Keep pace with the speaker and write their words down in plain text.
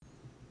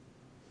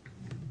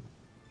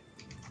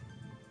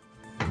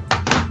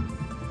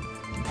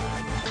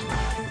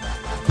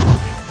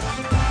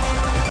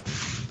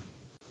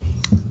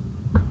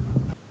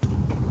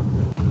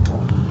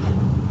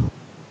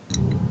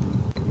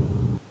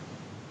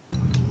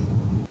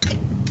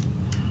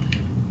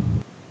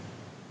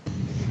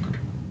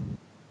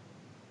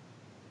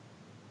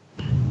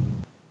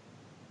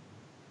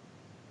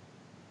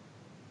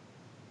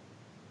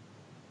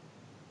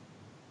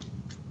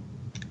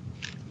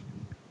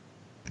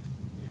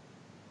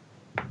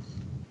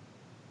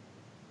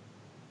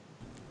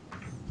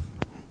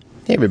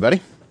Hey,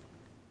 everybody.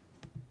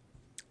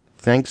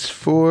 Thanks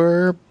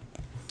for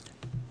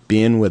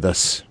being with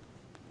us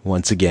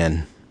once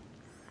again.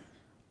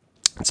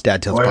 It's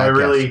Dad Tells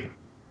Podcast.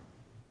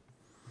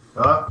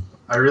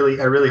 I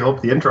really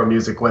hope the intro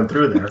music went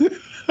through there.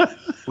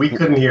 We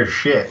couldn't hear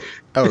shit.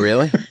 Oh,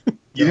 really?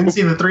 You didn't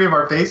see the three of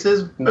our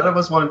faces? None of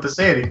us wanted to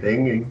say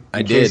anything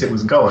in case it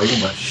was going.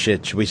 But.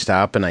 Shit, should we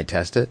stop and I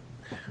test it?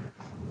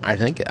 I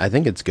think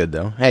it's good,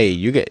 though. Hey,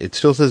 it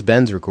still says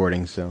Ben's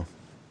recording, so...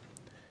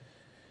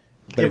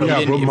 But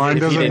mine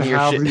doesn't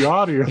have the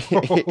audio.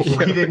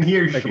 We didn't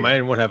hear shit.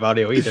 Mine won't have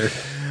audio either.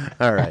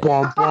 All right.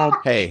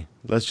 Hey,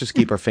 let's just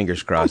keep our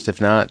fingers crossed.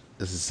 If not,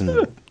 this is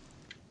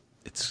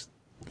it's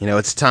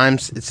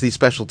these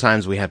special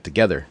times we have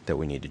together that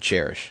we need to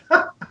cherish.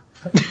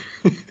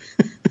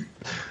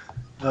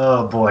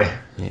 Oh, boy.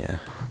 Yeah.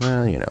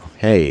 Well,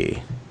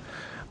 hey,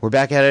 we're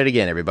back at it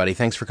again, everybody.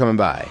 Thanks for coming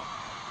by.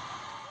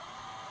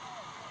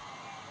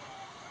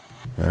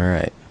 All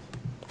right.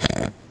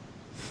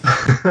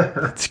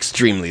 It's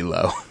extremely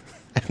low.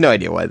 I have no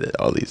idea why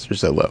all these are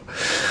so low.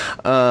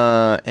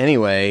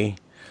 Anyway,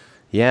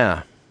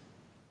 yeah.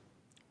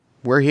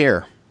 We're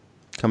here.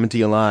 Coming to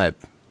you live.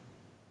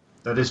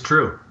 That is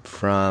true.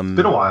 It's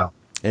been a while.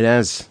 It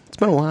has. It's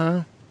been a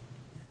while.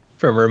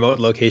 From remote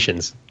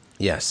locations.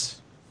 Yes.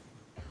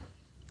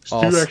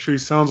 Stu actually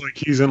sounds like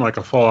he's in like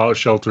a fallout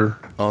shelter.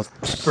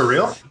 For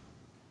real?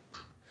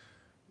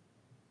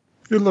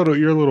 You're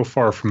a little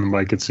far from the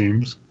mic, it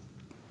seems.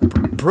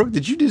 Brooke,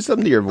 did you do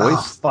something to your voice?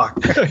 Oh, fuck.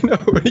 I know.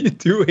 What are you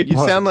doing? You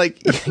sound like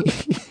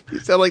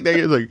that.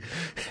 You're like,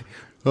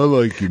 I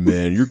like you,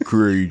 man. You're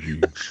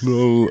crazy.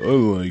 No, I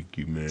like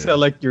you, man.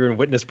 Sound like you're in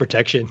witness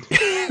protection.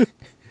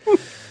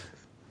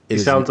 It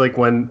sounds like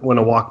when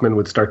a Walkman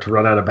would start to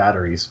run out of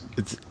batteries.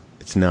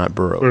 It's not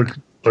Brooke.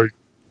 Like,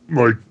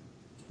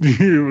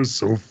 it was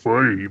so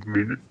funny. I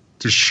mean, it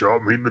just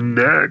shot me in the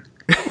neck.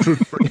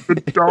 Like a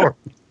dog.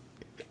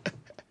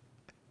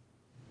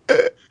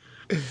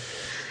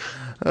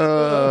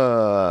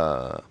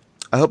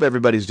 I hope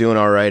everybody's doing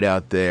all right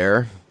out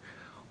there.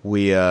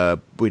 We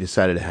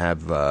decided to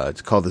have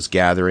to call this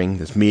gathering,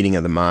 this meeting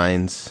of the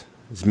minds,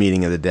 this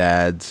meeting of the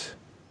dads,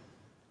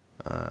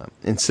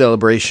 in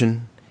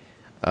celebration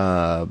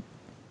of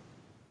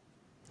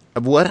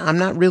what? I'm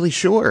not really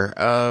sure.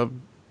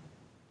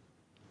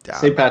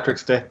 St.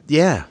 Patrick's Day.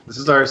 Yeah. This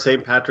is our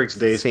St. Patrick's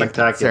Day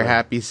spectacular. It's our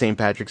happy St.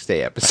 Patrick's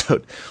Day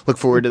episode. Look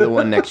forward to the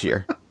one next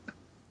year.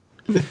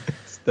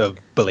 It's the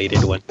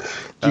belated one.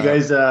 Do you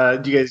guys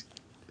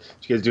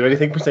do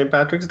anything for St.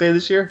 Patrick's Day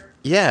this year?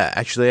 Yeah,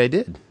 actually I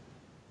did.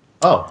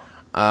 Oh.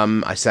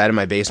 I sat in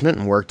my basement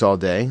and worked all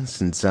day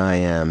since I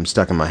am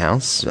stuck in my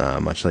house,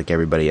 much like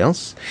everybody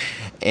else.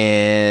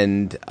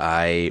 And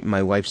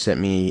my wife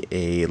sent me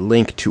a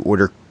link to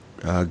order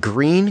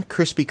green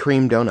Krispy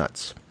Kreme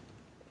donuts.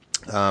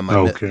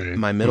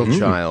 My middle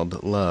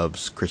child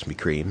loves Krispy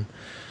Kreme,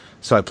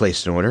 so I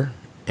placed an order,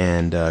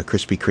 and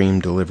Krispy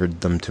Kreme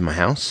delivered them to my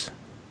house.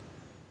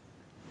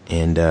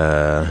 And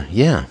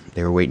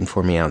they were waiting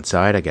for me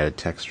outside. I got a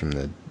text from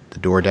the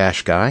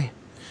DoorDash guy.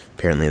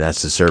 Apparently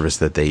that's the service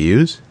that they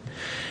use.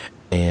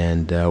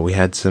 And we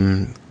had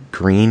some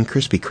green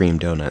Krispy Kreme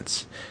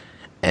donuts,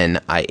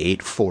 and I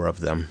ate 4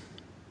 of them.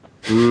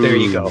 There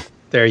you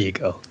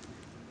go.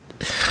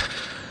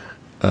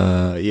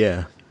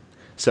 Yeah.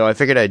 So I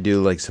figured I'd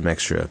do like some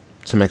extra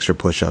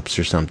push-ups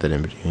or something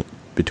in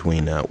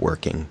between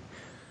working.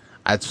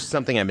 That's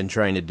something I've been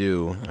trying to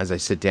do as I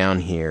sit down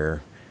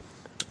here.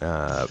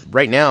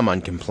 Right now I'm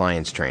on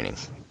compliance training.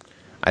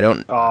 I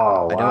don't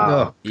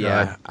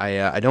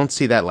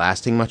see that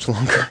lasting much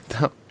longer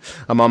though.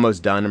 I'm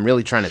almost done. I'm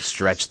really trying to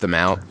stretch them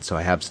out so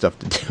I have stuff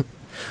to do.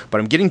 But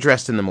I'm getting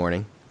dressed in the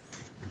morning.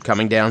 I'm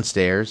coming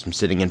downstairs. I'm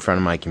sitting in front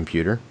of my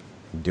computer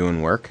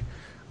doing work.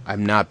 I've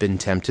not been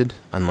tempted,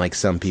 unlike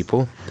some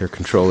people. Their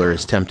controller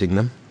is tempting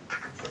them.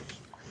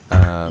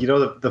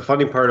 The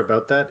funny part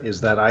about that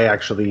is that I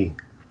actually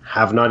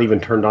have not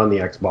even turned on the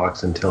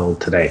Xbox until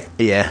today.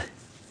 Yeah.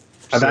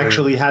 I've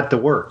actually had to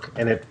work,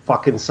 and it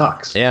fucking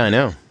sucks. Yeah, I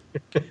know.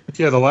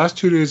 Yeah, the last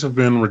 2 days have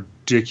been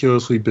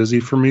ridiculously busy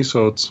for me,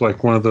 so it's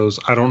like one of those,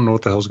 I don't know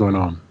what the hell's going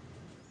on.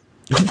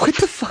 What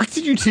the fuck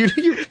did you do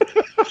to your...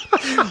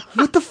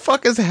 What the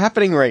fuck is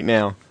happening right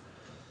now?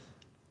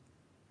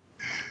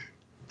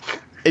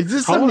 I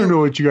want to know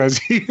what you guys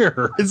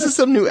hear. Is this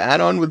some new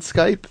add-on with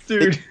Skype?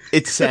 Dude.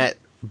 It's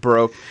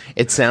broke.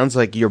 It sounds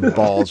like your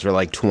balls are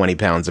like 20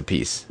 pounds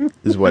apiece,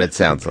 is what it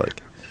sounds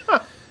like.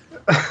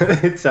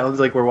 It sounds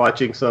like we're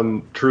watching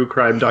some true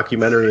crime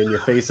documentary and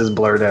your face is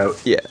blurred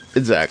out. Yeah,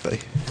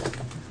 exactly.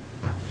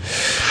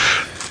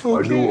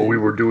 I knew what we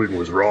were doing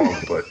was wrong,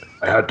 but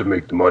I had to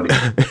make the money.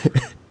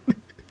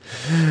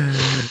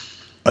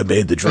 I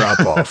made the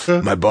drop-off.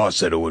 My boss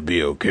said it would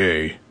be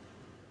okay.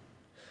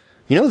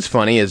 You know what's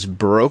funny is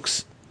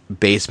Baroque's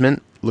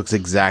basement looks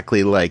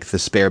exactly like the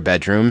spare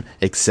bedroom,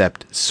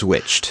 except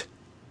switched.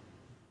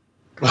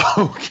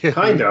 Okay.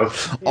 Kind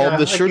of. All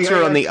the shirts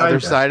are on the other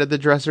side of the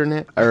dresser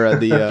or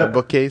the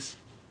bookcase.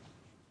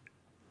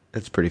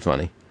 That's pretty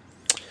funny.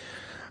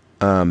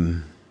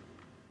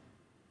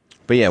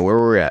 But But yeah, where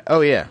were we at? Oh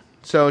yeah.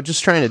 So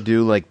just trying to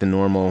do like the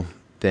normal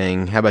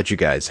thing. How about you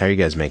guys? How are you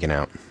guys making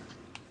out?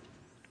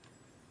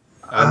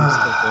 I'm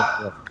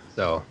still going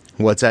so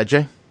What's that,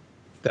 Jay?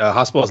 the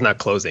hospital's not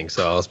closing,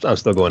 so I'm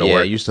still going to Yeah,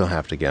 work. you still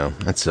have to go.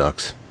 That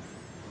sucks.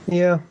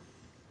 Yeah.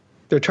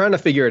 They're trying to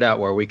figure it out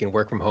where we can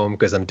work from home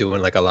because I'm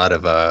doing like a lot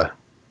of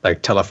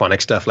like telephonic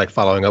stuff, like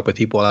following up with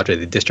people after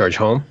they discharge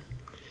home.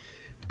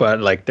 But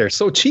like they're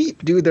so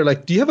cheap, dude. They're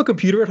like, "Do you have a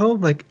computer at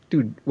home?" Like,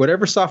 dude,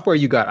 whatever software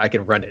you got, I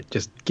can run it.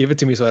 Just give it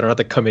to me so I don't have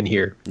to come in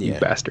here, you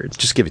bastards.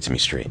 Just give it to me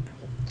straight.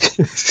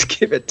 Just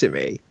give it to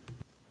me.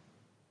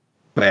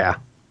 But yeah.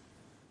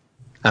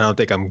 I don't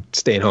think I'm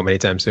staying home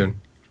anytime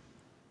soon.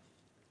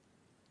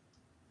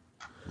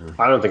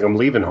 I don't think I'm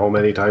leaving home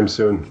anytime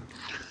soon.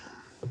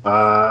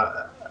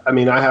 I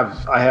mean, I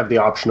have the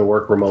option to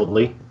work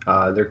remotely.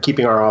 They're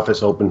keeping our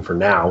office open for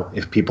now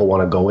if people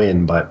want to go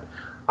in, but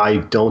I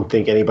don't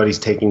think anybody's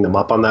taking them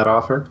up on that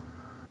offer.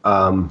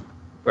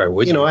 Or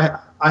would you?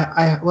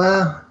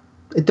 Well,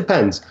 it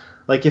depends.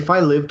 Like if I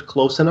lived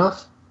close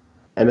enough,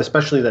 and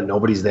especially that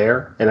nobody's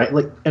there, and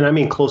I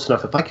mean close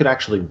enough, if I could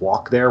actually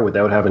walk there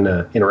without having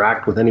to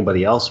interact with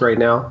anybody else right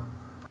now,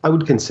 I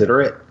would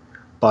consider it.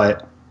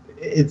 But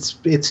it's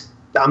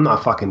I'm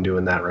not fucking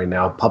doing that right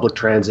now. Public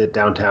transit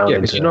downtown. Yeah,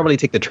 because you normally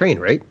take the train,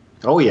 right?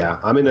 Oh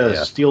yeah, I'm in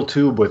a steel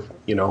tube with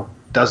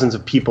dozens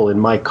of people in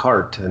my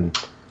cart, and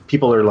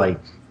people are like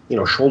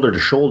shoulder to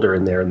shoulder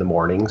in there in the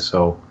morning.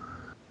 So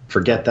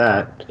forget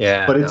that.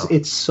 Yeah, but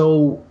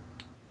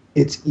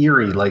it's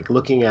eerie. Like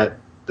looking at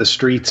the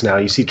streets now,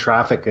 you see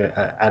traffic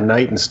at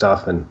night and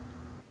stuff, and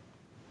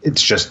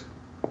it's just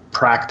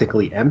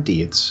practically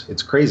empty.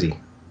 It's crazy.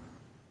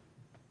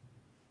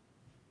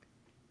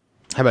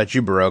 How about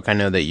you, Baroque? I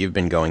know that you've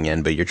been going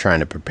in, but you're trying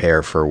to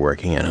prepare for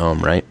working at home,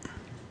 right?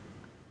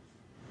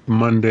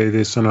 Monday,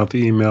 they sent out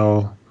the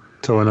email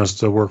telling us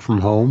to work from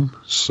home.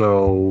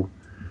 So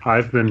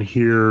I've been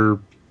here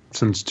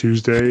since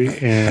Tuesday,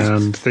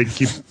 and they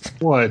keep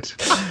what?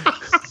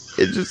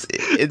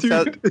 It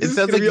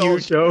sounds like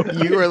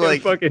you are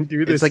like fucking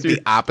do this. It's like dude.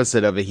 the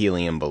opposite of a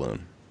helium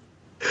balloon.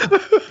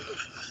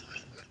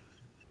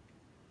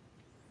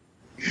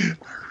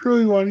 I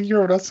really want to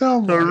hear what I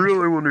sound I like.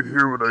 really want to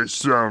hear what I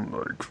sound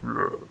like.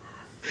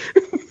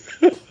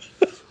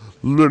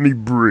 Let me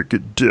break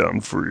it down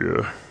for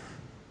you.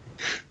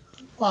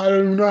 I don't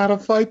even know how to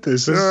fight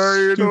this. This is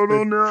I stupid.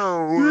 don't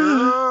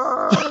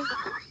know.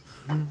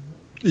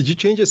 Did you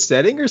change a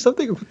setting or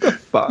something? What the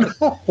fuck?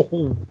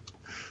 No.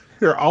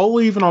 Here, I'll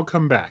leave and I'll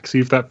come back. See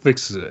if that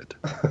fixes it.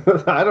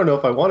 I don't know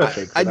if I want to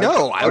fix it. I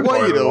know. I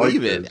want you to like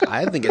leave it.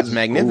 I think it's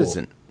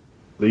magnificent.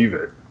 Leave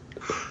it.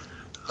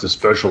 It's a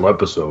special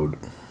episode.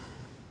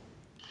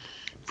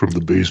 From the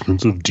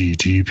basements of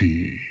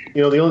DTP.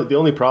 The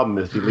only problem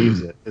if he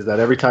leaves it is that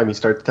every time he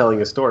starts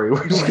telling a story,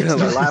 we're just gonna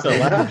laugh and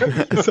laugh.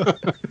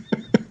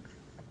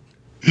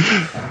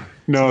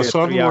 No,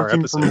 so I've been 3-hour working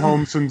episode. from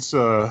home since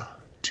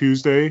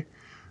Tuesday,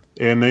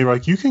 and they're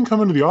like, you can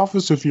come into the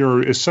office if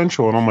you're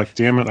essential. And I'm like,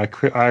 damn it, I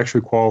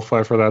actually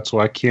qualify for that, so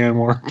I can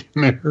work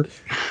in there. I'm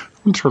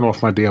gonna turn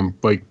off my damn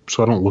bike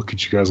so I don't look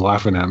at you guys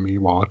laughing at me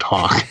while I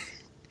talk.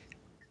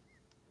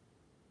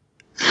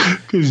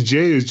 Because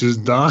Jay is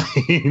just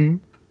dying.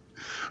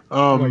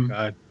 Oh my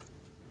god.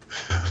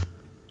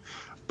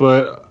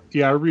 But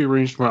yeah, I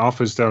rearranged my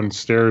office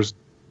downstairs,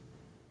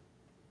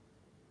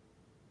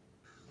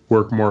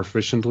 work more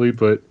efficiently.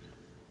 But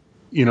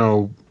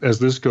as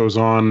this goes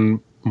on,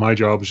 my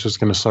job is just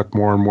going to suck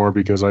more and more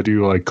because I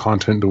do like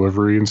content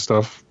delivery and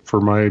stuff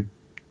for my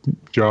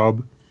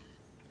job.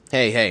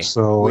 Hey.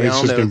 So we it's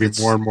all just know going to that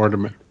be more and more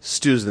demand.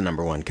 Stu's the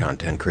number one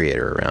content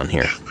creator around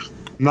here.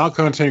 Not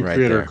content Right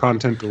creator, there.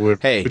 content delivery.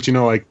 Hey. But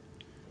like.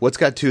 What's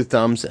got two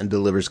thumbs and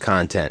delivers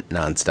content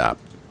nonstop?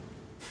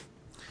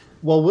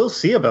 Well, we'll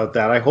see about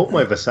that. I hope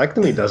my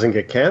vasectomy doesn't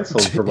get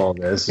canceled from all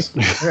this.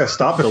 I gotta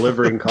stop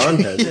delivering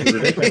content. It's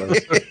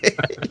ridiculous.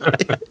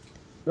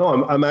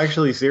 No, I'm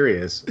actually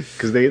serious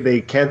because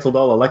they canceled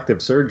all elective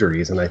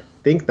surgeries, and I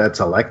think that's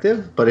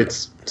elective, but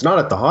it's not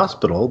at the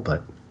hospital.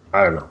 But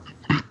I don't know.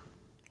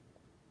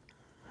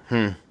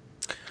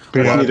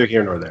 But yeah, Neither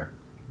here nor there.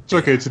 it's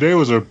okay. Today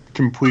was a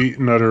complete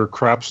and utter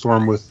crap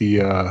storm with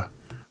the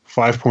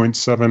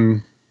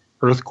 5.7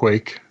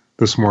 earthquake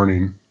this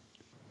morning.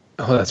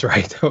 Oh, that's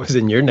right. That was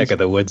in your neck of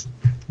the woods.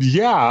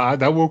 Yeah,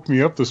 that woke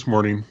me up this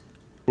morning.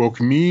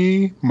 Woke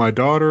me, my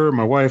daughter,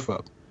 my wife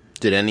up.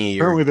 Did any of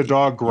your, Apparently the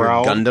dog your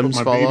growled. but Gundams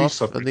my fall baby off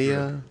slept of through it.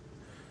 the...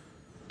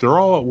 They're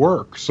all at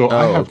work, so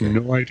I Oh, have okay.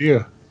 no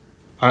idea.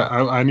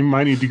 I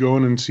might need to go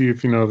in and see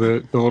if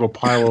the little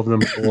pile of them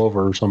fell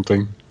over or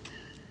something.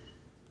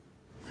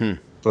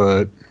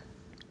 But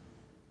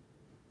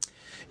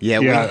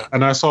Yeah,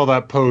 and I saw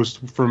that post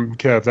from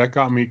Kev. That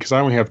got me because I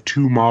only have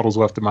 2 models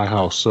left at my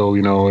house. So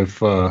if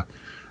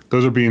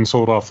those are being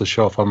sold off the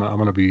shelf, I'm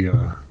gonna be in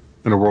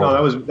a world.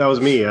 No, that was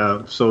me.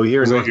 So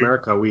here in that North you?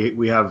 America,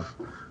 we have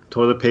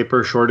toilet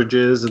paper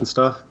shortages and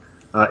stuff.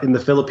 In the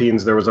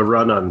Philippines, there was a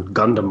run on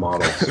Gundam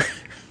models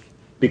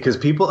because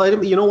people.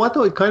 You know what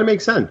though? It kind of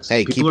makes sense.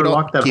 Hey, people are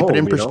locked at keep home. it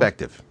in you know?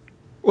 perspective.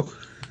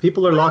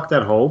 People are locked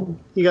at home.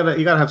 You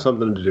gotta have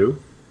something to do.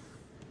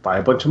 Buy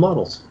a bunch of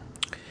models.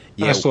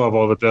 Yeah, I still have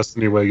all the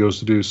Destiny Legos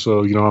to do, so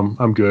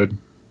I'm good.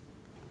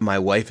 my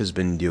wife has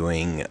been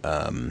doing.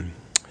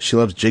 She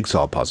loves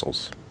jigsaw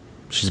puzzles.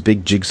 She's a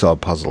big jigsaw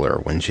puzzler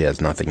when she has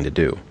nothing to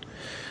do.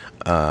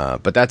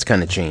 But that's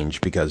kind of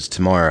changed because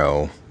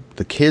tomorrow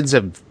the kids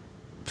have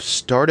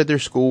started their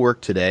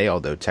schoolwork today,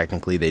 although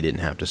technically they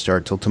didn't have to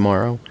start till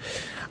tomorrow.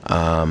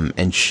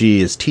 And she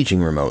is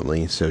teaching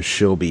remotely, so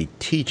she'll be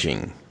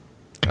teaching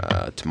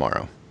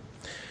tomorrow.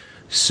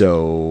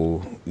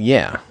 So,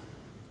 yeah.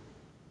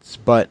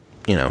 But,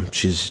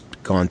 she's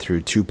gone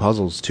through two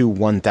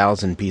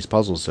 1,000-piece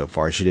puzzles so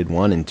far. She did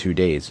one in 2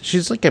 days.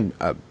 She's like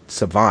a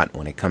savant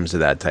when it comes to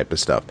that type of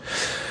stuff.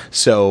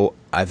 So,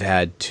 I've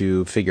had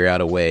to figure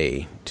out a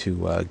way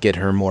to get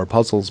her more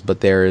puzzles, but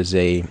there's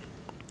like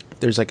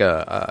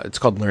it's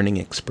called Learning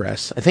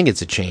Express. I think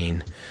it's a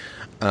chain.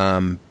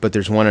 But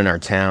there's one in our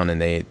town,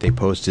 and they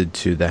posted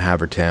to the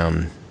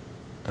Havertown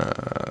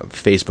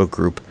Facebook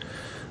group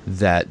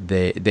that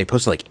they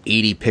posted like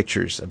 80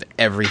 pictures of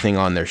everything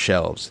on their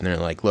shelves. And they're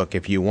like, look,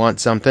 if you want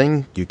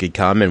something, you could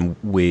come and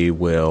we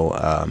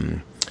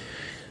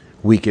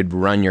could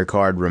run your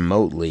card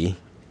remotely,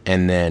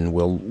 and then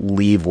we'll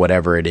leave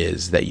whatever it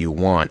is that you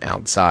want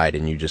outside,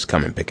 and you just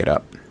come and pick it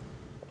up,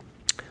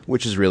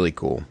 which is really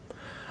cool.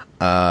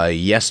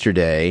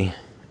 Yesterday,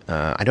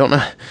 I don't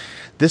know.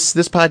 This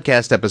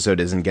podcast episode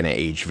isn't going to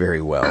age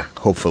very well.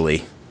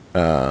 Hopefully,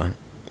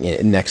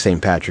 next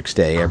St. Patrick's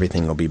Day,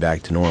 everything will be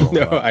back to normal.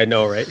 No, I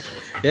know, right?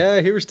 Yeah,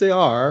 here they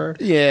are.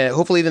 Yeah,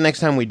 hopefully the next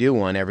time we do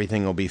one,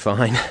 everything will be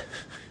fine.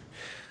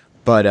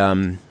 But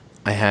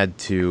I had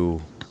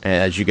to,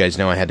 as you guys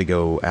know, I had to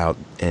go out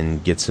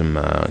and get some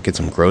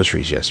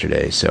groceries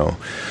yesterday. So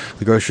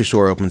the grocery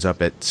store opens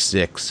up at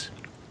 6,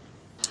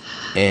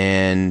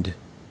 and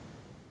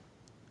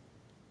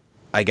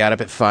I got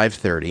up at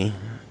 5:30.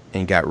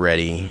 And got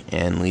ready,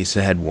 and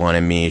Lisa had wanted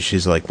me.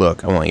 She's like,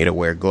 look, I want you to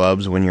wear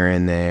gloves when you're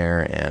in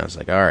there. And I was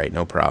like, all right,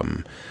 no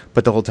problem.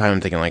 But the whole time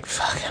I'm thinking, like,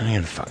 fuck, I'm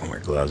going to fucking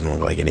wear gloves and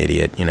look like an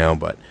idiot,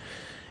 But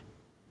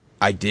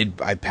I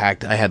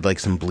packed, I had like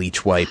some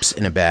bleach wipes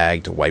in a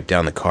bag to wipe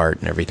down the cart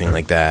and everything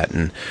like that.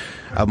 And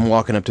I'm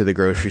walking up to the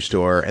grocery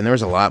store, and there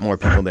was a lot more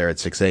people there at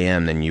 6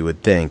 a.m. than you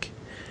would think.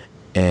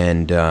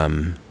 And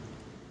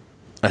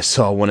I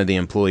saw one of the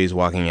employees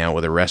walking out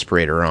with a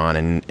respirator on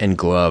and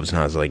gloves, and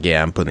I was like,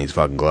 yeah, I'm putting these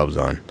fucking gloves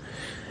on.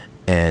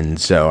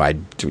 And so I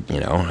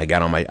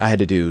got on I had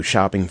to do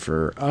shopping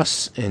for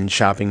us and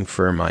shopping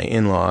for my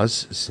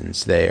in-laws,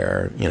 since they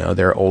are,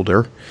 they're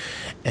older.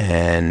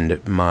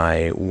 And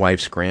my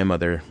wife's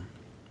grandmother,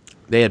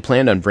 they had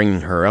planned on bringing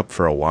her up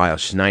for a while.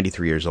 She's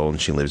 93 years old,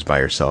 and she lives by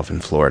herself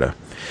in Florida.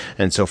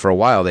 And so for a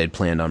while, they had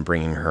planned on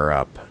bringing her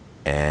up.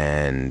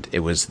 And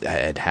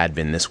it had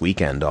been this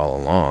weekend all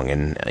along,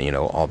 and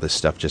all this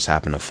stuff just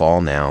happened to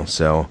fall now,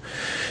 so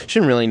she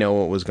didn't really know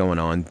what was going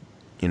on.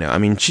 I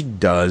mean, she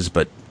does,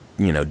 but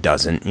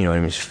doesn't. I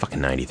mean, she's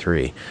fucking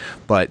 93.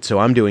 But so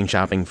I'm doing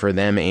shopping for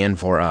them and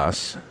for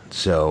us.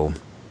 So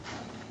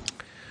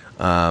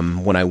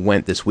when I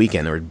went this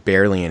weekend, there were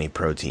barely any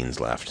proteins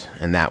left,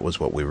 and that was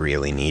what we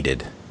really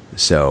needed.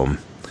 So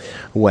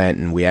went,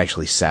 and we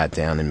actually sat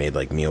down and made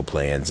like meal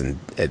plans and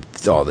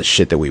all the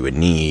shit that we would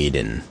need.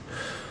 And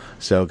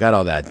so got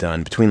all that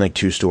done between like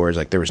two stores.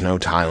 Like there was no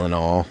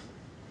Tylenol,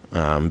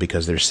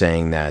 because they're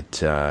saying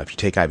that if you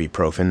take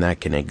ibuprofen, that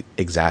can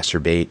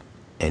exacerbate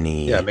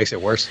any. Yeah, it makes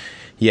it worse.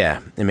 Yeah,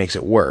 it makes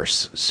it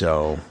worse.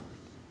 So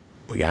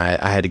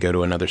I had to go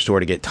to another store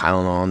to get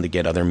Tylenol and to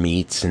get other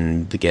meats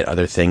and to get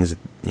other things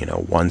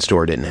that one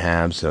store didn't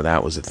have. So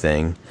that was a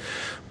thing.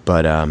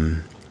 But I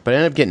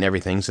ended up getting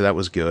everything, so that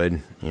was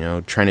good.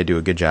 Trying to do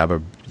a good job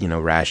of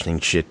rationing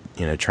shit.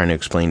 Trying to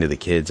explain to the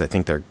kids. I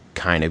think they're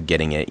kind of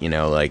getting it.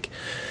 Like,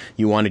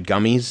 you wanted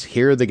gummies,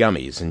 here are the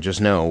gummies, and just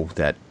know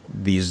that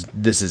this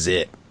is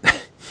it.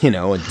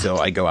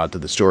 Until I go out to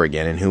the store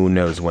again, and who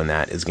knows when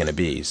that is going to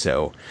be.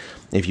 So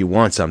if you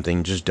want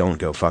something, just don't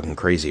go fucking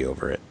crazy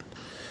over it.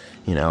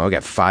 I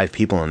got 5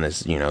 people in this.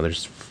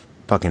 There's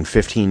fucking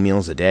 15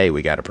 meals a day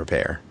we got to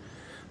prepare.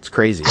 It's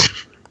crazy.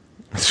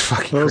 It's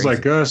fucking crazy. That was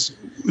like us.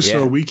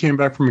 So we came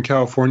back from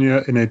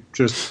California, and it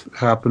just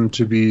happened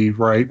to be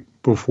right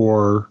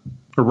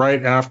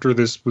after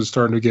this was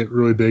starting to get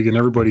really big, and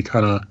everybody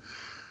kind of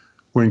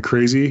went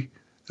crazy.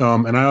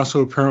 And I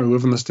also apparently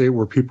live in the state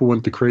where people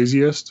went the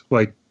craziest.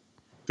 Like,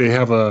 they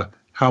have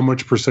how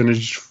much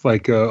percentage,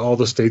 like all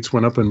the states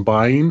went up in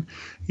buying.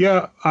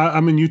 Yeah,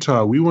 I'm in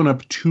Utah. We went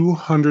up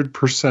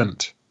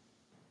 200%.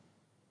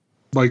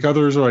 Like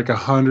others are like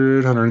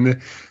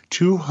 100,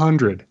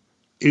 200.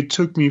 It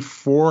took me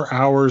 4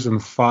 hours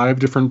and 5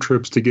 different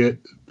trips to get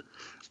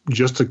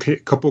just a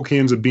couple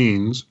cans of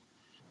beans.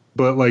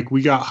 But like,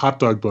 we got hot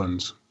dog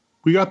buns.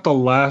 We got the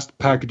last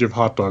package of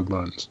hot dog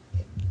buns.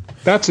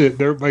 That's it.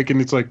 They're like, and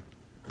it's like,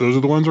 those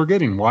are the ones we're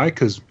getting. Why?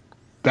 Because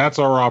that's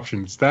our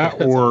options.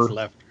 That or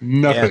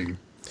nothing.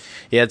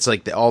 Yeah, it's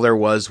like all there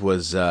was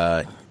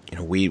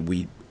we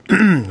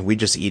we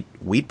just eat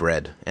wheat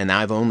bread, and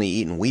I've only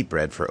eaten wheat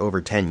bread for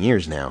over 10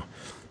 years now.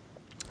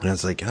 And I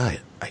was like, oh,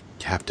 I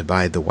have to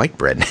buy the white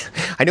bread.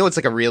 I know it's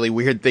like a really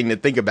weird thing to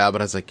think about,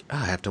 but I was like, oh,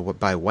 I have to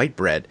buy white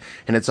bread.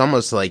 And it's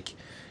almost like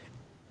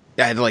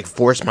I had to like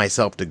force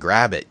myself to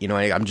grab it. You know,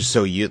 I'm just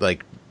so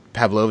like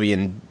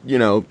Pavlovian, you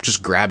know,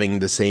 just grabbing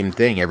the same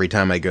thing every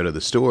time I go to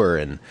the store.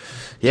 And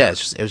yeah,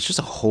 it was just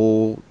a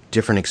whole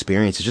different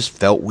experience. It just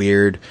felt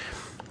weird.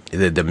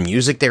 The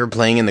music they were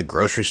playing in the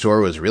grocery store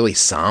was really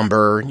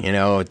somber. You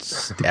know,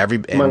 it's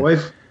My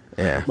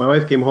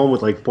wife came home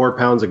with like 4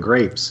 pounds of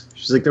grapes.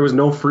 She's like, there was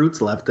no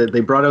fruits left. They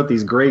brought out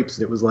these grapes,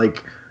 and it was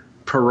like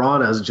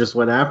piranhas just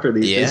went after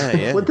these.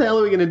 Yeah. What the hell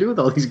are we going to do with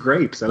all these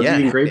grapes? I was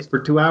eating grapes for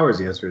 2 hours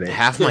yesterday.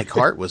 Half my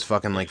cart was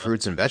fucking like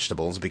fruits and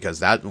vegetables because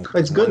that was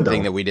It's good, one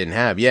thing though. that we didn't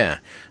have. Yeah.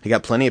 I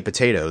got plenty of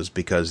potatoes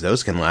because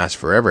those can last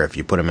forever if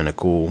you put them in a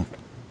cool,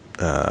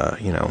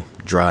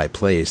 dry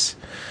place.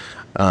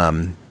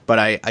 But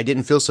I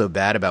didn't feel so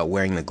bad about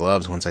wearing the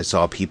gloves once I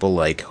saw people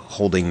like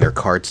holding their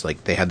carts,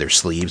 like they had their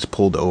sleeves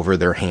pulled over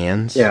their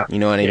hands. Yeah. You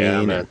know what I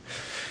mean? Man.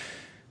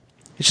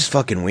 It's just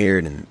fucking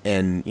weird.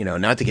 And, you know,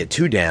 not to get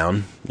too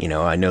down, you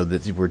know, I know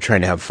that we're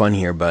trying to have fun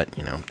here, but,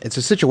 you know, it's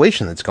a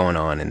situation that's going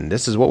on and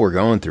this is what we're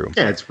going through.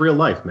 Yeah, it's real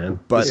life, man.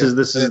 But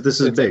this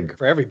is big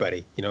for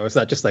everybody. You know, it's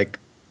not just like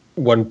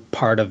one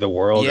part of the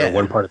world or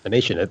one part of the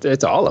nation.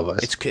 It's all of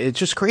us. It's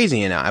just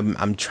crazy. And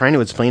I'm trying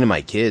to explain to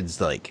my kids,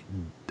 like,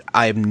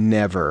 I've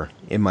never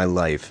in my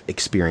life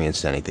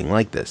experienced anything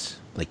like this.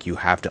 Like, you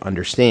have to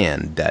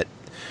understand that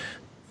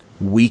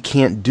we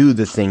can't do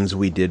the things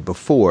we did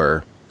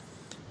before,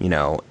 you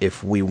know,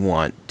 if we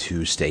want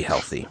to stay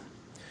healthy.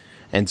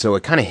 And so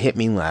it kind of hit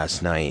me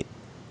last night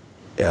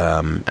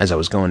as I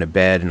was going to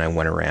bed, and I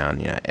went around.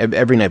 You know,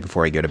 every night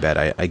before I go to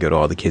bed, I go to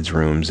all the kids'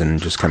 rooms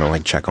and just kind of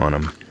like check on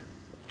them.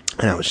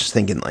 And I was just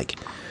thinking, like,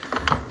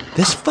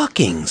 this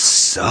fucking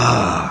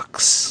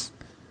sucks.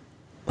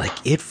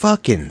 Like, it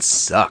fucking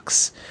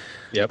sucks.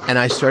 Yep. And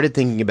I started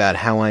thinking about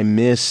how I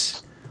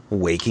miss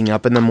waking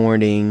up in the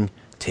morning,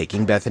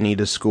 taking Bethany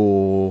to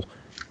school.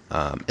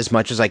 As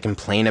much as I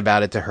complain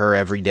about it to her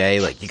every day,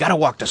 like, you gotta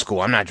walk to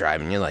school, I'm not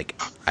driving. You're like,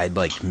 I'd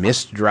like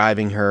missed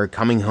driving her,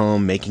 coming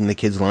home, making the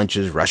kids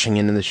lunches, rushing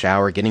into the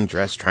shower, getting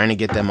dressed, trying to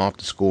get them off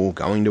to school,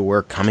 going to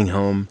work, coming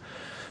home,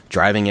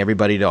 driving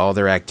everybody to all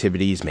their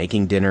activities,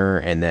 making dinner,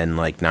 and then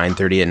like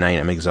 9:30 at night,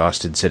 I'm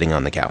exhausted sitting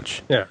on the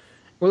couch. Yeah.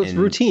 Well, it's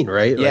routine,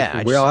 right? Yeah,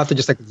 Like, we all have to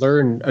just like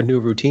learn a new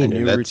routine,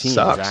 and that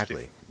sucks.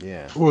 Exactly.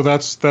 Yeah. Well,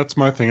 that's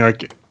my thing.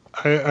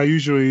 I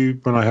usually,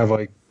 when I have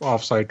like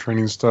offsite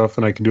training stuff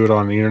and I can do it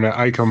on the internet,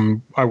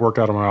 I work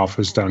out of my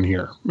office down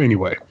here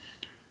anyway.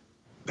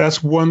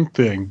 That's one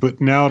thing, but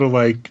now to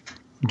like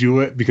do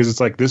it because it's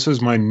like this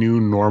is my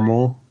new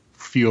normal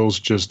feels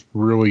just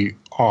really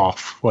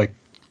off. Like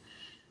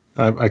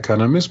I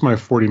kind of miss my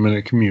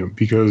 40-minute commute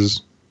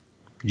because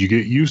you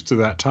get used to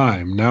that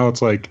time. Now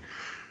it's like,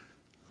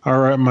 all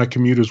right, my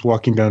commute is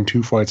walking down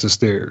 2 flights of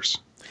stairs.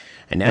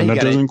 And now that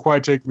doesn't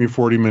quite take me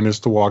 40 minutes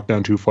to walk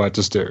down 2 flights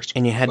of stairs.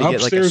 And you had to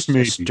get like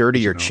a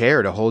sturdier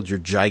chair to hold your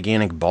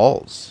gigantic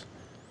balls.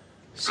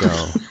 So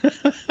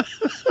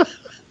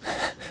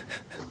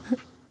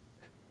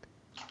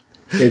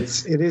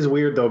it is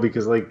weird though,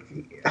 because like,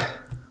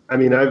 I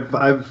mean,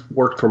 I've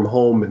worked from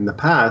home in the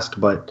past,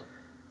 but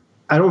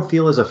I don't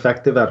feel as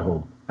effective at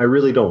home. I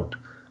really don't.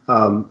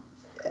 And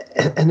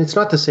it's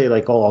not to say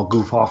like, oh, I'll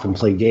goof off and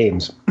play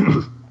games.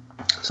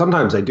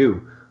 Sometimes I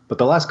do, but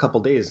the last couple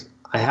days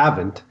I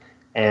haven't,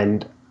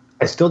 and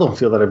I still don't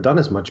feel that I've done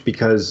as much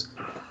because,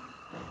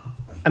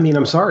 I mean,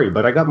 I'm sorry,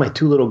 but I got my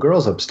 2 little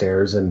girls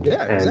upstairs, and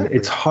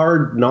it's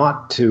hard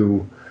not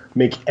to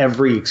make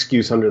every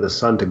excuse under the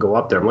sun to go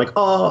up there. I'm like,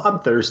 oh, I'm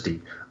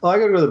thirsty. Oh, I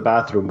gotta go to the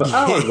bathroom, but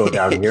I don't want to go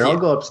down here. I'll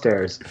go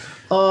upstairs.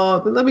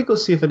 Let me go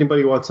see if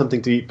anybody wants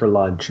something to eat for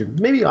lunch, and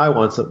maybe I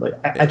want something.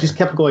 I just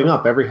kept going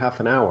up every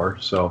half an hour.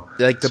 So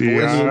like the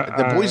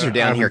boys are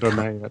down here.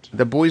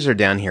 The boys are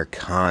down here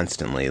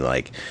constantly.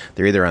 Like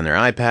they're either on their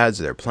iPads,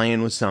 or they're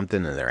playing with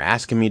something, and they're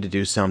asking me to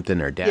do something,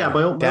 or dad,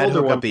 dad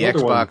hook up the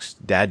Xbox,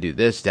 dad do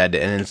this, dad,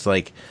 and it's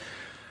like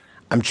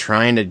I'm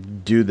trying to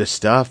do the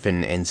stuff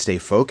and stay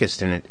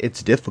focused, and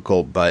it's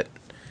difficult, but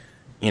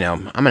you know,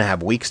 I'm going to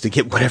have weeks to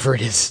get whatever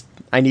it is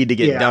I need to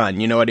get done.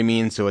 You know what I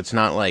mean? So it's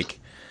not like,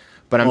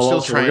 but I'm still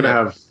trying to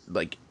have,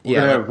 like,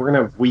 we're going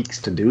to have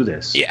weeks to do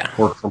this. Yeah.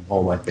 Work from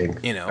home, I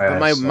think. You know,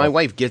 but my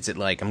wife gets it.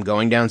 Like, I'm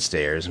going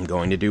downstairs, I'm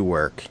going to do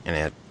work, and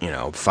at,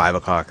 5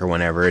 o'clock or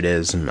whenever it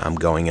is, I'm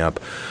going up.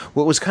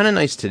 What was kind of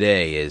nice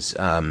today is,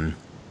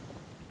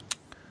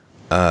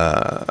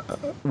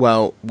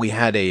 well, we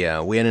had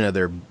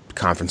another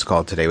conference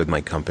call today with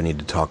my company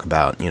to talk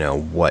about,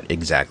 what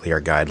exactly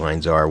our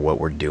guidelines are, what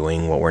we're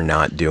doing, what we're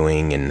not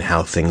doing, and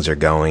how things are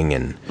going.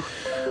 And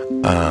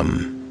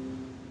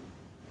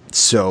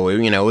so,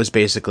 it was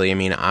basically, I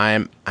mean,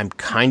 I'm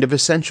kind of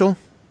essential,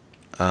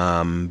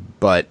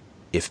 but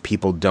if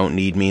people don't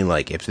need me,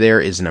 like if there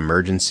is an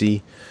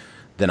emergency,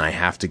 then I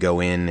have to go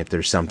in. If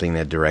there's something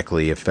that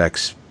directly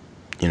affects,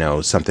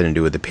 something to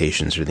do with the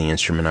patients or the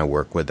instrument I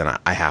work with, then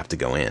I have to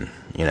go in,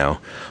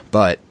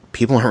 but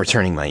people aren't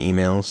returning my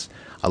emails.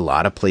 A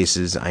lot of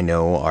places I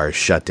know are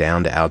shut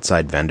down to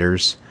outside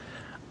vendors.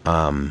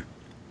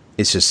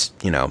 It's just,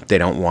 they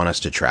don't want us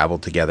to travel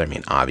together. I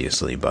mean,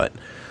 obviously, but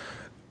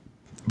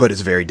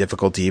it's very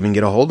difficult to even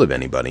get a hold of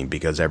anybody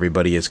because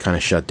everybody is kind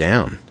of shut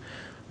down.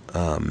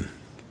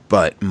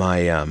 But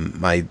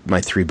my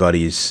three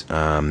buddies,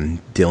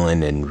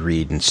 Dylan and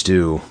Reed and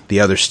Stu,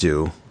 the other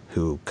Stu,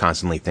 who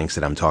constantly thinks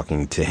that I'm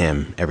talking to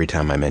him every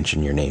time I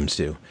mention your name,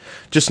 Stu.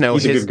 Just know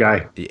he's a good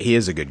guy. He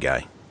is a good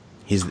guy.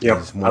 He's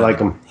I like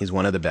him. He's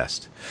one of the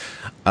best.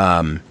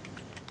 And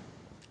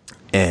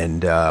we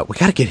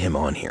got to get him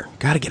on here.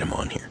 Got to get him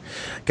on here.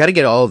 Got to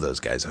get all of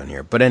those guys on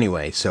here. But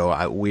anyway,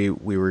 so we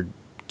were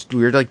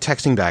like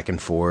texting back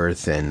and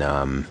forth,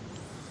 and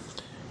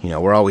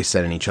we're always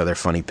sending each other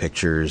funny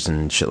pictures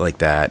and shit like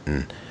that.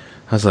 And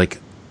I was like,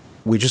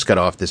 we just got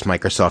off this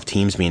Microsoft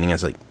Teams meeting. I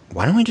was like,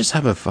 why don't we just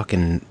have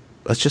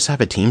let's just have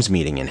a Teams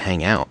meeting and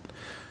hang out.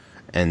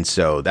 And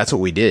so that's what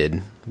we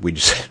did. We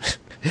just,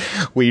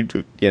 I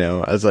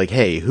was like,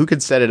 hey, who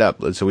could set it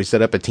up? So we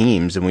set up a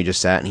Teams and we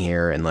just sat in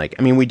here and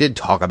we did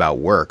talk about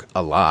work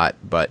a lot,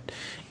 but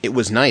it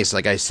was nice.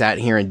 Like I sat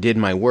here and did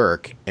my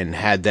work and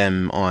had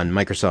them on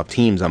Microsoft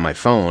Teams on my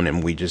phone,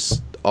 and we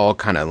just all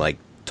kind of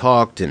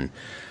talked, and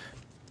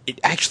it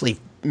actually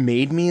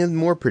made me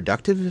more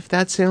productive, if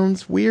that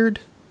sounds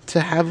weird,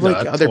 to have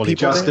other totally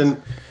people.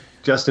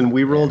 Justin,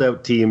 we rolled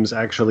out Teams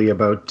actually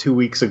about 2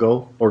 weeks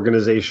ago,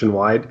 organization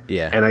wide.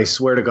 Yeah. And I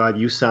swear to God,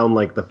 you sound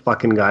like the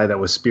fucking guy that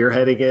was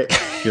spearheading it.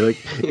 You're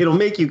like, it'll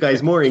make you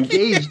guys more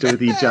engaged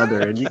with each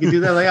other, and you can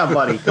do that. Like, oh,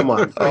 buddy, come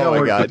on. Oh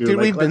my God, dude,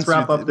 let's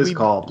wrap up this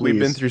call, please. We've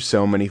been through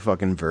so many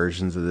fucking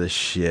versions of this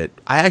shit.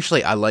 I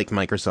like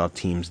Microsoft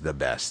Teams the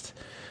best.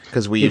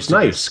 Because we used to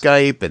do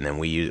Skype, and then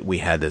we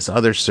had this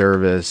other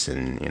service,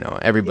 and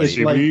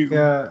everybody.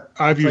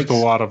 I've used a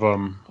lot of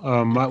them.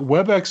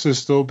 WebEx has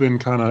still been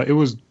kind of. It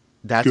was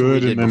that's good, what we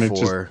did and then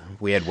before.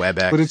 We had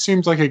WebEx, but it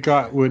seems like it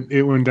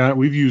went down.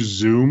 We've used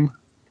Zoom.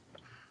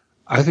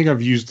 I think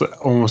I've used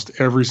almost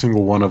every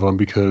single one of them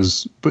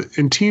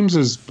and Teams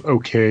is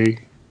okay,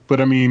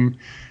 but I mean,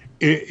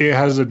 it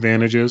has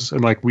advantages,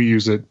 and we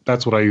use it.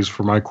 That's what I use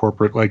for my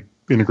corporate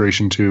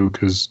integration too,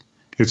 because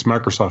it's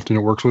Microsoft and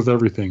it works with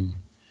everything.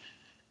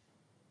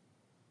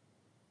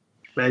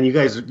 Man, you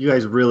guys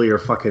really are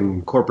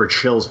fucking corporate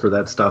shills for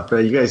that stuff,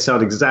 man. You guys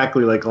sound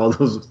exactly like all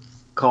those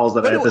calls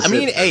that I had to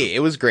sit. Hey, it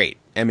was great.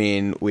 I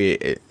don't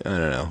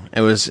know.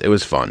 It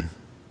was fun.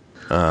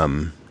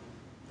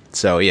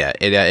 So yeah,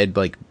 it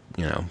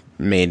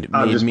made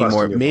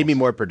me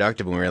more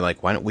productive, and we were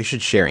like, why don't we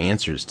should share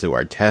answers to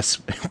our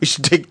tests? We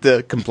should take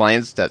the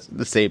compliance test at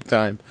the same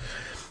time.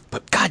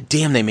 But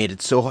goddamn, they made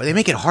it so hard. They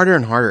make it harder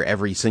and harder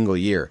every single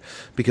year,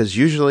 because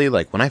usually,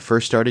 when I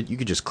first started, you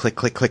could just click,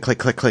 get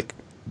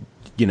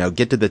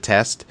to the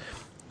test,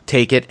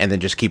 take it, and then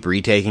just keep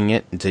retaking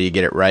it until you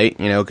get it right,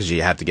 because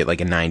you have to get a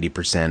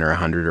 90% or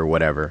 100 or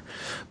whatever.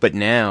 But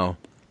now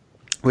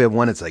we have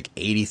one that's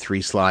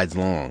 83 slides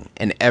long,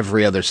 and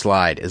every other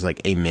slide is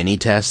a mini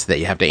test that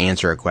you have to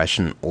answer a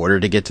question in order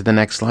to get to the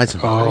next slide. So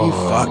are you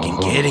fucking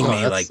kidding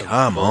me?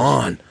 Come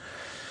on.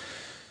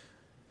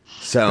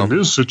 So in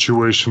this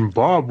situation,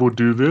 Bob will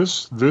do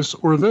this,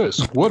 or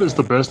this. What is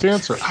the best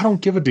answer? I don't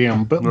give a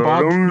damn. But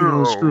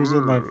Bob screws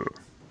in my.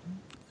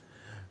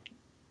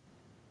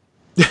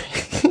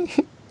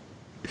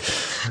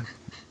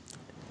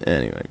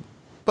 Anyway,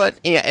 but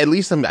yeah, at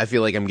least I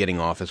feel like I'm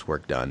getting office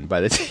work done by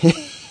the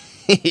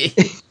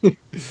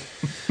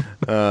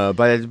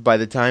by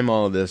the time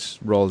all of this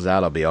rolls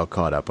out, I'll be all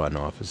caught up on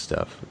office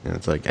stuff. And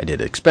it's I did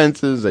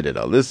expenses, I did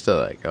all this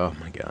stuff. Oh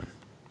my God.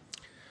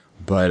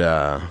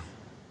 But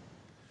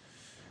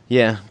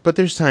yeah, but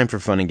there's time for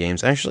fun and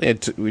games. Actually,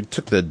 we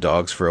took the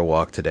dogs for a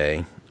walk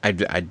today.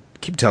 I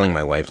keep telling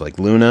my wife,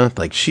 Luna,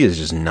 she is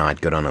just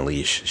not good on a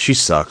leash. She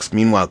sucks.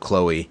 Meanwhile,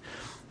 Chloe,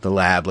 the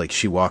lab,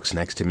 she walks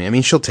next to me. I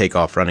mean, she'll take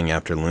off running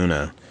after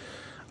Luna.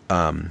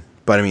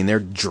 But I mean, they're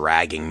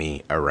dragging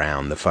me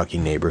around the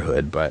fucking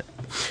neighborhood. But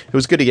it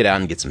was good to get out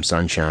and get some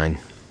sunshine.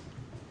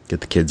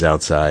 Get the kids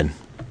outside.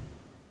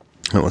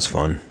 It was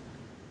fun.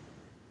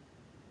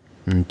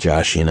 And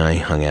Joshy and I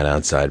hung out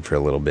outside for a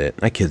little bit.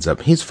 My kid's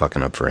up. He's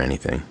fucking up for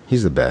anything.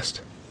 He's the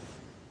best.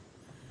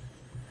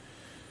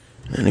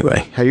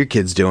 Anyway, how your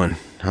kids doing?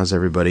 How's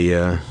everybody,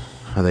 how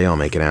they all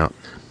making out?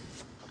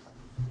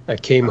 I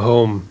came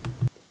home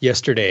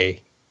yesterday,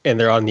 and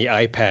they're on the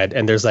iPad,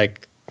 and there's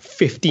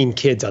 15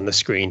 kids on the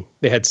screen.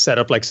 They had set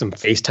up some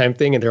FaceTime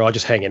thing, and they're all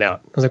just hanging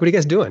out. I was like, what are you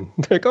guys doing?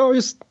 They're like, oh,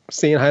 just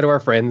saying hi to our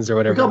friends or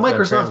whatever. We got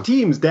Microsoft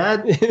Teams,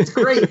 Dad. It's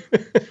great.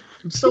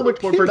 It's so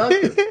much more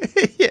productive.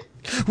 Yeah.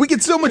 We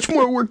get so much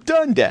more work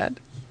done, Dad.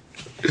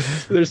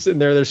 They're sitting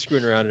there, they're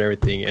screwing around and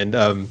everything.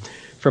 And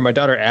for my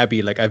daughter,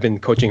 Abby, I've been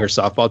coaching her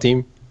softball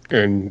team,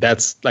 and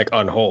that's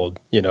on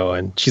hold,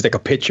 and she's a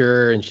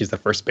pitcher, and she's the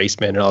first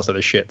baseman and all this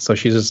other shit. So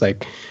she's just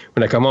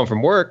when I come home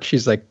from work,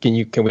 she's like,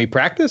 can we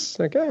practice?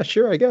 Yeah,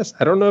 sure, I guess.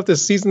 I don't know if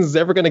this season's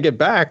ever going to get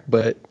back,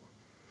 but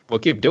we'll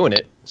keep doing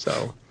it.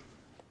 So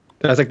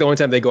that's the only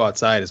time they go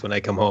outside is when I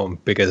come home,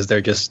 because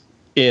they're just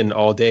in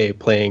all day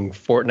playing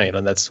Fortnite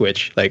on that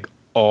Switch,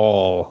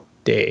 all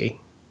day.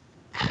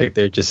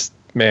 They're just,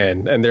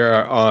 man, and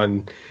they're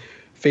on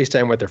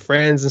FaceTime with their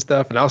friends and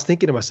stuff. And I was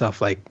thinking to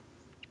myself, like,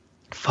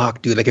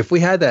 fuck, dude, like if we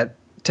had that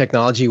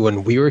technology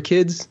when we were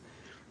kids,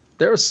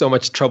 there was so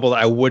much trouble that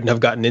I wouldn't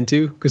have gotten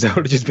into because I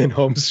would have just been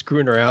home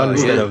screwing around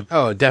instead of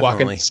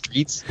walking the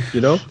streets,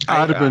 you know?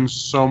 I'd have been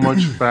so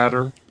much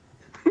fatter.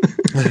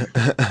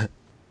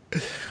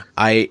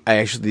 I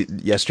actually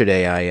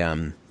yesterday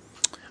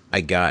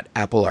I got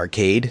Apple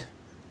Arcade,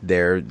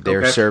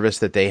 their service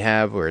that they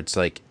have where it's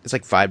like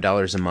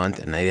 $5 a month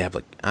and they have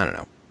like, I don't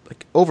know,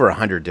 like over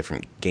 100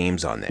 different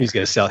games on there. He's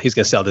gonna sell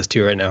this to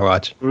you right now.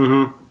 Watch.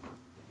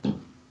 Mm-hmm.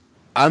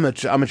 I'm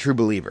a true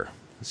believer.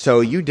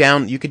 So you could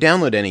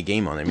download any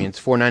game on there. I mean, it's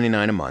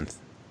 $4.99 a month,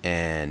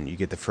 and you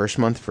get the first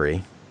month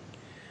free.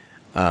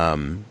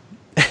 But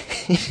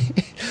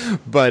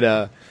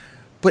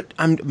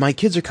my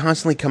kids are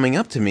constantly coming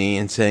up to me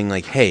and saying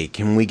like, "Hey,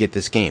 can we get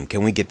this game?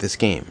 Can we get this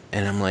game?"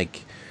 And I'm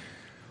like,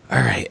 "All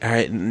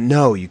right,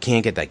 no, you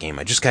can't get that game.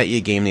 I just got you a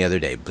game the other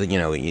day, but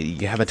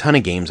you have a ton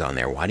of games on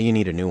there. Why do you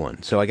need a new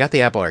one?" So I got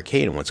the Apple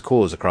Arcade, and what's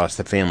cool is across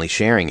the family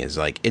sharing is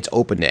like it's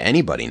open to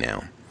anybody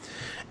now.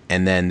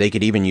 And then they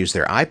could even use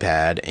their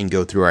iPad and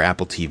go through our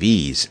Apple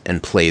TVs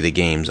and play the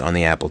games on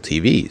the Apple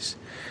TVs.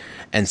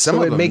 And some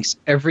of them makes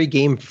every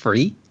game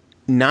free?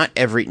 No,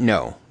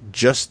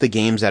 just the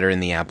games that are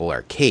in the Apple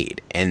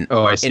Arcade. And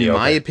I see. In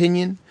my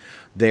opinion,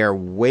 they are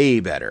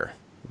way better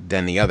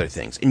than the other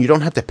things. And you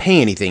don't have to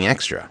pay anything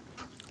extra.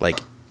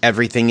 Like,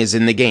 everything is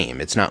in the game.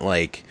 It's not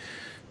like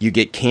you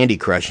get Candy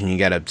Crush and you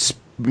got to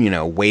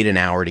wait an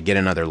hour to get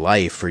another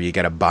life, or you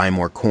got to buy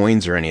more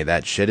coins or any of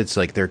that shit. It's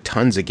like there are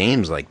tons of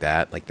games like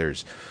that. Like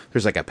there's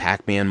like a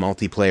Pac-Man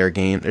multiplayer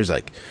game.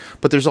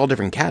 But there's all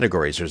different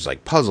categories. There's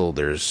like puzzle,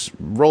 there's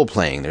role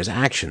playing, there's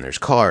action, there's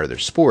car,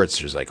 there's sports.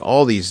 There's like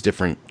all these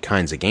different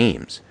kinds of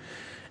games.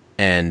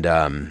 And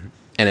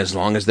as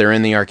long as they're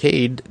in the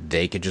arcade,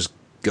 they could just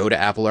go to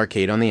Apple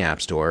Arcade on the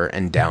App Store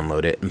and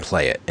download it and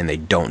play it, and they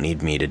don't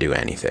need me to do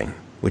anything,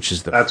 which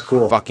is That's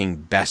cool. Fucking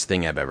best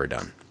thing I've ever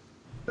done.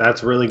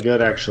 That's really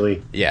good,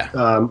 actually. Yeah.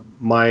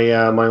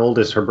 My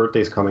oldest, her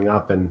birthday's coming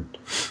up, and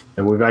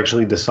we've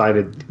actually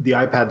decided the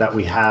iPad that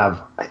we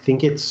have. I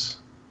think it's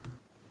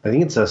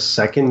a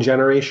second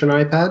generation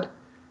iPad,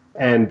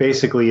 and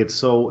basically it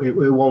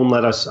won't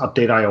let us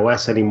update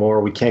iOS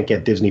anymore. We can't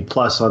get Disney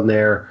Plus on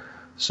there.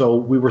 So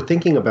we were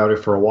thinking about it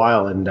for a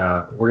while, and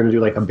we're gonna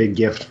do like a big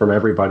gift from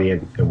everybody,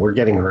 and we're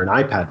getting her an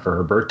iPad for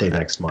her birthday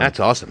next month. That's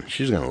awesome.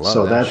 She's gonna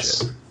love that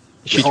shit.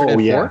 She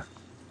turned 4?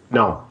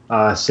 No,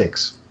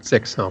 6.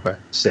 6. Okay.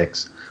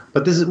 6.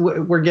 But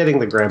we're getting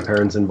the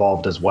grandparents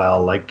involved as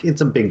well. Like,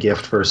 it's a big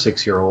gift for a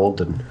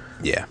 6-year-old, and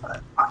yeah,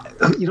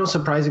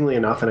 surprisingly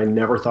enough, and I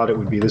never thought it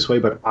would be this way,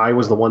 but I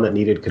was the one that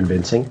needed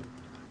convincing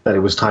that it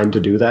was time to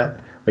do that.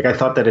 Like, I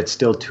thought that it's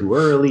still too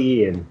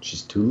early and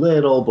she's too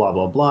little, blah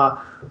blah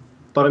blah.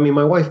 But I mean,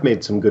 my wife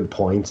made some good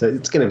points.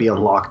 It's going to be on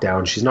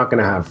lockdown. She's not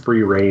going to have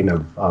free reign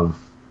of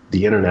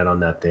the internet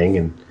on that thing,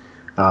 and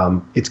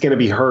it's going to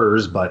be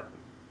hers, but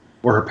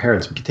we're her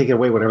parents. We can take it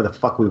away whenever the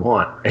fuck we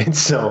want, right?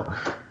 So,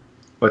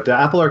 but the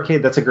Apple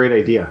Arcade, that's a great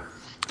idea.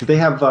 Do they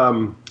have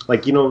not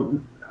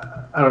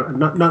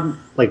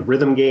like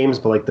rhythm games,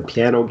 but like the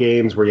piano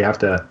games where you have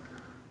to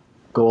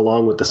go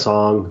along with the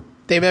song?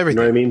 They have everything.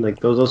 You know what I mean? Like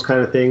those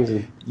kind of things.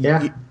 And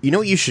yeah, you know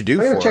what you should do?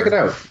 I'm gonna check it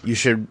out. You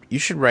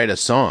should write a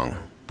song.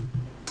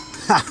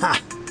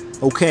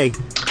 Okay,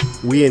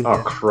 we in.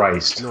 Oh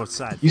Christ!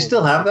 Northside. You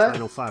still have that?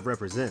 905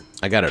 represent.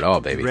 I got it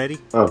all, baby. Ready?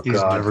 Oh He's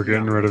God! never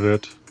getting rid of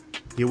it.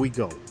 Here we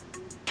go.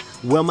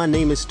 Well, my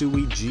name is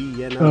Stewie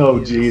G, and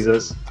Oh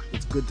Jesus!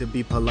 It's good to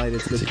be polite.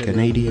 It's It's good a to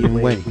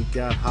Canadian way. We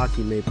got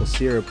hockey maple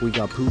syrup. We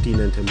got poutine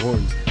and Tim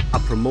Hortons. I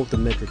promote the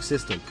metric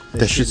system.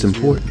 That shit's shit is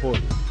real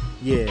important.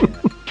 Yeah,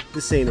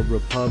 this ain't a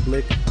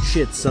republic.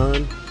 Shit,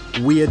 son.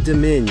 We a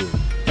Dominion.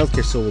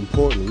 Healthcare so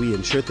important. We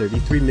insure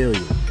 33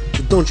 million.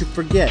 So don't you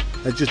forget,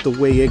 that's just the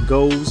way it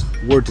goes.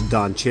 Word to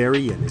Don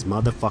Cherry and his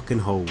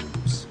motherfucking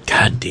hoes.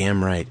 God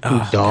damn right.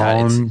 Oh,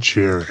 Don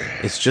Cherry.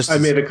 It's just. I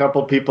made a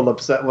couple people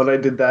upset when I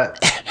did that.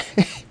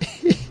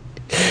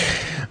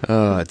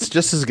 It's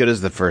just as good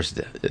as the first.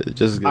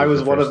 I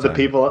was one of the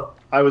people.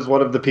 I was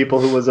one of the people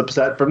who was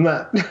upset from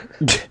that.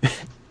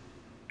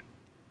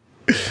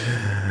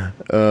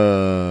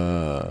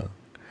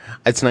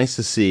 It's nice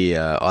to see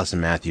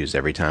Austin Matthews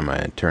every time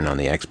I turn on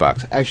the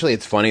Xbox. Actually,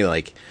 it's funny,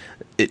 like,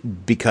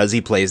 because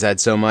he plays that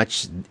so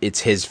much,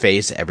 it's his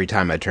face every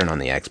time I turn on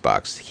the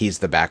Xbox. He's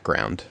the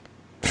background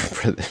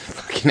for the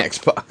fucking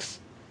Xbox.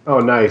 Oh,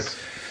 nice.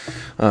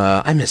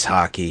 I miss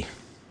hockey.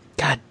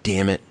 God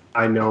damn it.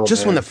 I know.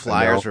 Just when man. the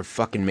Flyers were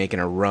fucking making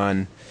a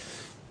run,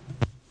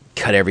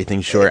 cut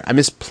everything short. I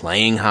miss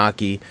playing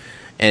hockey.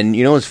 And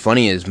you know what's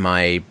funny is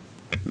my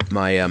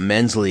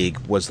men's league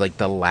was like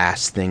the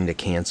last thing to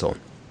cancel.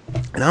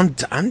 And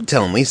I'm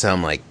telling Lisa,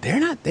 I'm like, they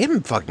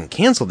haven't fucking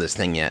canceled this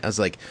thing yet. I was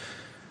like,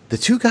 the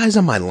two guys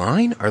on my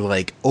line are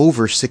like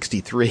over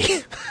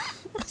 63.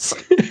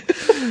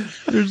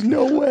 There's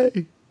no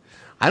way.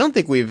 I don't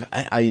think we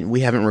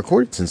haven't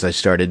recorded since I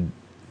started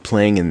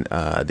playing in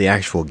the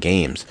actual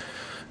games.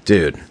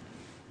 Dude,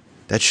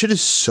 that shit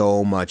is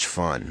so much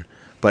fun.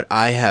 But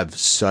I have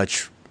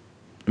such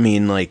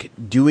mean, like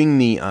doing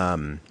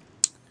the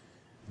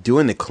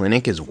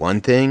clinic is one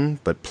thing,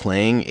 but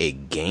playing a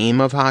game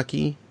of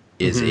hockey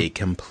is a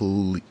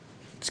completely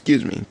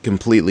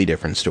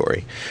different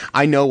story.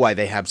 I know why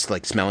they have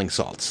like smelling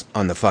salts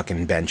on the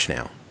fucking bench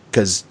now,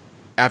 because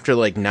after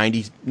like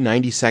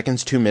 90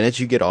 seconds, 2 minutes,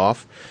 you get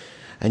off,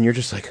 and you're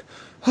just like,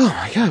 oh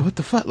my god, what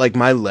the fuck? Like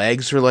my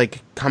legs are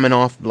like coming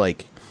off,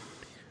 like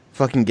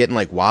fucking getting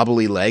like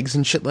wobbly legs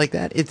and shit like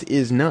that. It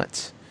is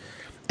nuts.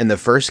 And the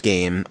first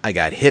game, I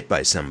got hit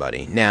by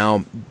somebody.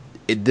 Now,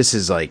 this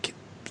is like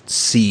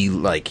C,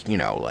 like, you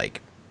know,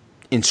 like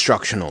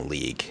instructional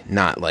league,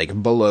 not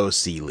like below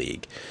C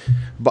league.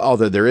 But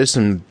although there is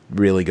some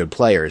really good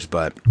players,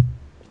 but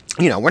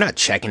you know, we're not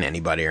checking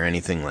anybody or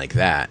anything like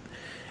that.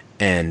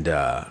 And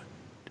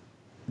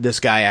this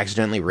guy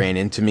accidentally ran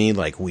into me,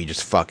 like we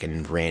just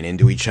fucking ran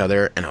into each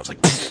other, and I was like,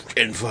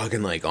 and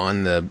fucking like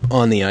on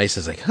the ice. I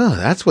was like, huh,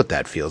 that's what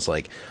that feels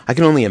like. I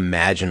can only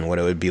imagine what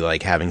it would be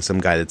like having some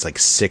guy that's like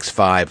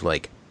 6'5",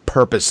 like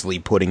purposely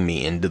putting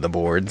me into the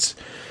boards.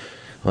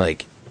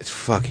 Like, it's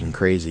fucking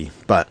crazy,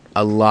 but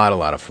a lot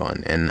of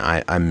fun, and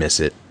I miss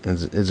it.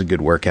 It's a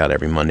good workout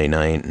every Monday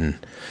night, and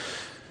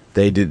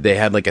they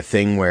had like a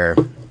thing where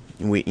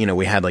we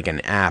had like an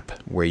app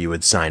where you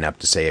would sign up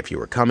to say if you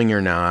were coming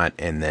or not,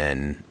 and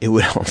then it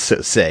would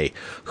also say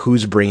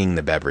who's bringing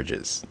the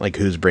beverages, like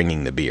who's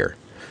bringing the beer.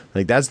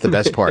 Like that's the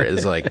best part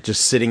is like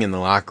just sitting in the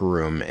locker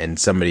room and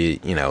somebody,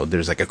 you know,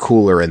 there's like a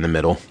cooler in the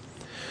middle,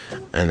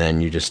 and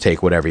then you just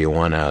take whatever you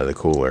want out of the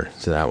cooler.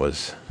 So that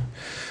was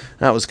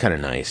kind of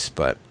nice,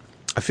 but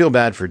I feel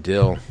bad for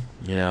Dill.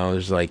 You know,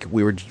 there's like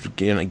we were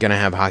gonna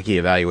have hockey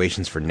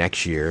evaluations for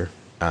next year.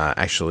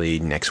 Actually,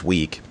 next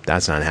week.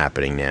 That's not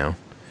happening now.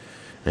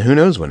 And who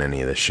knows when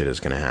any of this shit is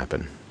going to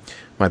happen.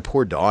 My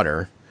poor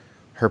daughter,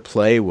 her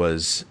play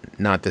was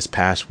not this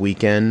past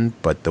weekend,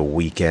 but the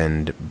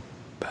weekend,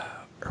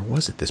 or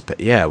was it this?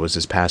 Yeah, it was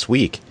this past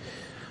week.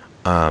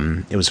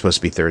 It was supposed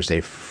to be Thursday,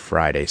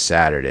 Friday,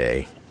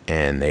 Saturday,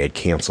 and they had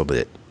canceled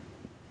it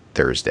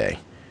Thursday.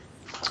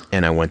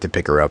 And I went to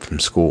pick her up from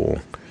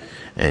school,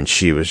 and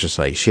she was just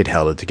like, she had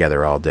held it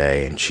together all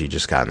day, and she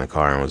just got in the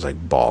car and was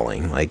like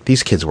bawling. Like,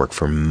 these kids work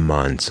for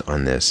months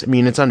on this. I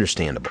mean, it's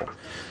understandable.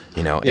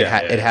 You know, it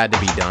had to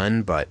be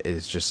done, but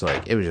it's just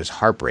like, it was just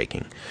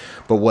heartbreaking.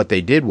 But what they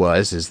did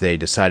is they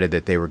decided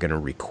that they were going to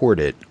record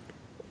it,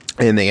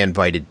 and they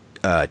invited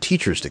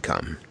teachers to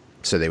come,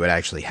 so they would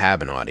actually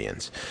have an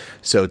audience.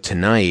 So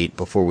tonight,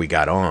 before we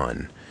got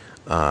on,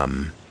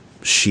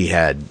 she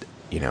had,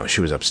 you know,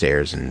 she was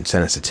upstairs and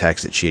sent us a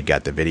text that she had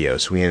got the video.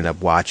 So we ended up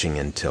watching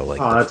until like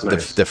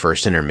the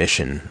first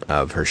intermission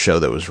of her show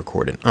that was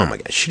recorded. Oh my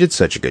God, she did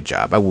such a good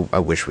job. I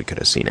wish we could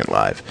have seen it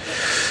live.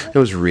 It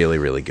was really,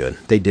 really good.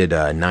 They did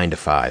 9 to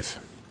 5,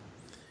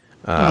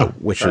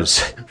 which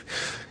was,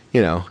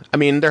 you know, I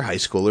mean, they're high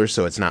schoolers,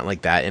 so it's not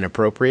like that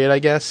inappropriate, I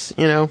guess.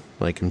 You know,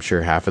 like I'm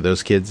sure half of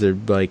those kids are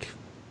like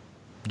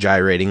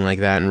gyrating like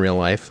that in real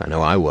life. I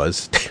know I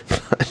was.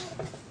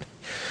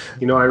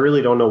 You know, I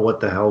really don't know what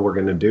the hell we're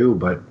going to do,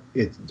 but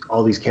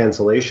all these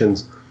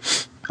cancellations.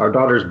 Our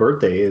daughter's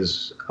birthday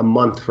is a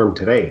month from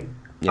today.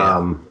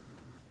 Yeah.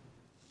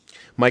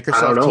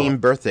 Microsoft Team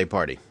birthday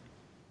party.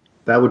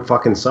 That would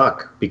fucking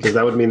suck, because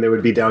that would mean they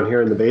would be down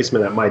here in the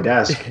basement at my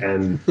desk,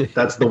 and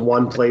that's the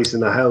one place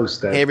in the house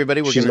that hey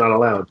everybody, she's not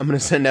allowed. I'm going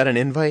to send out an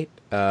invite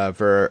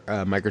for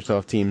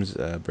Microsoft Team's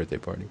birthday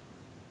party.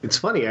 It's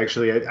funny,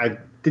 actually. I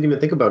didn't even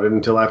think about it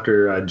until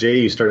after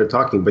Jay started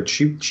talking, but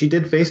she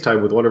did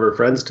FaceTime with one of her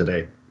friends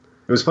today.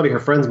 It was funny. Her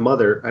friend's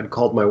mother had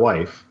called my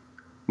wife.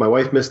 My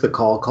wife missed the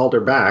call, called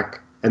her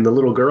back, and the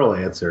little girl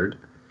answered.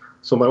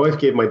 So my wife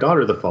gave my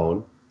daughter the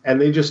phone,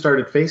 and they just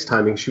started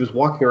FaceTiming. She was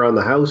walking around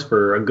the house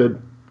for a good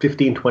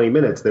 15, 20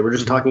 minutes. They were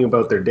just talking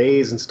about their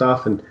days and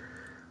stuff, and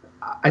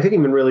I didn't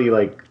even really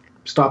like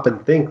stop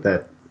and think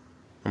that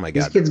oh my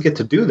God, these kids get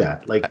to do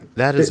that. Like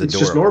that is it's adorable.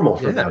 just normal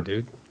for them,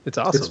 dude. It's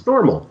awesome. It's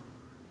normal.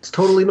 It's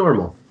totally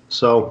normal.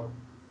 So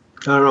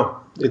I don't know.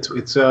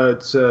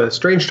 It's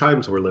strange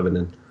times we're living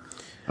in.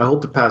 I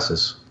hope it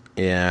passes.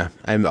 Yeah,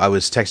 I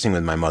was texting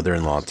with my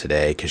mother-in-law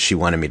today because she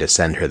wanted me to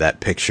send her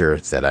that picture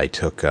that I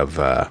took of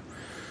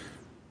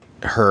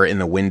her in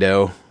the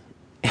window,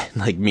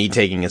 like me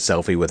taking a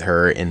selfie with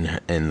her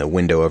in the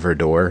window of her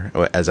door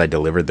as I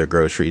delivered their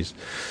groceries.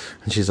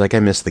 And she's like, I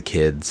miss the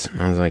kids.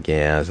 I was like,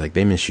 yeah. I was like,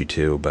 they miss you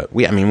too. But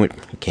we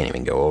can't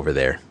even go over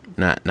there.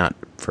 Not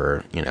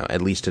for, you know,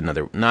 at least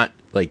another, not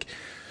like,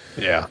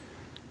 yeah,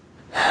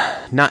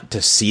 not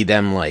to see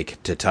them,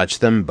 like to touch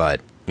them,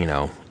 but you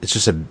know, it's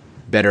just a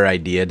better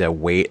idea to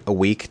wait a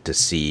week to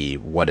see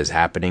what is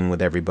happening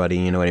with everybody.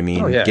 You know what I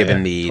mean? Oh, yeah, given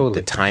totally.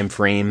 the time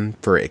frame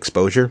for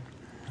exposure.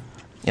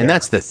 And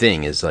that's the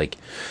thing is like,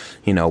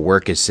 you know,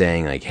 work is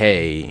saying like,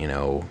 hey, you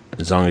know,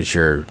 as long as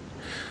you're,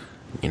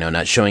 you know,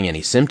 not showing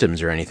any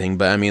symptoms or anything,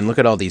 but I mean, look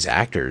at all these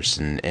actors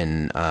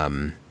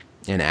and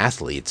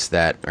athletes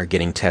that are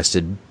getting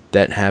tested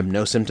that have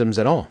no symptoms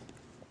at all.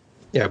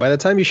 Yeah, by the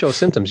time you show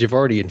symptoms, you've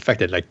already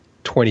infected like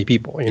 20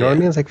 people. You know what I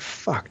mean? It's like,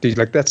 fuck, dude.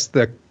 Like, that's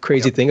the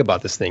crazy thing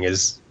about this thing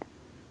is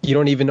you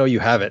don't even know you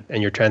have it,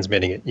 and you're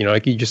transmitting it. You know,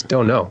 like you just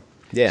don't know.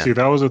 Yeah. See,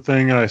 that was a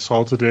thing I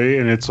saw today,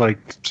 and it's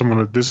like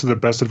this is the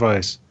best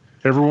advice.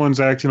 Everyone's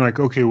acting like,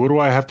 okay, what do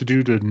I have to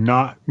do to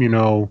not,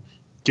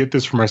 get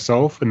this for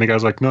myself? And the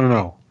guy's like,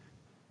 no.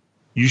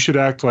 You should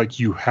act like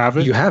you have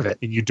it. You have it.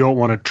 And you don't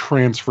want to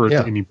transfer it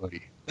Yeah. to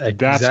anybody. Exactly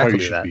That's how you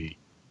should that. be.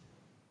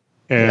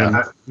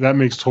 And that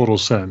makes total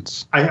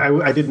sense.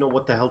 I didn't know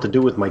what the hell to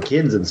do with my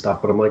kids and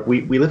stuff, but I'm like,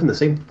 we live in the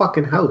same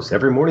fucking house.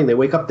 Every morning they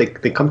wake up, they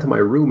come to my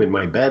room in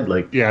my bed,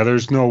 like. Yeah,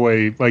 there's no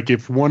way. Like,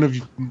 if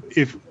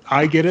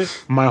I get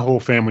it, my whole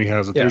family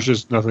has it. Yeah. There's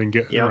just nothing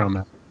getting around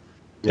that.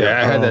 Yeah,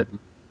 I had that.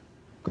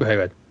 Go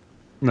ahead.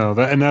 No,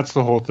 that's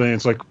the whole thing.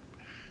 It's like,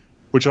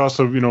 which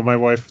also, my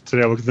wife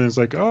today, I looked at things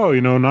like, oh,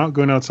 not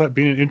going outside,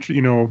 being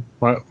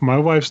my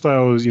wife's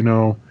style is,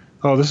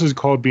 oh, this is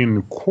called being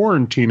in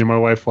quarantine. And my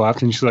wife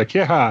laughed and she's like,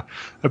 yeah,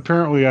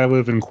 apparently I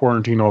live in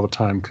quarantine all the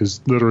time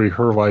because literally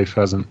her life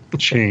hasn't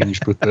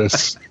changed with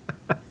this.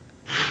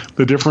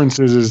 The difference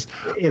is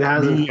It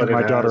hasn't, me but and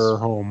my it daughter has. are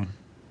home.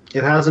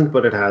 It hasn't,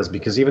 but it has,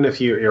 because even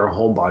if you're a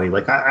homebody,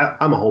 like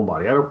I'm a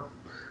homebody.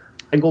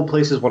 I go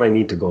places when I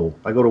need to go.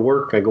 I go to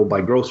work. I go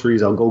buy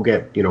groceries. I'll go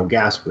get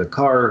gas for the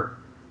car.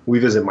 We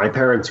visit my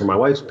parents or my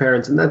wife's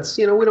parents, and that's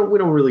we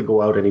don't really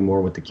go out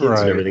anymore with the kids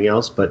Right. and everything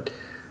else. But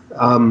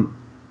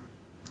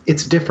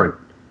it's different.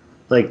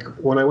 Like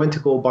when I went to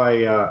go buy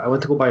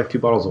a few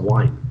bottles of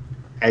wine,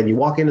 and you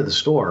walk into the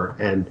store,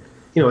 and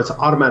it's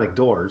automatic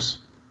doors.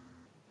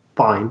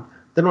 Fine.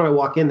 Then when I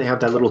walk in, they have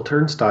that little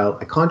turnstile.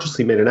 I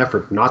consciously made an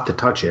effort not to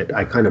touch it.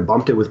 I kind of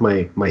bumped it with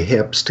my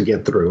hips to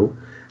get through.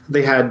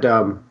 They had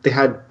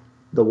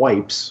the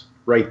wipes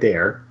right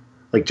there,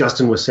 like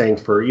Justin was saying.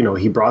 For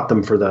he brought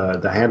them for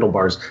the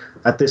handlebars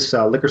at this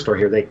liquor store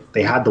here.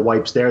 They had the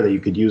wipes there that you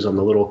could use on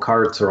the little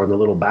carts or on the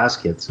little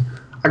baskets.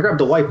 I grabbed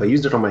the wipe. I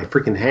used it on my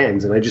freaking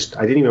hands, and I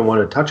didn't even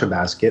want to touch a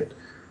basket.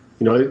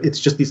 It's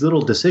just these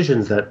little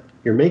decisions that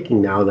you're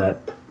making now that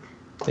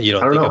You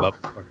don't I don't think know.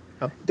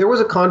 about. There was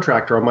a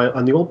contractor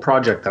on the old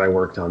project that I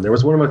worked on. There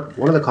was one of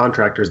the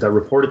contractors that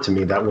reported to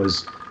me that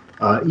was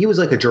he was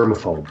like a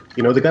germaphobe.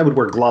 The guy would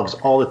wear gloves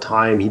all the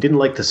time. He didn't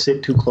like to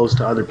sit too close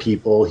to other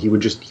people. He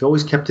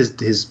always kept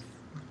his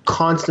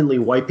constantly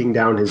wiping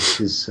down his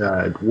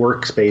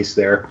workspace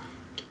there.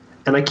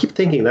 And I keep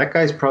thinking that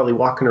guy's probably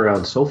walking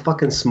around so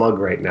fucking smug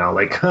right now.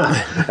 Like,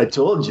 I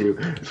told you,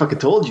 I fucking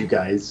told you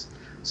guys.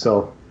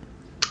 So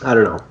I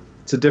don't know.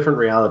 It's a different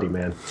reality,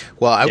 man.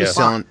 Well, I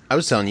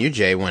was telling you,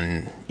 Jay,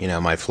 when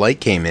my flight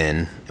came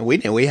in.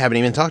 We haven't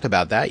even talked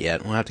about that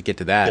yet. We'll have to get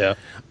to that. Yeah.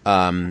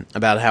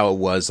 About how it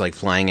was like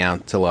flying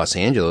out to Los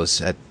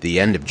Angeles at the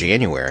end of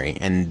January,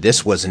 and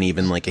this wasn't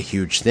even like a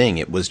huge thing.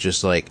 It was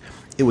just like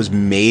it was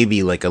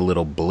maybe like a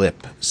little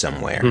blip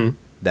somewhere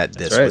that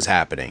this was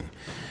happening.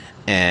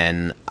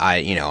 And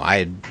I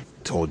had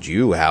told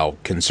you how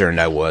concerned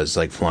I was,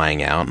 like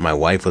flying out. My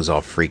wife was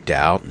all freaked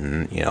out,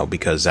 and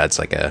because that's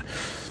like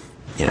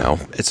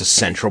it's a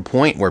central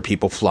point where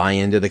people fly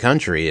into the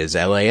country is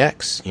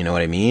LAX. You know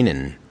what I mean?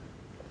 And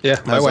Yeah,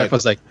 my wife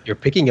was like, "You're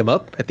picking him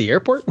up at the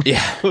airport?"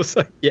 Yeah. I was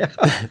like, "Yeah,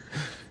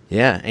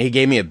 yeah. And he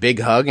gave me a big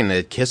hug and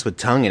a kiss with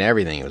tongue and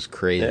everything. It was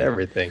crazy.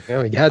 everything."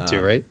 Oh, you had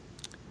to, right?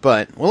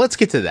 But let's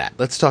get to that.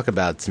 Let's talk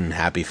about some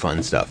happy,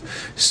 fun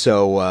stuff.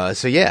 So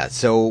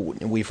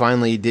we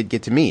finally did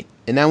get to meet,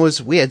 and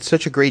we had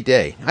such a great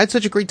day. I had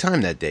such a great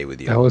time that day with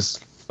you. That was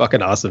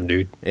fucking awesome,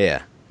 dude.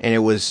 Yeah, and it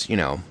was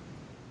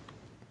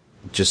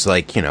just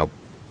like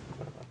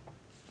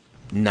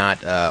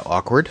not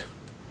awkward.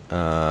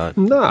 Nah,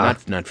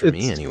 not for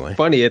me it's anyway.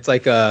 Funny, it's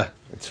like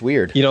It's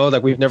weird.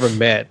 like we've never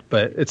met,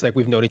 but it's like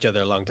we've known each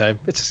other a long time.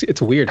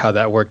 It's weird how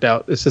that worked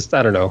out. It's just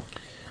I don't know,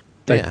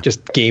 like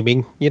just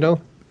gaming,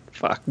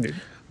 Fuck, dude.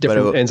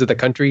 Different ends of the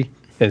country,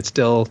 and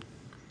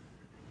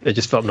it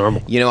just felt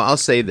normal. I'll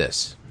say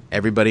this.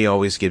 Everybody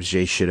always gives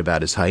Jay shit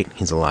about his height.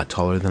 He's a lot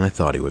taller than I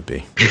thought he would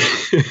be.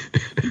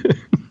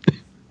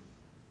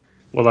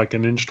 Well, like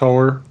an inch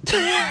taller.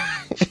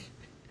 I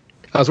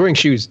was wearing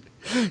shoes.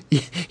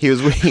 He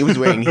was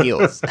wearing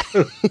heels.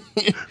 Jay's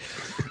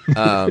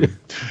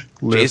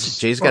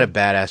got a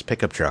badass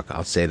pickup truck.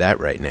 I'll say that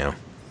right now.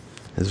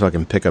 His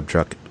fucking pickup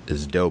truck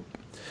is dope.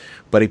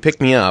 But he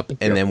picked me up,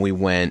 and then we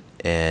went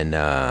and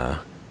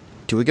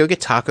did we go get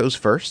tacos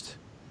first?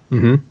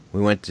 Mm-hmm.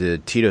 We went to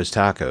Tito's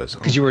Tacos.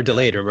 Because you were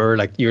delayed, remember?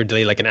 Like you were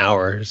delayed like an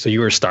hour, so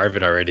you were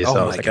starving already. So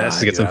I was like, I have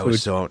to get some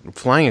food.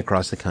 Flying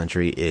across the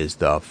country is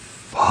the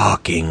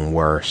fucking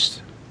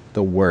worst.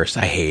 The worst.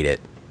 I hate it.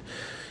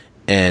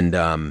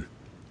 And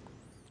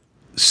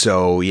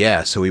so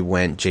we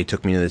went. Jay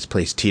took me to this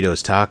place,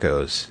 Tito's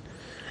Tacos,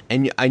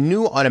 and I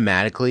knew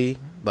automatically,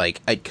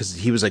 like, because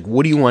he was like,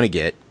 "What do you want to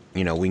get?"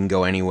 We can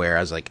go anywhere.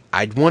 I was like,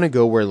 I'd want to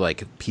go where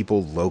like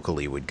people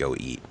locally would go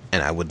eat,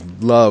 and I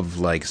would love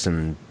like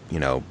some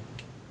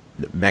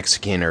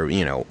Mexican or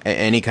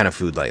any kind of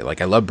food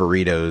like I love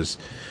burritos.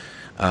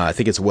 I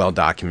think it's well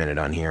documented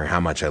on here how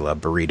much I love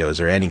burritos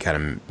or any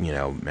kind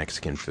of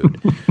Mexican food.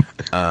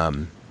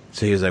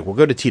 So he was like, we'll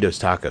go to Tito's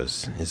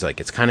Tacos. He's like,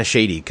 it's kind of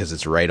shady because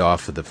it's right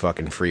off of the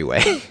fucking freeway.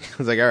 I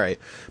was like, all right.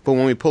 But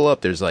when we pull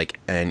up, there's like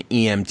an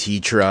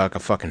EMT truck, a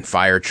fucking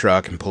fire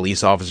truck, and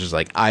police officers.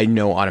 Like, I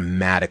know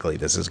automatically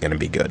this is going to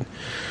be good.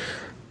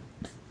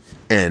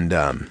 And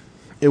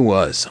it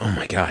was. Oh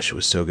my gosh, it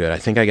was so good. I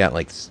think I got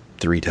like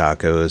 3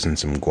 tacos and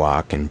some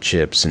guac and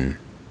chips. And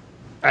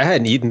I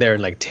hadn't eaten there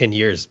in like 10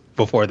 years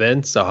before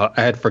then, so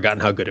I had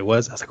forgotten how good it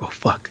was. I was like, oh,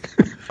 fuck.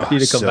 I need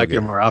to come so back good.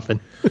 here more often.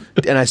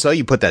 And I saw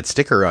you put that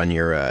sticker on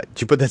your.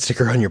 Did you put that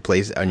sticker on your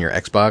place on your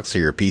Xbox or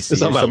your PC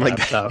It's or on my something like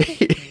laptop.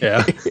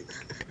 that?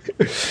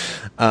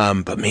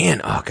 Yeah. But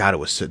man, oh god, it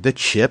was so. The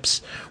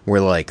chips were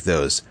like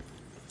those.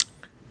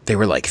 They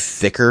were like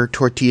thicker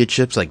tortilla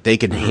chips. Like they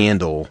could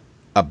handle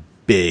a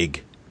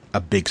big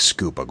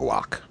scoop of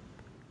guac.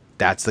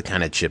 That's the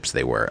kind of chips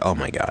they were. Oh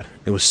my god,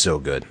 it was so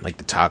good. Like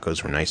the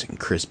tacos were nice and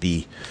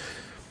crispy.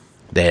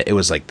 It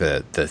was like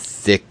the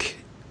thick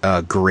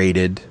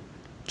grated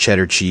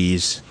cheddar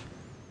cheese.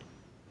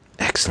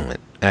 Excellent.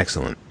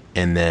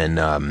 And then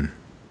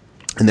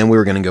we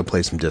were gonna go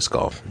play some disc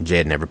golf. Jay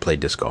had never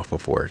played disc golf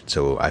before,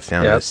 so I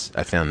found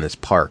this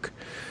park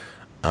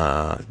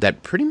that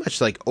pretty much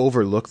like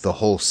overlooked the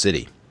whole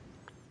city.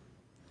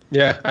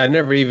 Yeah, I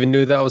never even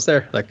knew that was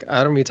there. Like, I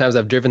don't know how many times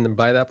I've driven them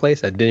by that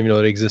place. I didn't even know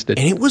it existed.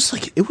 And it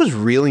was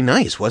really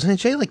nice, wasn't it,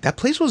 Jay? Like that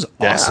place was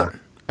awesome.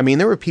 I mean,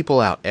 there were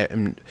people out.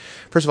 And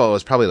first of all, it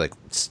was probably like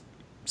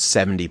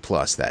 70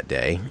 plus that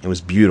day. It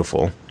was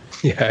beautiful.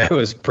 Yeah, it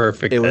was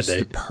perfect. It that was day.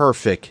 the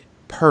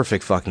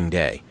perfect fucking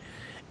day.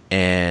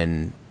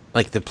 And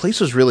like the place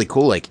was really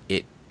cool. Like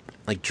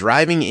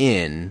driving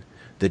in,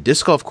 the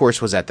disc golf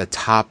course was at the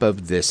top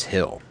of this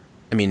hill.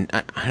 I mean,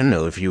 I don't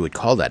know if you would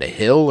call that a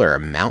hill or a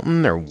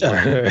mountain or what.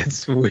 It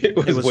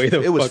was way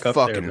the it was fuck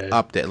fucking up there, man.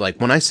 up there.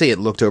 Like when I say it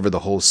looked over the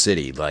whole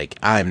city, like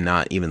I'm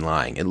not even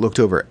lying. It looked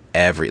over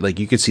like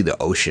you could see the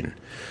ocean.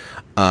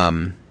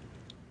 And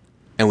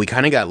we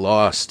kind of got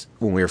lost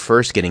when we were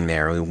first getting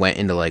there. We went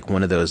into like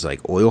one of those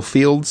like oil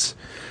fields,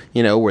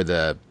 you know, where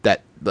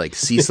that like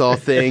seesaw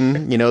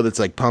thing, you know, that's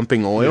like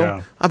pumping oil.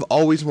 Yeah. I've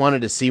always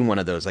wanted to see one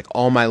of those like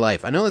all my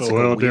life. I know that's The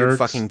like a oil weird derricks.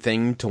 fucking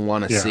thing to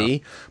want to Yeah.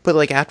 see, but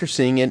like after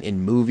seeing it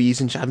in movies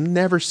and shit, I've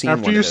never seen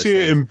After one you of those see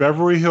it things. in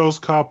Beverly Hills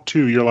Cop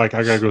 2, you're like,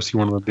 I gotta go see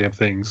one of the damn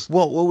things.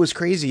 Well, what was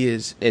crazy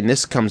is, and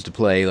this comes to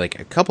play like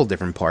a couple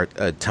different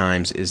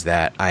times, is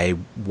that I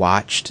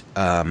watched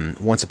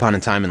Once Upon a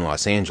Time in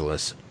Los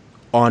Angeles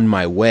on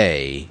my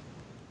way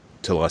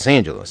to Los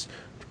Angeles.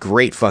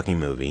 Great fucking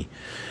movie.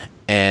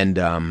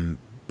 And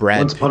Brad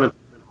Once upon a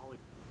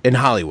in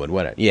Hollywood,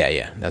 whatever.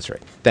 Yeah, that's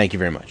right. Thank you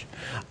very much.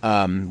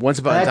 Once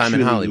Upon a Time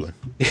in Hollywood.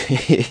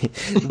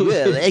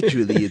 Well,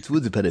 actually, it's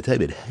Once Upon a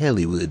Time in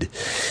Hollywood.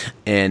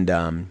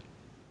 And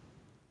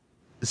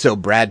so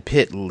Brad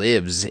Pitt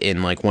lives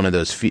in like one of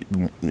those,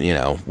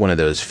 one of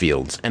those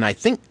fields, and I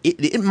think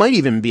it might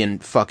even be in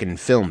fucking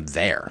filmed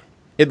there.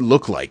 It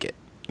looked like it,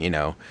 you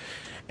know.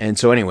 And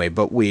so anyway,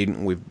 but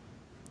we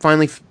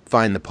finally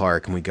find the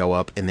park and we go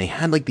up, and they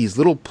had like these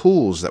little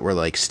pools that were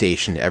like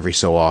stationed every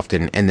so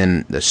often, and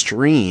then the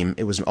stream,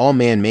 it was all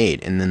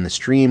man-made, and then the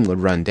stream would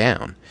run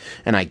down,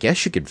 and I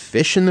guess you could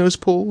fish in those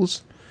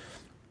pools.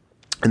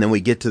 And then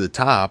we get to the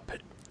top,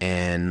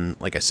 and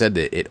like I said,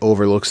 it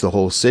overlooks the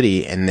whole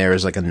city, and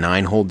there's like a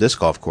 9-hole disc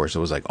golf course. It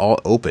was like all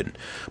open,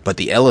 but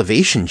the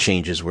elevation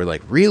changes were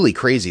like really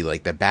crazy.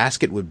 Like the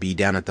basket would be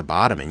down at the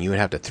bottom, and you would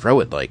have to throw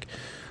it like,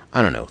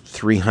 I don't know,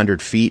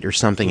 300 feet or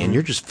something, and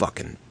you're just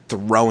fucking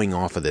throwing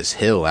off of this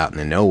hill out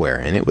into nowhere.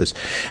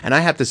 And I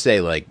have to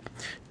say, like,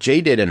 Jay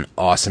did an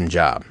awesome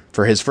job.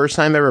 For his first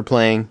time ever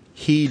playing,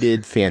 he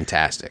did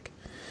fantastic.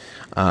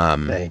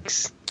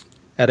 Thanks.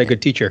 Had a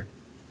good teacher.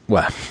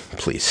 Well,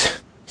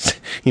 please.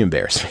 You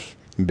embarrass me.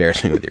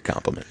 Embarrass me with your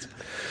compliments.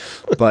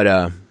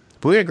 But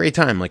we had a great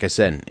time. Like I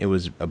said, it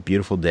was a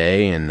beautiful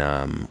day,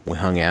 and we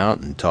hung out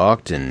and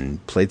talked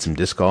and played some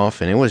disc golf,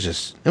 and it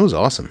was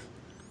awesome.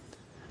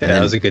 Yeah, then-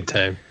 that was a good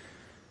time.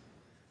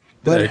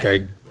 But-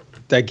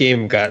 That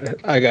game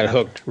I got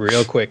hooked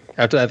real quick.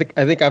 After I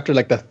think after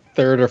like the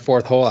third or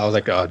fourth hole, I was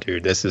like, oh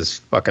dude, this is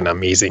fucking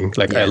amazing.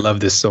 Like Yeah. I love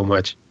this so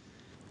much.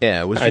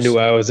 Yeah, it was. I knew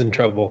I was in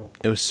trouble.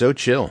 It was so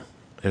chill.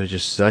 It was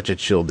just such a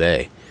chill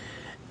day.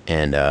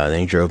 And then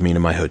he drove me to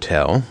my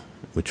hotel,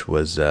 which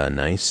was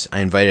nice.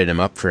 I invited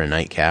him up for a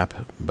nightcap,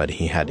 but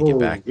he had to get Oh,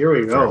 back here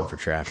we go. for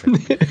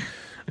traffic.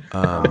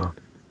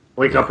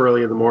 Wake up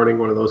early in the morning,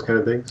 one of those kind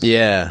of things.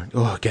 Yeah.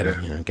 Oh, got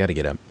to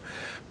get up.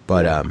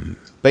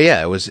 But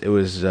yeah, it was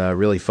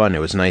really fun. It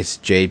was nice,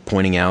 Jay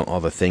pointing out all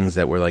the things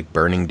that were like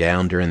burning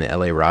down during the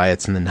LA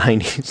riots in the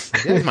 90s.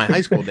 That was my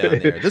high school down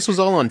there. This was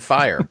all on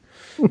fire.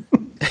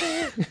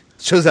 It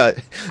shows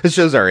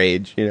our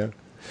age, you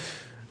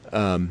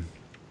know.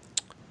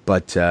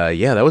 But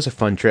yeah, that was a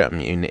fun trip. I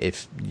mean,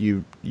 if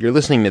you're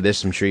listening to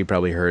this, I'm sure you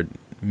probably heard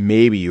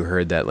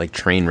that like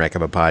train wreck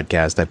of a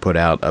podcast I put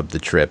out of the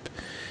trip.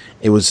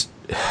 It was,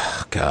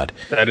 God.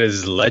 That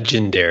is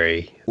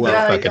legendary.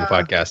 Well, fucking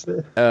podcast.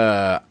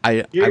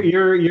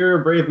 You're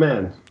a brave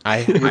man.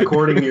 I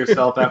Recording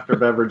yourself after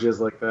beverages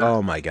like that.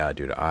 oh my God,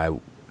 dude.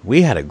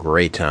 We had a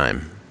great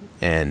time.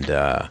 And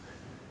that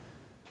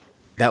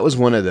was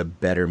one of the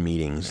better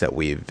meetings that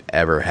we've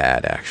ever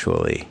had,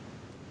 actually.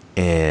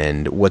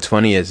 And what's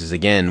funny is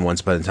again,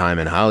 Once Upon a Time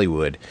in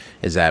Hollywood,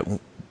 is that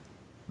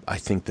I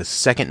think the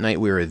second night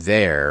we were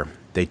there,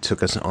 they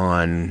took us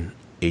on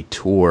a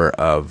tour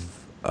of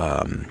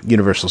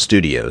Universal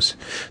Studios.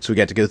 So we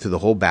got to go through the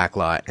whole back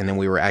lot, and then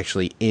we were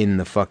actually in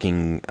the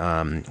fucking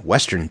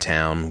Western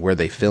town where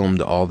they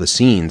filmed all the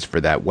scenes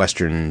for that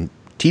Western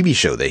TV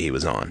show that he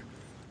was on,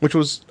 which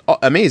was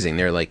amazing.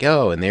 They're like,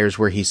 oh, and there's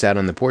where he sat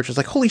on the porch. I was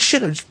like, holy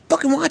shit, I was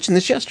fucking watching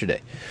this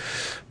yesterday.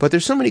 But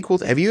there's so many cool...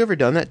 Have you ever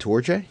done that tour,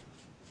 Jay?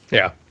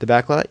 Yeah. The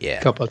backlot? Yeah.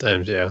 A couple of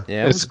times, yeah.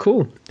 Yeah, It's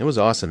cool. It was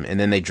awesome. And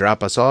then they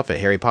drop us off at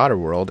Harry Potter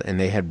World, and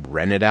they had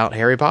rented out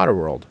Harry Potter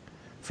World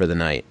for the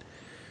night.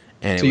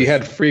 And So you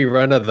had free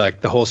run of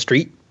like the whole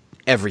street?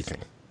 everything.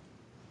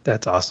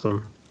 That's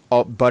awesome.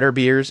 All butter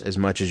beers as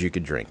much as you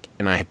could drink.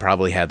 And I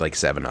probably had like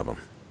 7 of them.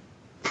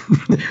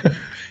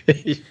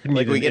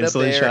 Like we get up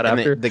there, shot and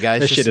after. the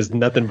guy's That just- shit is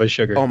nothing but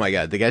sugar. Oh my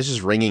God, the guy's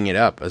just ringing it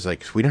up. I was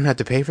like, we don't have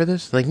to pay for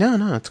this? Like,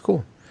 no, it's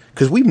cool.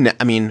 Because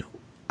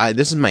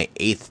this is my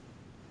 8th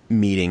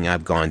meeting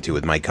I've gone to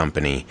with my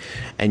company.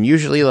 And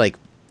usually, like,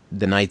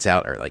 the nights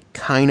out are, like,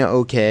 kind of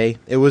okay.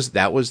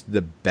 That was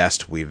the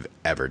best we've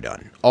ever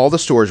done. All the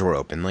stores were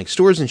open. Like,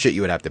 stores and shit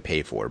you would have to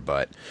pay for,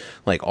 but,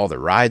 like, all the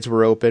rides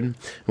were open. And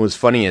what's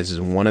funny is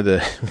one of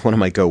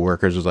my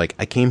coworkers was like,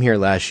 I came here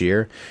last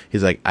year.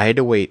 He's like, I had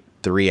to wait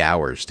 3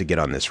 hours to get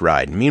on this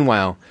ride.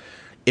 Meanwhile,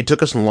 it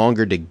took us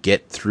longer to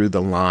get through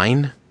the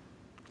line.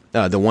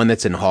 The one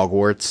that's in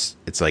Hogwarts,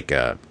 it's like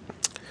a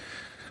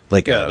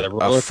the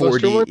roller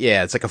coaster 4D. one?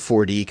 Yeah, it's like a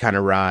 4D kind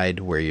of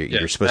ride where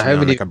you're supposed I to be on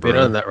haven't like a even been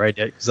broom. on that ride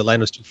yet because the line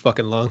was too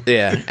fucking long.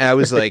 Yeah, and I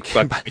was like,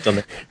 Fuck, on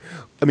there.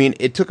 I mean,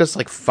 it took us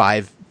like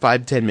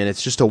 5-10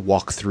 minutes just to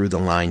walk through the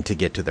line to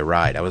get to the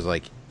ride. I was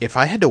like, if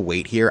I had to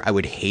wait here, I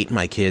would hate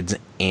my kids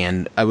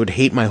and I would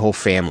hate my whole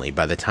family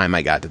by the time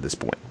I got to this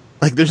point.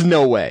 Like, there's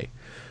no way.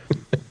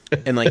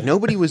 And like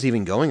nobody was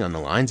even going on the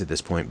lines at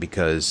this point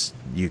because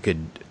you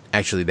could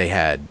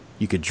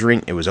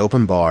drink. It was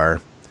open bar.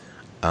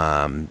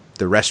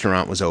 The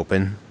restaurant was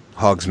open,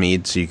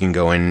 Hogsmeade, so you can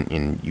go in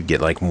and you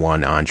get like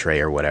one entree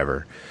or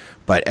whatever.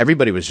 But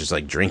everybody was just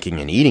like drinking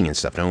and eating and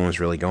stuff. No one was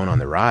really going on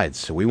the rides.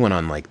 So we went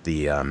on like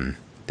the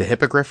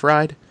Hippogriff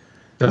ride,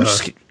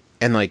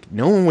 and like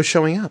no one was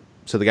showing up.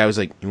 So the guy was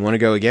like, "You want to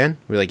go again?"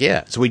 We were like,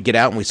 "Yeah." So we'd get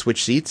out and we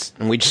switch seats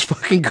and we just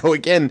fucking go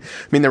again.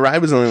 I mean, the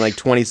ride was only like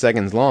 20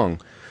 seconds long,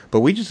 but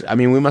we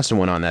must have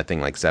went on that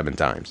thing like 7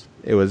 times.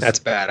 That's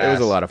badass. It was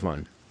a lot of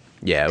fun.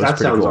 Yeah, it was That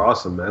pretty sounds cool.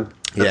 awesome, man.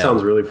 That Yeah.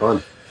 sounds really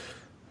fun.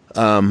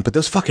 But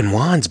those fucking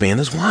wands, man,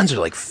 those wands are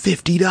like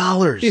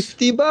 $50.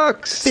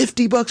 $50.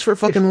 $50 for a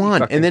fucking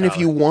wand. fucking And then if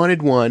you dollars.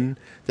 wanted one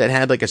that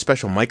had like a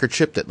special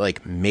microchip that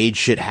like made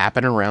shit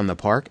happen around the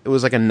park, it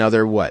was like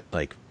another $20,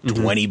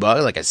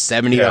 like a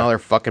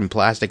 $70 fucking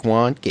plastic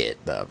wand.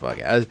 Get the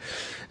fuck out.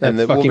 That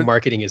the fucking woman-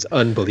 marketing is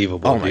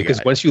unbelievable. Oh my because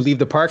God. once you leave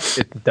the park,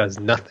 it does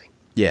nothing.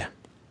 Yeah.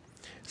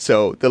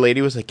 So the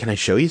lady was like, "Can I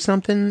show you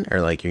something?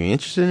 Or like, are you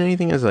interested in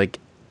anything?" I was like,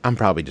 "I'm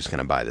probably just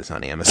gonna buy this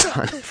on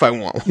Amazon if I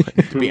want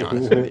one." To be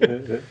honest with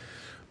you.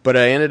 But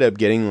I ended up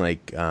getting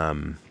like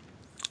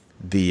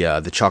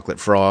the chocolate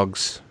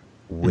frogs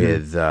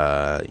with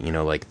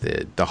like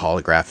the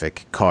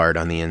holographic card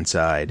on the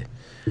inside,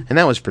 and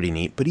that was pretty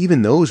neat. But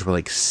even those were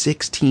like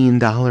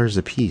 $16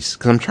 a piece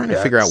because I'm trying to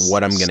figure out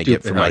what I'm gonna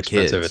get Stupid for how my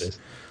expensive kids. it is.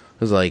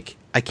 I was like,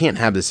 I can't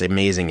have this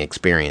amazing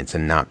experience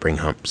and not bring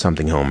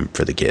something home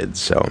for the kids.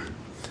 So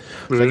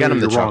I got him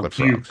the You're wrong. chocolate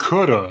You frogs.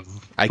 could have.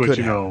 I but could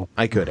you have. know,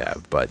 I could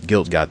have, but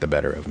guilt got the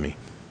better of me.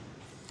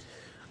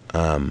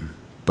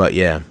 But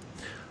yeah.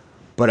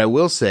 But I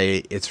will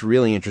say it's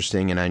really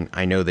interesting, and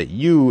I know that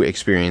you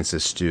experience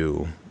this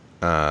too,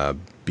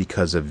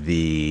 because of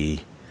the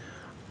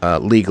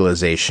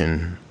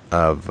legalization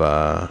of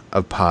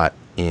pot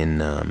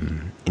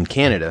in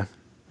Canada.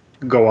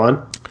 Go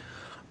on.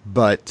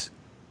 But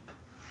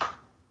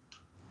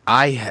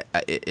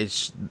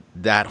it's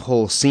that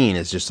whole scene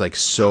is just like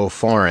so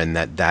foreign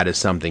that is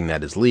something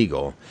that is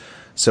legal.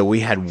 So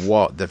we had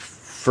the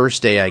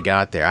first day I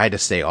got there, I had to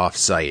stay off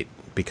site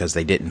because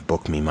they didn't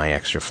book me my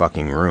extra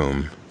fucking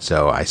room.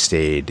 So I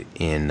stayed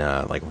in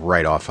like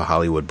right off of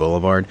Hollywood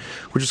Boulevard,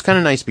 which was kind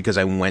of nice because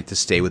I went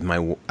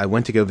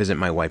to go visit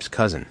my wife's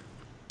cousin.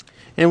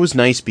 And it was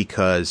nice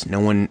because no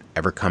one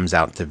ever comes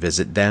out to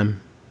visit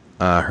them,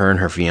 her and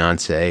her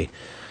fiance.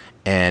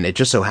 And it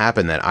just so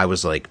happened that I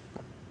was like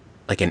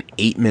an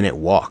 8-minute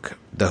walk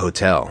the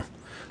hotel.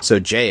 So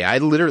Jay, I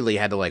literally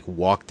had to like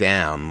walk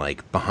down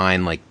like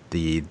behind like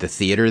the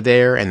theater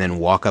there and then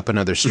walk up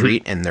another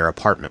street and their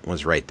apartment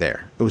was right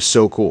there. It was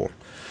so cool.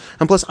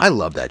 And plus I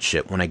love that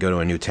shit when I go to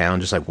a new town,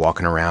 just like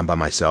walking around by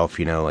myself,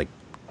 like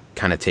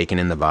kind of taking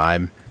in the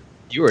vibe.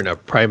 You were in a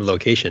prime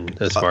location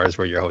as far as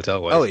where your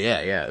hotel was. Oh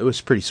yeah. It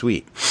was pretty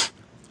sweet.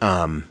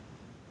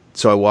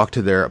 So I walked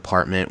to their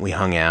apartment, we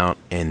hung out,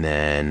 and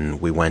then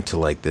we went to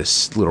like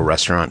this little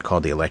restaurant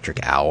called the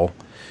Electric Owl,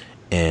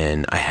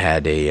 and I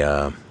had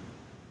did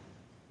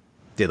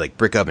like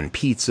brick oven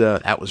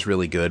pizza. That was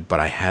really good, but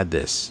I had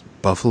this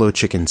buffalo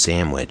chicken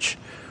sandwich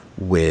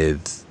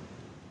with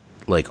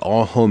like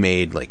all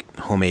homemade, like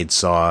homemade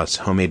sauce,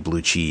 homemade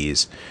blue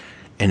cheese,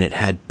 and it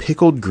had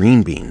pickled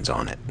green beans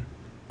on it.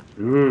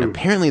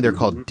 Apparently they're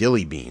called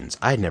dilly beans.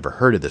 I had never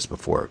heard of this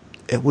before.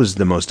 It was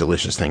the most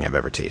delicious thing I've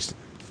ever tasted.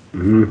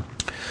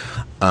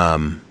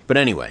 But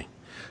anyway,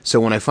 so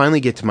when I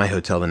finally get to my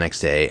hotel the next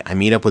day, I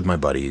meet up with my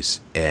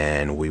buddies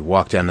and we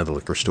walk down to the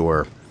liquor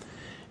store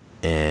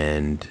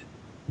and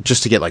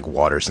just to get like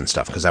waters and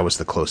stuff because that was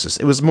the closest.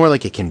 It was more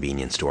like a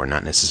convenience store,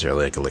 not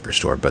necessarily like a liquor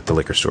store, but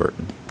the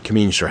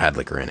convenience store had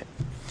liquor in it.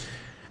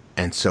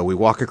 And so we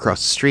walk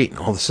across the street and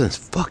all of a sudden this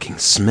fucking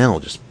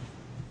smell just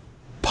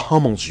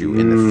pummels you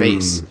in the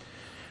face.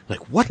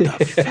 Like, what the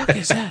fuck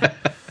is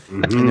that?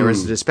 And there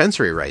was a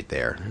dispensary right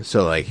there.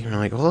 So like, you're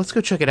like, well, let's go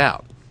check it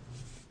out.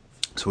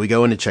 So we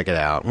go in to check it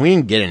out. We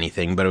didn't get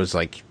anything, but it was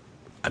like,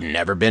 I've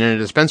never been in a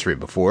dispensary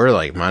before.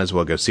 Like, might as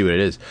well go see what it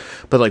is.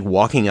 But like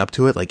walking up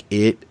to it, like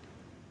it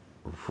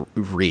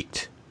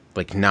reeked.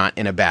 Like not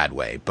in a bad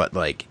way, but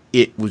like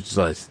it was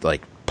just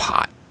like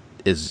pot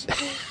is,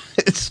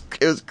 it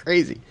was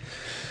crazy.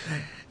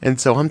 And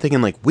so I'm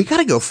thinking, like, we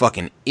gotta go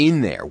fucking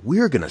in there.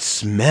 We're gonna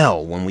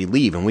smell when we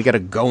leave, and we gotta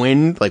go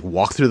in, like,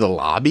 walk through the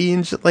lobby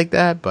and shit like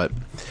that. But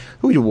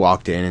we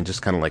walked in and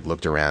just kind of, like,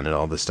 looked around at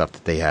all the stuff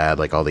that they had,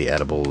 like, all the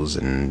edibles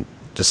and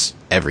just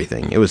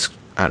everything. It was,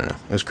 I don't know,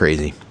 it was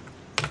crazy.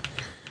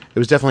 It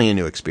was definitely a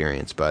new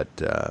experience, but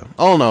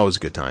all in all, it was a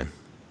good time.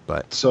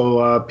 But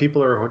So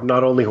people are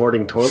not only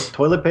hoarding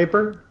toilet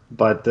paper,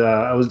 but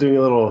I was doing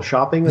a little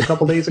shopping a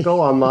couple days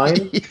ago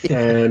online,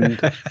 and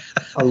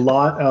a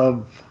lot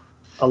of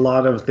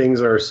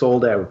things are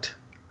sold out,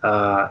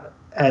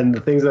 and the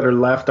things that are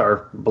left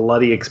are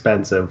bloody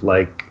expensive.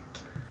 Like,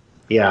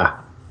 yeah,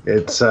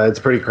 it's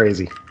pretty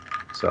crazy.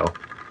 So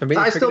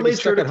I still made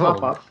sure to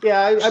top up.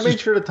 Yeah, I made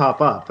sure to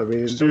top up. I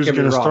mean, don't get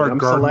me wrong, start I'm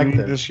gardening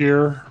selective. this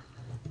year.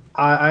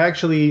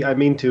 I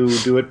mean to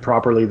do it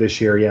properly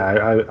this year. Yeah,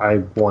 I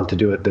want to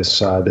do it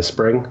this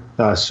spring,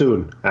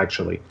 soon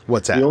actually.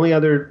 What's that? The only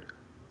other,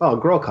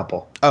 grow a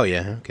couple. Oh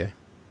yeah, okay.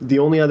 The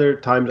only other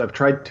times I've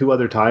tried 2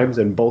 other times,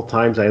 and both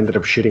times I ended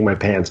up shitting my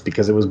pants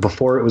because it was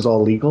before it was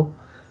all legal,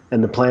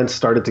 and the plants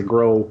started to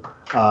grow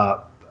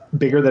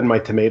bigger than my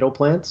tomato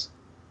plants,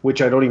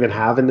 which I don't even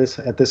have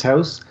at this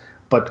house.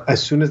 But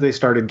as soon as they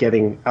started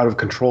getting out of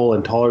control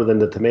and taller than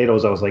the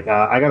tomatoes, I was like,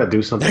 I got to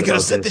do something. I gotta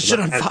set this shit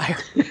on fire.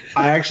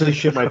 I actually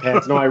shit my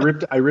pants. No, I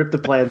ripped the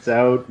plants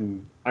out,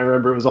 and I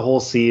remember it was a whole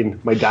scene.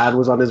 My dad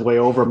was on his way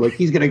over. I'm like,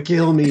 he's gonna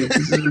kill me.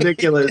 This is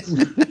ridiculous.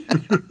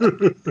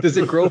 Does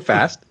it grow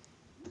fast?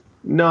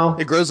 No,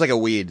 It grows like a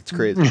weed. It's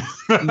crazy.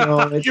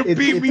 no. You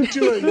beat me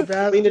to it, you bastard.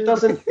 I mean, it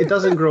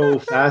doesn't grow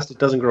fast. It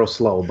doesn't grow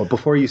slow. But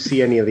before you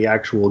see any of the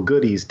actual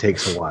goodies,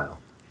 takes a while.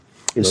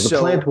 You know, the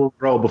plant will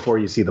grow before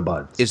you see the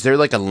buds. Is there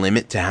like a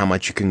limit to how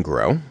much you can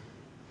grow?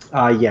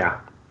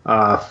 Yeah.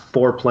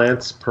 4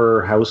 plants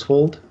per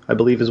household, I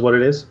believe is what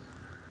it is.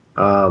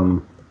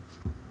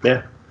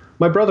 Yeah.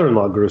 My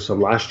brother-in-law grew some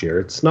last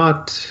year. It's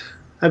not,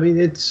 I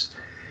mean,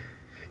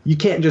 you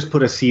can't just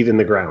put a seed in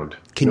the ground.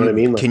 You know what I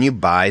mean? Like, Can you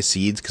buy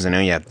seeds? Because I know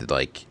you have to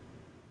like,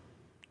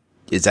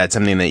 is that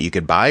something that you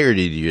could buy, or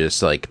did you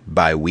just like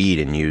buy weed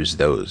and use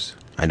those?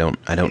 I don't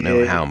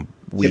know how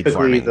weed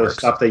farming works.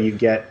 Stuff that you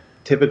get,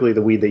 typically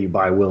the weed that you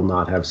buy will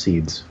not have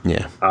seeds.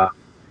 Yeah.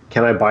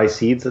 Can I buy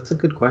seeds? That's a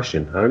good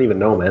question. I don't even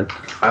know, man.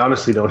 I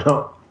honestly don't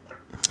know.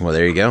 Well,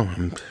 there you go.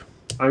 I'm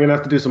going to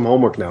have to do some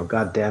homework now.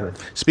 God damn it.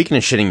 Speaking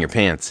of shitting your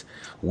pants,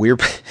 we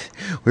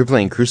were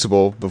playing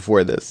Crucible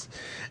before this,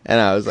 and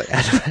I was like,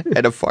 I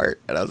had a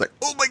fart, and I was like,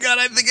 oh my god,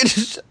 I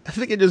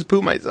think I just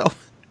pooped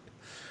myself.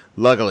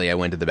 Luckily, I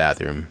went to the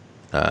bathroom.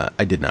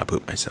 I did not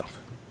poop myself.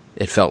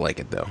 It felt like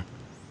it though.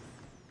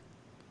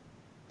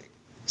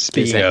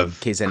 Speaking of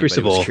in case anybody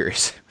Crucible, was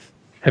curious.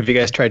 have you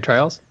guys tried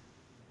Trials?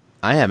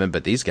 I haven't,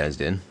 but these guys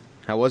did.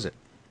 How was it?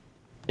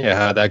 Yeah,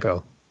 how'd that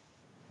go?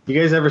 You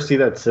guys ever see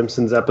that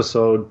Simpsons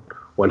episode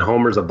when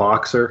Homer's a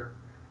boxer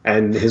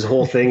and his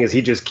whole thing is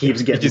he just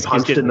keeps getting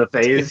punched in the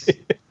face?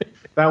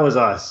 That was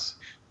us.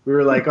 We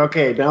were like,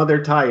 okay, now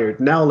they're tired.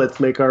 Now let's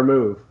make our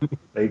move.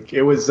 Like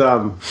it was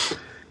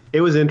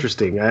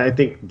interesting. I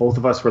think both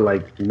of us were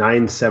like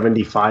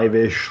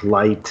 975-ish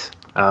light.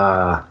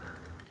 Not,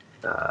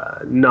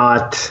 we're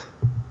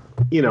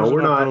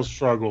not. No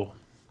struggle.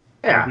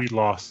 Yeah, We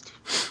lost.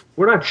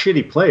 we're not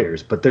shitty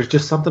players, but there's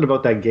just something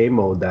about that game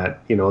mode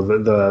that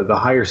the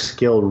higher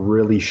skill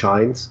really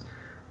shines.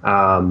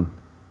 Who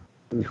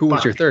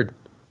was your third?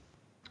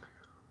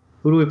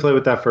 Who do we play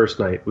with that first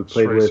night? We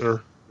played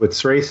Sracer. with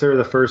Sracer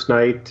the first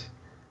night,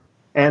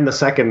 and the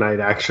second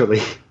night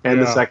actually,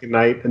 and the second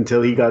night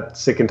until he got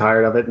sick and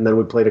tired of it, and then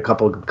we played a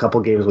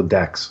couple games with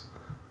Dex.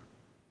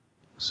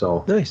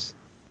 So Nice.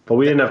 but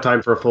we didn't have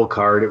time for a full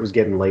card. It was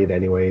getting late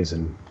anyways,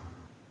 and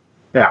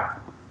yeah,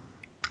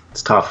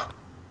 it's tough.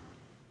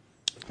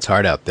 It's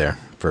hard out there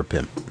for a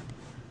pimp.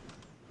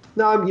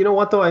 No, you know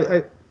what though?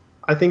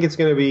 I think it's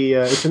going to be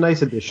it's a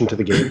nice addition to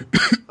the game.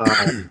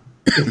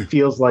 It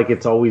feels like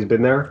it's always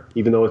been there,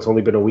 even though it's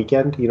only been a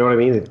weekend. You know what I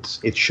mean?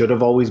 It should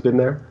have always been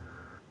there.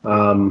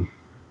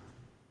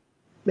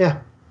 Yeah,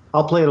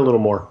 I'll play it a little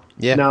more.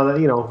 Yeah. Now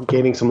that,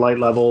 gaining some light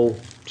level,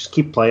 just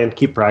keep playing,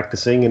 keep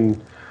practicing,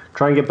 and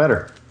try and get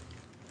better.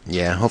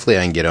 Yeah, hopefully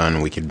I can get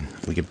on. We could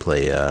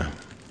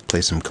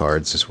play some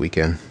cards this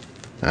weekend.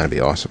 That'd be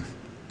awesome.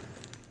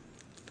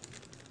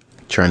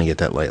 Trying to get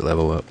that light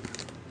level up.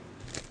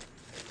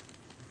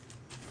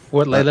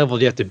 What light level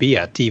do you have to be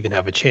at to even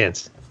have a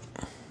chance?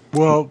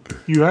 Well,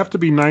 you have to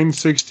be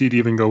 960 to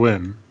even go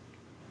in.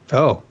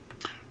 Oh,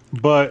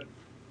 But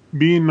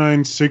being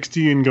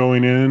 960 and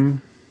going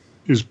in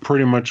is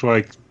pretty much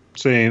like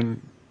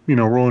saying,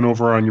 rolling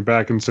over on your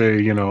back and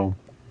say,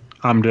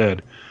 I'm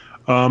dead.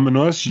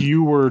 Unless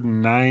you were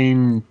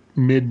mid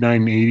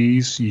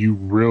 980s, you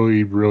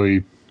really,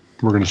 really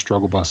were going to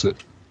struggle bus it.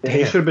 Yeah,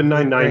 it should have been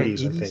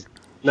 990s, I think.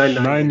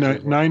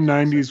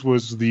 990s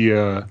was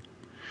the.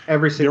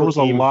 Every There single was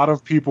a team. lot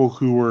of people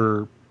who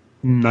were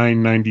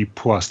 990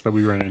 plus that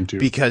we ran into.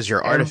 Because your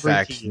Every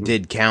artifact team.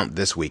 did count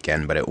this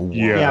weekend, but it won't.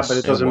 Yeah. Yeah, but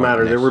it doesn't won't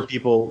matter. next-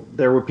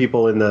 There were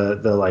people in the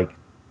like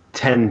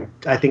 10.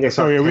 I think I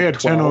saw. Oh yeah, we had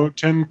 12.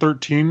 10,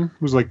 13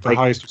 was like the Like,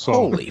 highest we saw.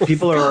 Holy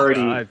People are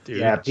already. God, dude.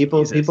 Yeah,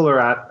 people Jesus. are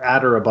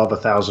at or above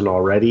 1,000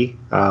 already.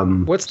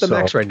 what's the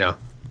max right now?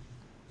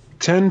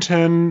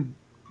 1010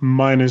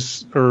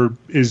 minus or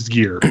is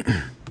gear.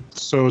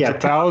 So it's Yeah,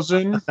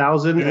 1,000,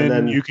 1,000, and and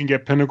then you can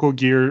get pinnacle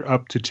gear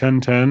up to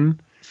 1010,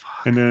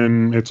 and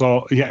then it's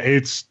all And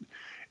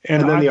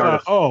then I the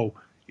thought,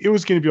 it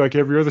was going to be like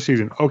every other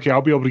season. Okay,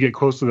 I'll be able to get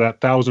close to that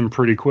 1,000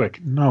 pretty quick.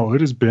 No,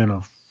 it has been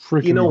a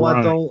freaking. You know what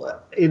grind. though?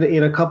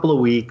 In a couple of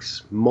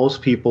weeks,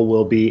 most people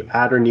will be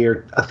at or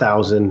near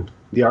 1,000.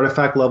 The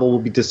artifact level will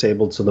be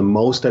disabled, so the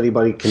most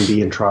anybody can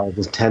be in trials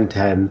is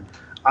 1010.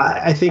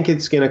 I think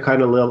it's going to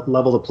kind of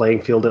level the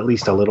playing field at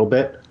least a little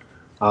bit.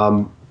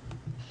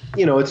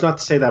 It's not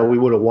to say that we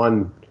would have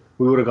won,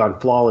 we would have gone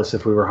flawless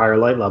if we were higher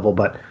light level,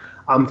 but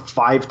I'm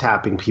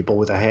 5-tapping people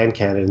with a hand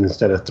cannon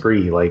instead of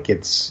 3. Like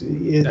That's a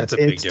big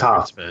it's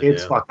tough. difference, man,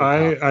 It's yeah.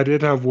 fucking tough. I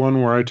did have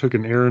one where I took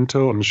an air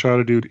intel and shot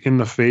a dude in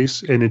the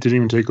face, and it didn't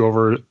even take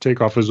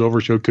off his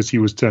overshield because he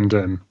was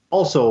 1010.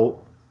 Also,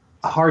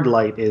 hard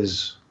light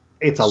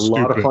it's a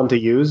lot of Stupid. fun to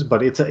use, but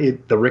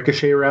the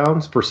ricochet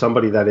rounds for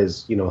somebody that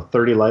is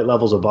 30 light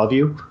levels above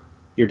you,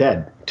 you're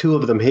dead. 2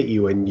 of them hit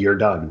you and you're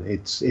done.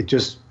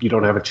 You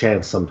don't have a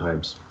chance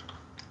sometimes.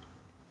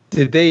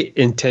 Did they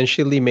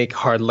intentionally make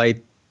hard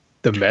light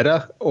the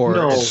meta, or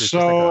No. is it just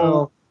like,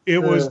 So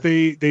it was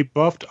they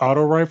buffed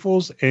auto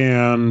rifles,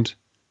 and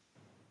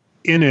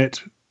in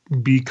it,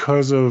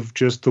 because of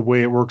just the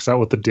way it works out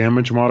with the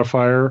damage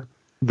modifier,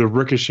 the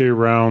ricochet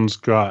rounds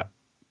got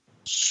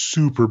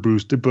super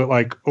boosted. But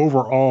like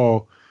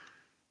overall,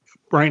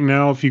 right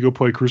now, if you go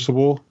play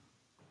Crucible,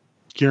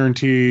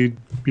 guaranteed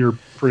you're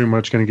pretty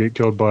much going to get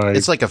killed by.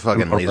 It's like a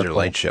fucking auto laser rifle.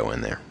 light show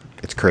in there.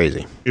 It's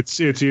crazy.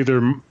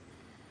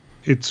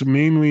 It's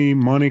mainly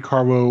Monte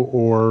Carlo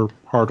or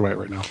hard light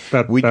right now.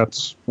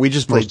 That's We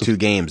just played most of- 2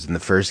 games, and the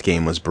first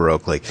game was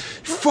Baroque like,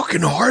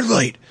 fucking hard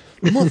light!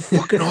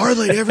 Motherfucking hard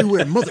light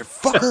everywhere,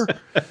 motherfucker!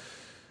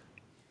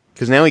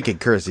 Because now he can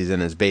curse, he's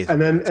in his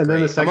basement. And then It's the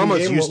great. second I'm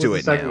almost game, used what to was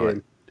it the second now.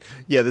 game?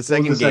 Yeah, the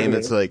second the second game,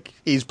 it's game? like,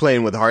 he's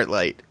playing with hard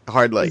light.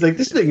 He's like,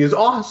 this thing is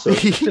awesome.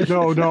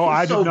 No,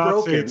 I so did not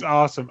broken. say it's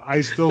awesome.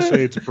 I still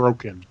say it's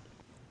broken.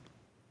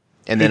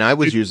 And then I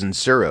was using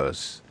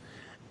Suros,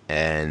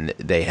 and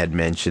they had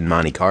mentioned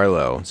Monte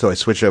Carlo, so I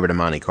switched over to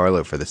Monte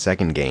Carlo for the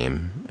second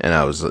game,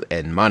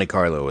 and Monte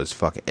Carlo was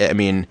fucking. I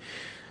mean,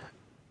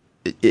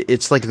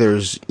 it's like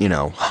there's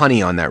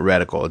honey on that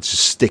reticle. It's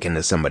just sticking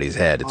to somebody's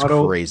head. It's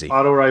crazy.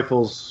 Auto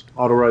rifles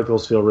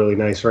feel really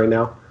nice right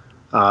now.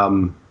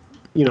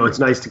 It's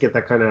nice to get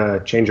that kind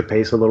of change of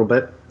pace a little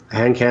bit.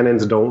 Hand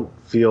cannons don't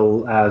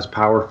feel as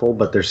powerful,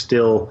 but they're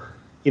still,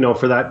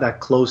 for that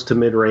close to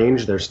mid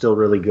range, they're still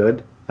really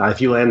good. If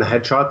you land the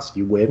headshots,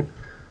 you win.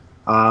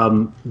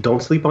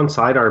 Don't sleep on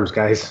sidearms,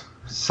 guys.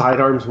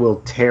 Sidearms will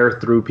tear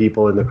through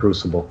people in the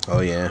Crucible. Oh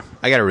yeah,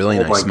 I got a really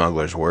Oh, nice my-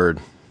 smuggler's word.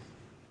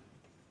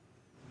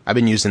 I've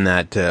been using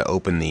that to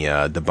open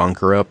the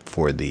bunker up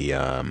for the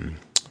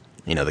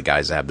the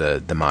guys that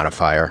have the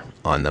modifier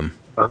on them.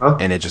 Uh-huh.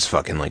 And it just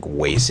fucking like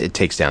wastes. It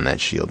takes down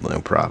that shield, no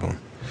problem.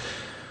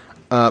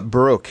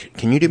 Baroque,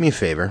 can you do me a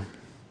favor?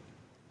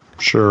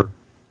 Sure.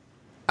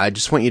 I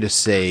just want you to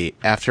say,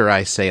 after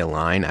I say a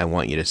line, I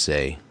want you to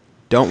say,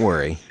 "Don't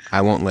worry,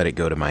 I won't let it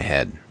go to my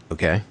head."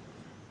 Okay?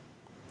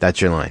 That's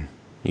your line.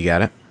 You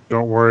got it?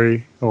 Don't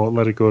worry. I won't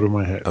let it go to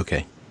my head.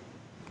 Okay.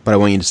 But I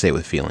want you to say it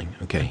with feeling.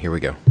 Okay, here we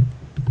go.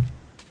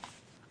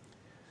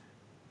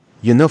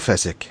 You know,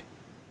 Fezzik,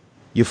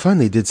 you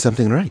finally did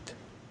something right.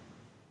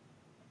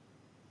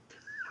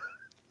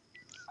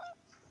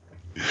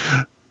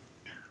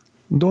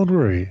 Don't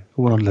worry.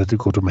 I won't let it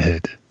go to my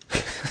head.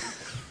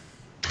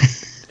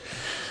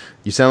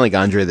 You sound like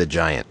Andre the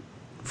Giant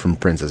from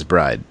Princess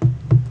Bride.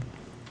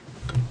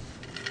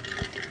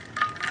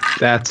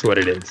 that's what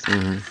it is.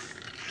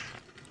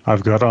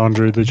 I've got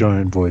Andre the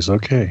Giant voice.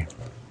 Okay.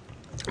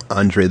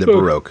 Andre the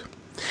Baroque.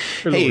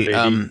 Hello, Hey,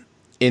 lady.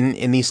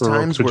 in these Baroque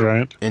times the where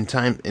Giant.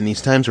 in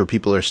these times where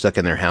people are stuck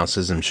in their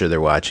houses, I'm sure they're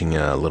watching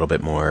a little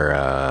bit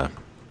more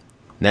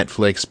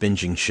Netflix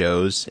binging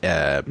shows.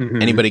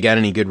 Anybody got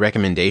any good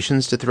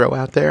recommendations to throw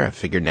out there? I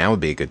figured now would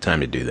be a good time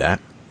to do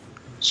that.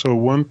 So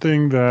one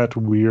thing that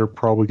we are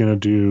probably going to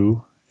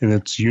do, and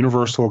it's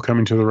Universal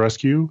coming to the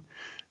rescue,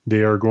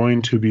 they are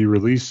going to be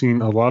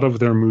releasing a lot of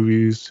their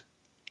movies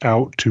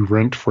out to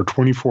rent for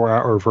 24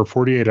 hours or for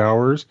 48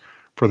 hours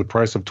for the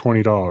price of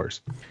 $20.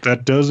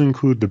 That does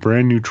include the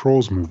brand new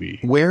Trolls movie.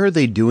 Where are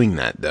they doing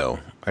that, though?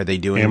 Are they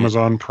doing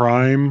Amazon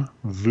Prime,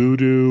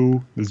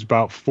 Vudu? There's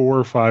about 4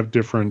 or 5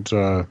 different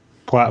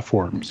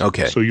platforms.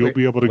 Okay. So you'll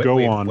be able to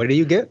go on. What do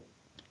you get?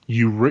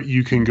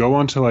 You can go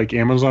onto like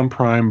Amazon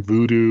Prime,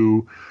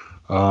 Vudu.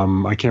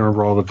 I can't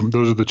remember all of them.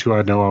 Those are the 2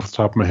 I know off the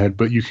top of my head.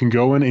 But you can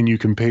go in and you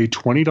can pay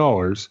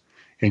 $20,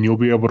 and you'll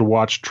be able to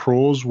watch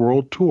Trolls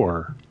World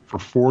Tour for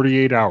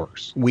 48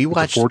 hours. We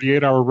watched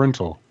 48-hour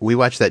rental. We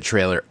watched that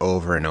trailer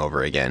over and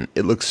over again.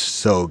 It looks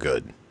so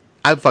good.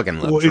 I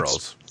fucking love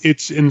Trolls.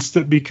 It's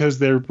instead because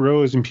they're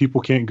bros and people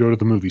can't go to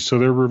the movie, so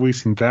they're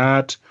releasing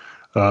that.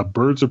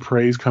 Birds of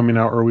Prey is coming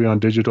out early on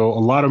digital.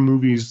 A lot of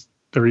movies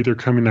are either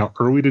coming out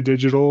early to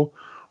digital,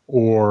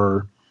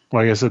 or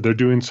like I said, they're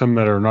doing some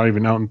that are not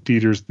even out in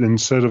theaters.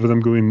 Instead of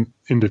them going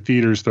into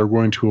theaters, they're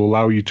going to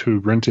allow you to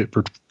rent it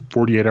for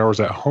 48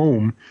 hours at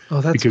home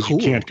because cool.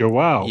 you can't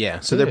go out. Yeah,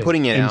 so they're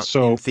putting it out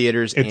in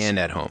theaters and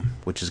at home,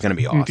 which is going to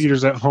be awesome. In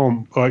theaters at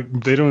home, like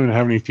they don't even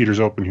have any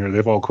theaters open here.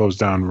 They've all closed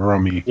down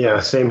around me.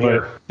 Yeah, same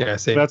here. Yeah,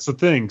 same. That's the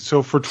thing.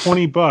 So for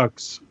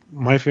 $20,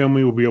 my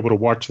family will be able to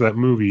watch that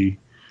movie.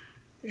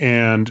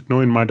 And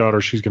knowing my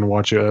daughter, she's going to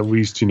watch it at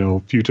least,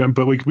 a few times.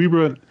 But like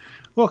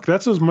look,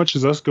 that's as much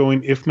as us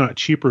going, if not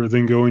cheaper,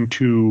 than going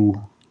to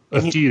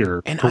a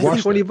theater and to I watch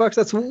 $20,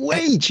 that's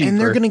way cheaper. And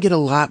they're going to get a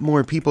lot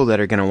more people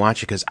that are going to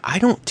watch it, because I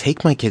don't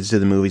take my kids to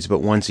the movies but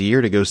once a year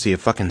to go see a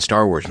fucking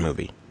Star Wars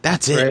movie.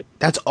 That's it. Right.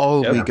 That's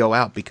all we go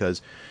out,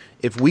 because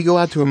if we go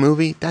out to a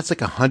movie, that's like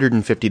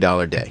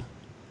 $150 day.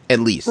 At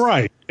least.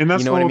 Right. And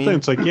that's the whole thing.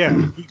 It's like,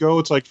 if we go,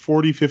 it's like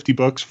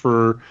 $40-50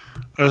 for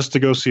us to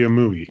go see a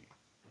movie.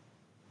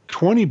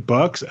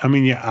 $20, I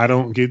mean, I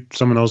don't get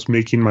someone else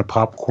making my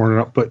popcorn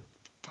up, but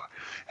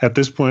at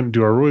this point,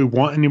 do I really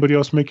want anybody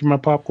else making my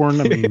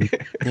popcorn? I mean,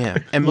 yeah.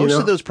 And most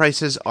of those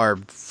prices are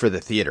for the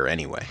theater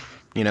anyway.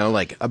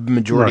 Like a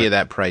majority of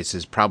that price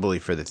is probably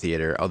for the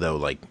theater, although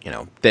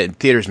the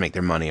theaters make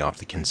their money off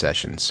the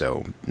concessions,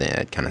 so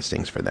it kind of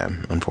stings for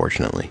them,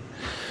 unfortunately.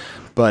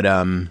 But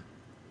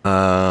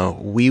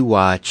we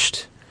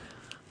watched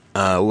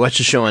a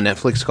show on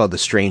Netflix called The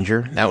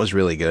Stranger. That was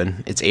really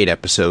good. It's 8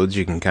 episodes.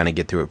 You can kind of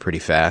get through it pretty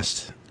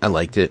fast. I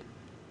liked it.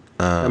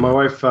 And my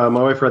wife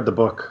read the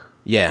book.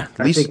 Yeah,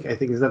 I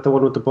think is that the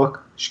one with the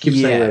book? She keeps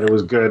saying that it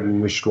was good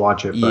and we should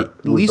watch it.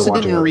 But Lisa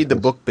didn't read the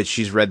book, but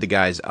she's read the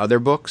guy's other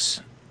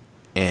books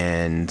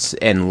and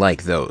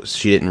like those.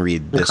 She didn't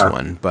read this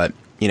one, but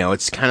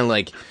it's kind of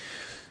like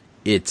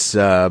it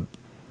starts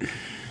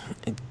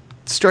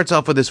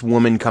off with this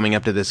woman coming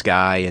up to this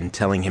guy and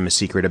telling him a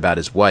secret about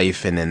his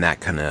wife, and then that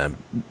kind of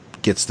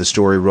gets the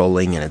story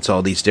rolling, and it's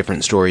all these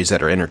different stories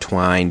that are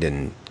intertwined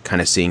and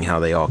kind of seeing how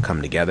they all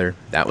come together.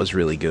 That was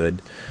really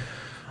good.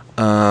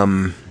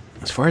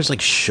 As far as like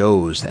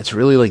shows, that's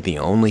really like the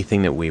only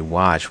thing that we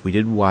watched. We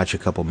did watch a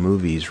couple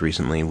movies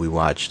recently. We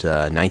watched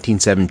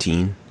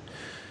 1917.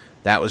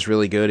 That was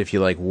really good if you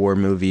like war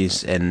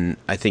movies. And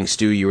I think,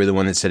 Stu, you were the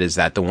one that said, is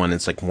that the one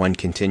that's like one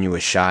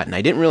continuous shot? And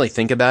I didn't really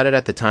think about it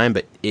at the time,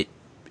 but it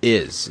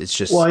is. It's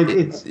just... Well,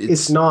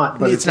 it's not,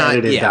 but it's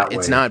edited that way.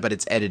 It's not, but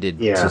it's edited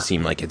to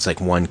seem like it's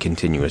like one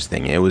continuous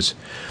thing. It was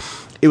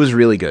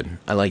really good.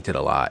 I liked it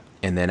a lot.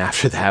 And then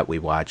after that, we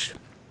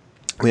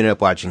ended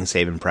up watching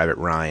Saving Private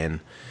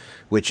Ryan,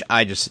 which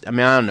I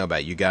don't know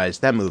about you guys.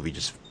 That movie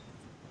just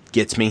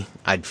gets me.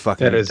 It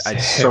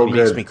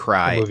makes me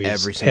cry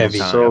every single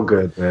time. So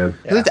good, man.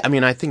 Yeah. I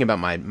mean, I think about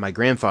my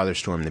grandfather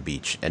stormed the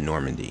beach at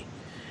Normandy,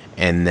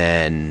 and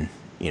then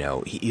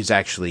he's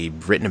actually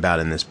written about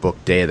in this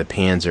book, Day of the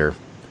Panzer,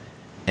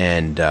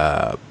 and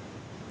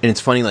it's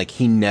funny. Like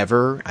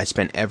I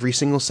spent every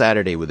single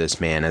Saturday with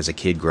this man as a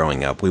kid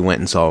growing up. We went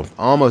and saw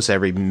almost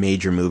every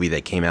major movie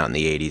that came out in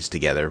the 80s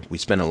together. We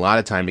spent a lot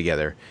of time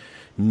together.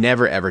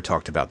 Never ever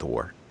talked about the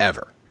war,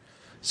 ever.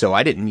 So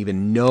I didn't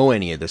even know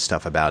any of this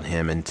stuff about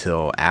him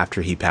until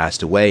after he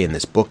passed away and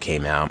this book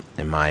came out,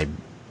 and my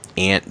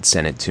aunt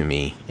sent it to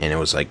me, and it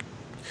was like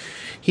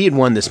he had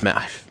won this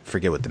I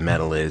forget what the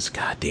medal is.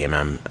 God damn,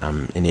 I'm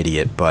an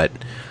idiot, but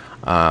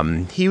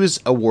he was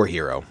a war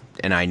hero,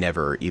 and I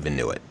never even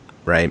knew it,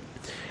 right?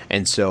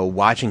 And so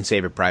watching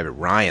Saving Private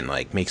Ryan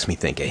like makes me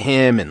think of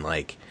him, and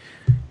like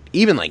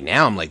even like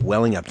now I'm like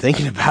welling up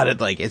thinking about it.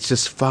 Like it's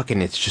just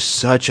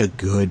such a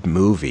good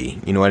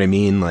movie. You know what I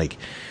mean? Like,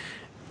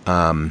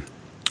 and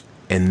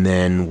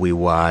then we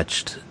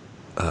watched,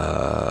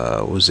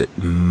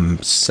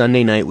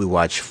 Sunday night we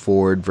watched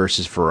Ford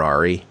versus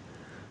Ferrari.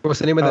 What's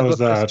the name of that? How was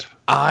that?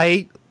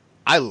 I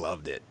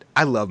loved it.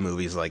 I love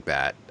movies like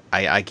that.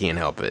 I can't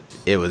help it.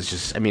 It was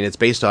just, it's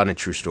based on a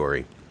true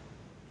story.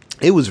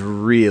 It was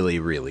really,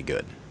 really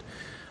good.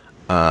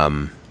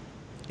 I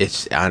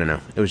don't know.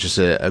 It was just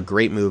a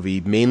great movie,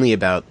 mainly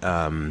about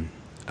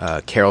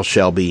Carol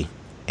Shelby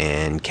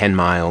and Ken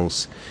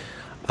Miles.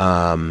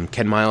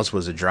 Ken Miles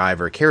was a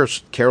driver.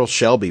 Carroll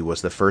Shelby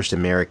was the first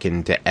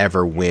American to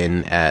ever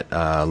win at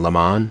Le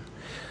Mans.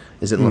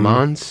 Is it Le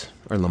Mans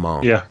or Le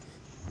Mans? Yeah.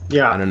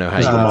 Yeah. I don't know how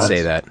you would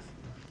say that.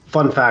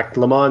 Fun fact,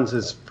 Le Mans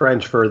is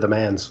French for the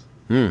Mans.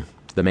 The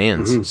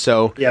Mans.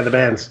 So Yeah, the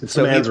Mans. It's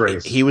the Mans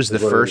race. He was the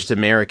is what it first is.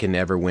 American to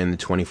ever win the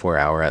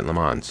 24-hour at Le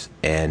Mans.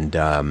 And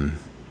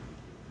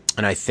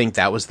I think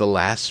that was the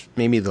last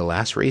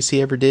race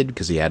he ever did,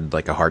 because he had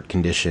like a heart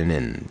condition,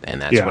 and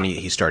that's when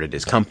he started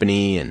his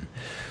company, and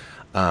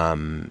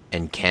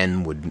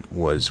Ken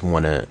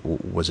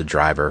was a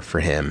driver for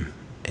him,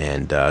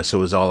 and so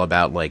it was all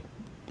about, like,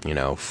 you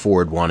know,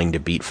 Ford wanting to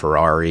beat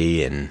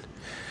Ferrari, and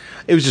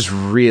it was just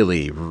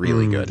really,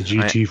 really good. The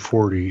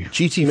GT40.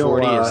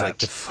 GT40 is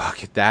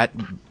like that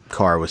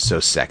car was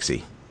so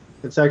sexy.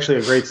 It's actually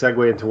a great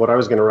segue into what I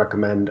was going to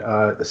recommend.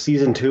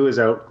 Season 2 is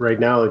out right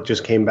now. It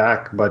just came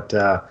back, but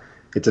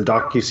it's a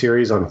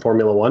docu-series on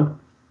Formula One.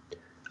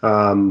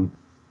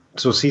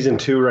 So Season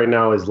 2 right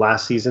now is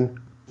last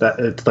season.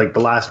 It's like the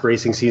last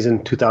racing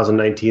season,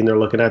 2019. They're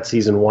looking at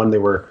Season 1. They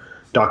were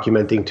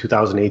documenting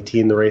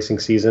 2018, the racing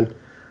season.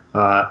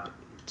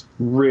 It's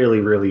really,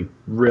 really,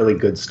 really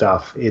good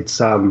stuff. It's,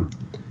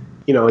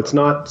 it's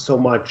not so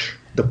much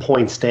the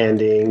point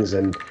standings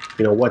and,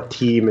 what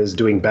team is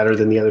doing better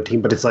than the other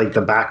team, but it's like the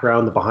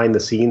background, the behind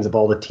the scenes of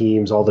all the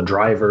teams, all the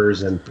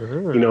drivers, and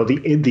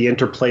the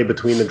interplay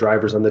between the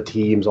drivers on the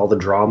teams, all the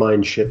drama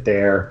and shit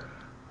there.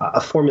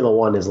 Formula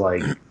One is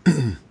like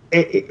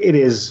it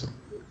is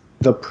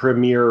the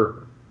premier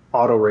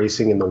auto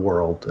racing in the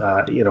world.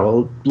 A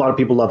lot of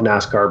people love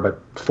NASCAR,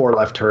 but 4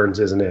 left turns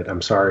isn't it?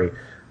 I'm sorry.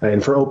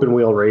 And for open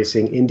wheel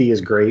racing, Indy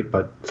is great,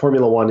 but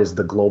Formula One is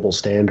the global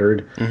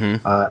standard.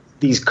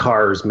 These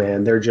cars,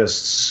 man, they're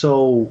just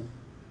so.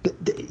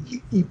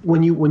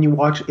 When you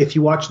watch, if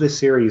you watch this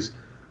series,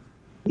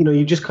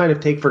 you just kind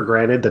of take for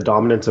granted the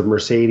dominance of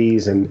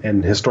Mercedes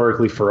and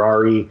historically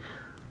Ferrari,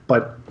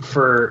 but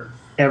for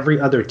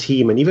every other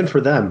team and even for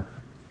them,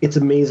 it's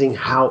amazing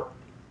how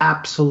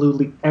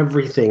absolutely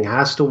everything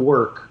has to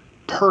work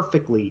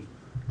perfectly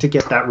to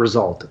get that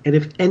result. And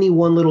if any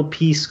one little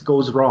piece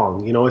goes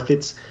wrong, if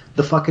it's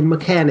the fucking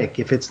mechanic,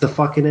 if it's the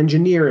fucking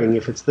engineering,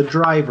 if it's the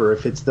driver,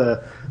 if it's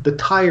the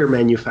tire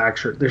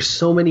manufacturer, there's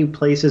so many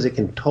places it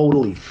can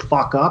totally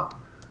fuck up.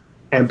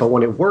 But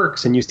when it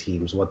works and use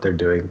teams, what they're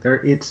doing,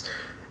 it's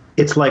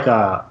like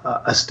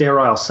a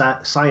sterile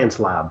science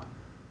lab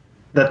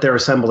that they're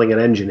assembling an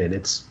engine in.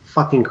 It's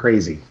fucking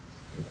crazy.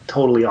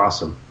 Totally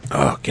awesome.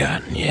 Oh,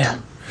 God, yeah.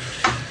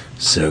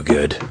 So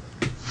good.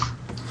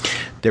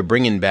 They're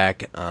bringing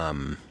back,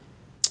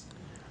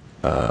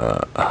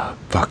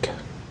 fuck.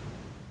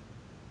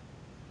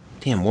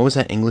 Damn, what was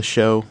that English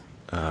show?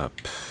 The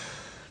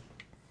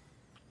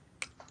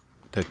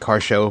car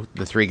show,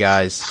 the 3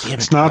 guys. Damn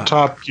It's not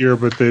Top Gear,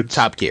 but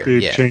Top Gear,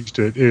 they've yeah. changed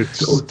it.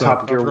 It's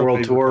Top Gear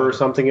World Tour or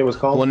something it was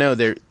called? Well, no,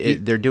 they're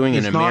doing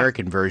an it's not-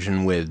 American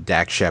version with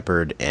Dax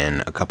Shepard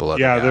and a couple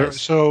other Yeah,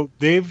 guys. so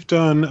they've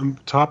done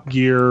Top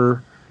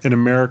Gear in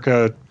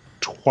America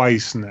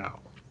twice now.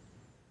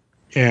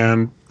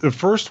 And the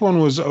first one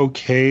was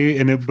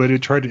okay, but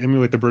it tried to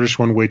emulate the British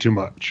one way too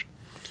much.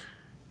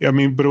 But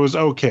it was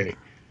okay.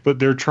 But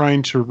they're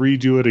trying to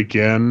redo it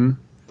again.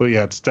 But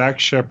yeah, it's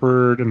Dax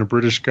Shepard and a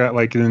British guy.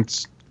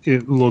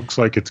 It looks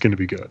like it's going to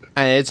be good.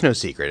 It's no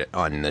secret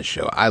on this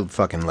show. I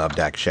fucking love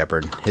Dax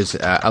Shepard.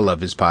 I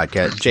love his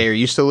podcast. Jay, are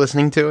you still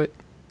listening to it?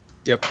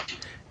 Yep.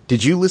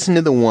 Did you listen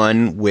to the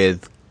one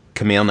with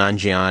Camille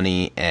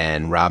Nanjiani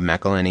and Rob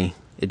McElhenney?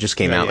 It just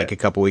came out like a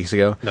couple weeks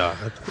ago. No,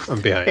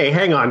 I'm behind. Hey,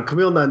 hang on.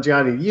 Camille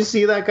Nanjiani. You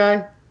see that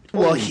guy?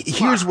 Well,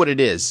 here's what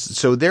it is.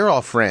 So they're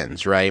all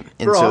friends, right?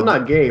 And Bro, so I'm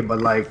not gay,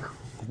 but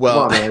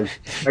well, come on, man.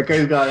 That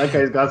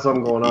guy's got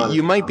something going on.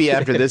 You might be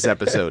after this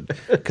episode,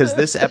 because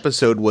this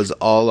episode was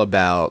all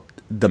about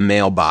the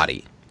male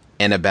body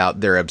and about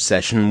their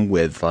obsession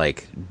with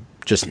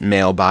just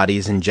male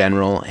bodies in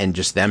general, and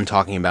just them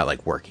talking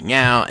about working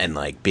out and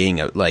being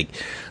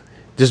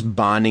just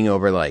bonding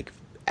over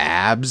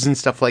abs and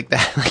stuff like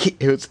that.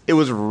 It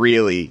was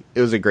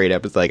a great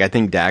episode. I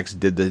think Dax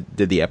did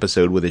the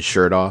episode with his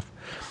shirt off.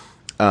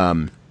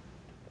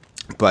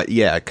 But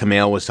yeah,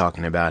 Camille was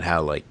talking about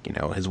how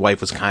his wife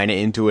was kind of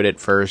into it at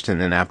first,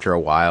 and then after a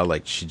while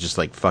she just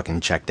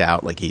fucking checked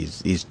out.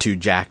 He's too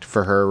jacked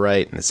for her,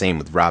 right? And the same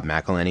with Rob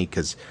McElhenney,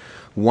 because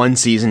one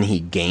season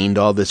he gained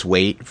all this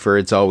weight for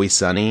It's Always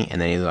Sunny,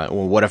 and then he's like,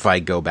 well, what if I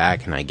go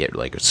back and I get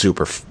a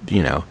super,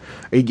 yeah,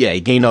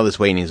 he gained all this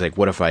weight, and he's like,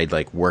 what if I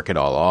work it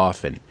all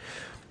off? And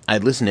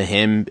I'd listened to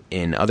him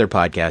in other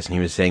podcasts, and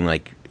he was saying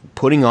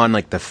putting on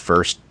the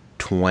first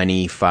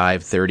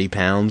 25, 30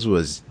 pounds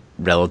was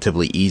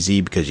relatively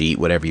easy because you eat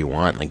whatever you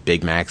want, like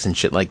Big Macs and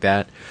shit like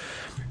that.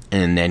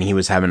 And then he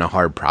was having a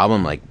hard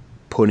problem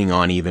putting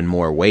on even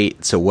more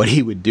weight. So what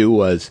he would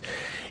do is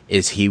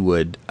he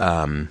would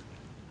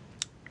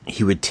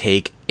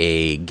take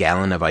a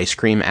gallon of ice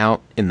cream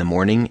out in the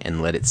morning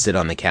and let it sit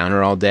on the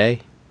counter all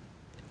day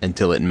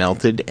until it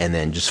melted, and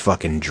then just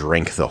fucking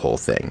drink the whole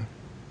thing.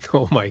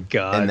 Oh my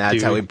god! And that's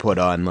dude. how he put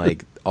on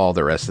all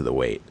the rest of the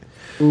weight.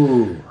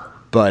 Ooh.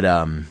 But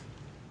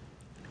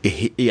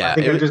yeah, I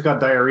think I just got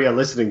diarrhea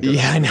listening to it.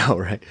 yeah, I know,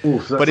 right?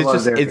 Oof, that's but a it's lot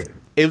just of dairy.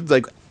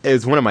 it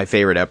was one of my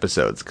favorite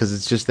episodes because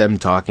it's just them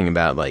talking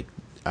about like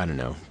I don't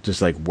know,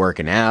 just like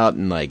working out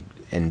and like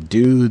and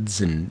dudes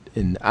and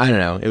I don't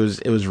know.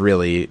 It was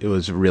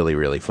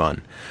really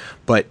fun.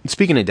 But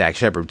speaking of Dak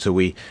Shepard, so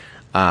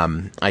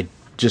I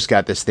just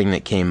got this thing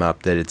that came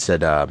up that it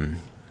said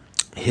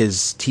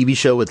his TV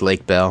show with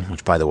Lake Bell,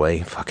 which by the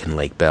way, fucking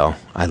Lake Bell,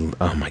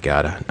 oh my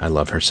god, I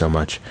love her so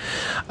much.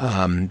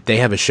 They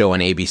have a show on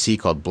ABC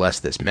called Bless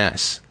This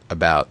Mess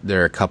about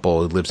they're a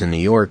couple who lives in New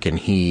York and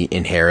he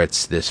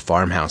inherits this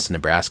farmhouse in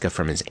Nebraska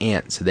from his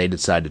aunt, so they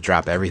decide to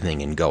drop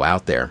everything and go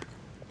out there.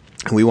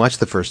 We watched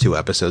the first 2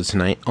 episodes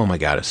tonight. Oh my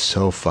god, it's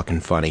so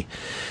fucking funny.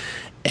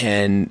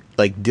 And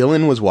like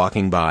Dylan was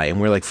walking by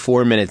and we're like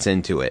 4 minutes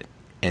into it.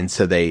 And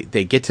so they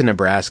get to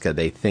Nebraska.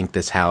 They think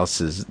this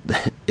house is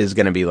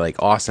going to be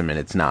like awesome, and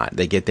it's not.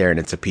 They get there and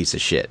it's a piece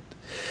of shit.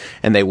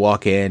 And they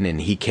walk in and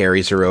he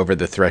carries her over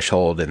the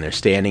threshold and they're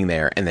standing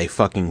there and they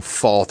fucking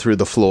fall through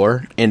the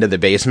floor into the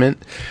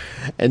basement.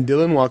 And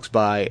Dylan walks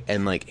by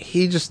and like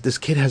this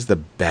kid has the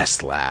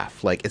best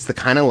laugh. Like it's the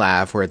kind of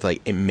laugh where it's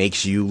like it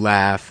makes you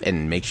laugh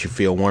and makes you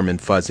feel warm and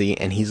fuzzy.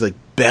 And he's like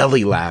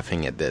belly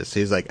laughing at this.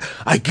 He's like,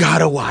 I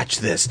gotta watch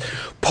this.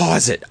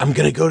 Pause it. I'm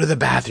gonna go to the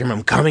bathroom.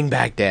 I'm coming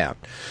back down.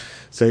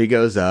 So he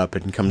goes up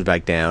and comes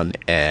back down,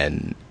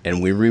 and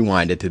we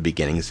rewind it to the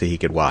beginning so he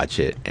could watch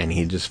it, and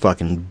he just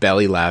fucking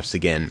belly laughs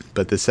again.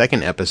 But the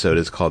second episode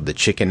is called The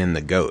Chicken and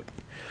the Goat.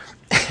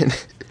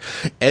 And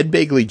Ed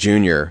Begley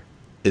Jr.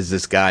 is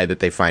this guy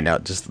that they find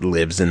out just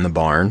lives in the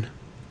barn.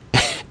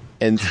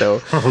 And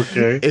so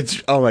Okay.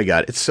 it's, oh my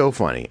God, it's so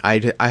funny.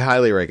 I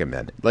highly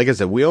recommend it. Like I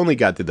said, we only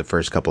got through the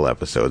first couple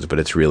episodes, but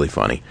it's really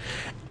funny.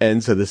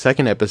 And so the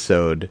second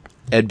episode,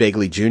 Ed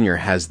Begley Jr.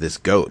 has this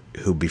goat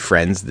who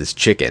befriends this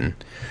chicken,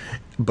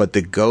 but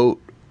the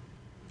goat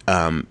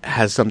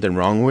has something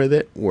wrong with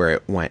it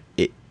where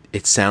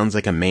it sounds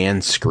like a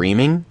man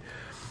screaming.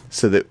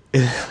 So that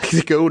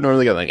the goat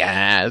normally goes like,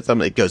 ah,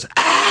 something, it goes,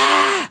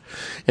 ah,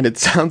 and it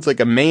sounds like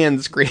a man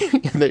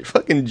screaming, and they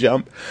fucking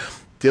jump.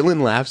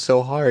 Dylan laughed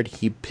so hard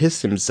he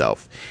pissed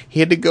himself. He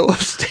had to go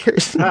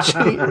upstairs and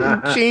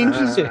change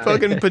his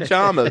fucking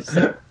pajamas.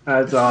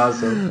 That's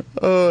awesome.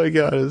 Oh my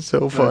god, it's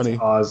so funny.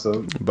 That's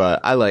awesome. But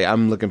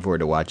I'm looking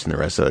forward to watching the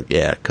rest of it.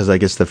 Yeah, because I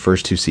guess the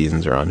first 2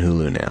 seasons are on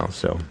Hulu now.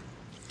 So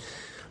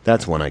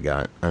that's one I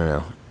got. I don't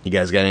know. You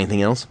guys got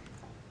anything else?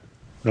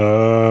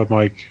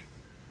 Mike.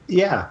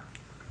 Yeah.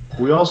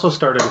 We also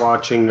started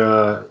watching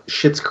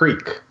Schitt's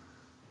Creek.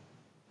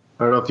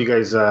 I don't know if you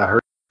guys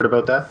heard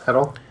about that at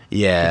all.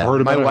 Yeah, I've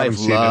heard my about it, wife haven't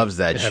seen it. loves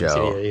that I haven't seen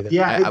show. it either.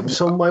 Yeah,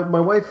 so my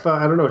wife,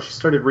 I don't know, she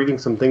started reading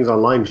some things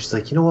online. She's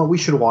like, you know what, we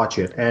should watch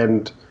it.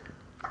 And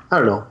I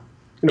don't know.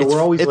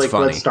 We're always it's like,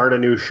 funny. let's start a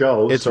new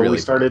show. It's so really we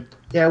started,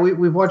 yeah,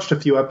 we've watched a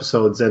few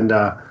episodes. And,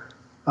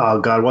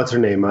 oh God, what's her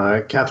name?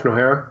 Catherine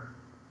O'Hara?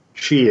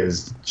 She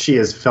is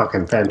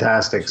fucking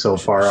fantastic so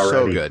far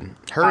already. So good.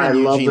 Her and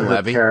Eugene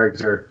Levy.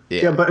 Character.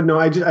 Yeah. Yeah, but no,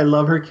 I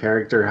love her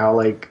character, how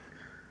like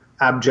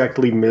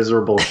abjectly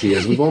miserable she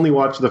is. We've only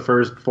watched the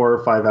first 4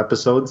 or 5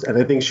 episodes,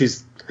 and I think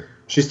she's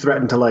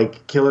threatened to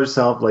like kill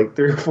herself like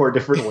 3 or 4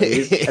 different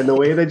ways. And the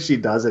way that she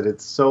does it,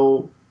 it's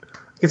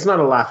not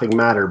a laughing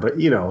matter, but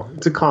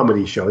it's a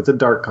comedy show. It's a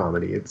dark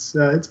comedy. It's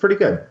pretty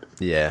good.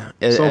 Yeah,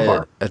 So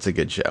far. That's a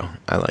good show.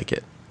 I like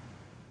it.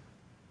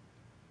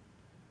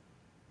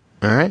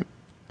 All right.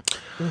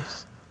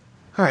 Nice.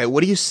 All right.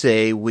 What do you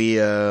say we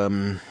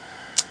do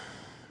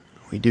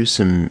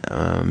some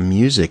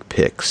music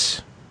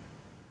picks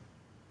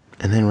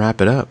and then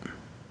wrap it up?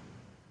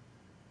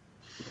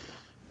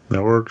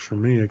 That works for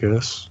me, I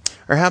guess.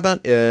 Or how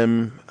about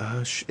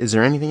is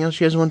there anything else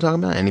you guys want to talk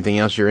about? Anything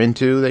else you're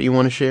into that you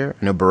want to share?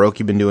 I know Baroque,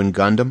 you've been doing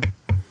Gundam.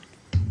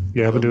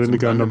 Yeah, I've been doing the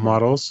Gundam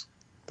models.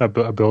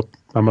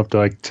 I'm up to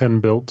like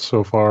 10 built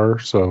so far,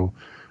 so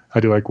I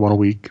do like 1 a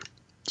week.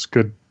 It's a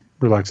good,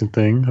 relaxing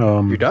thing.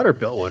 Your daughter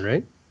built one,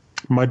 right?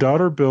 My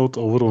daughter built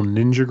a little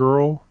ninja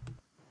girl.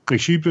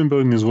 Like she's been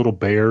building these little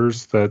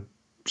bears, that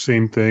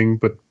same thing,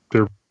 but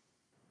they're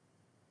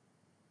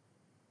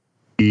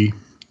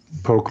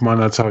Pokemon.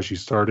 That's how she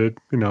started,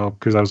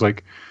 because I was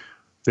like,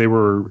 they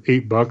were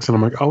 $8, and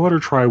I'm like, I'll let her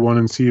try one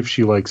and see if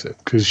she likes it,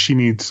 because she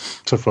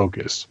needs to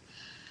focus.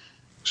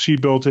 She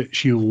built it.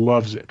 She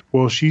loves it.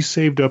 Well, she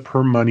saved up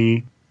her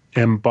money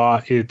and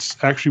bought. It's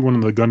actually one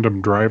of the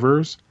Gundam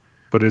drivers,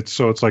 but it's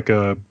like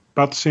about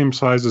the same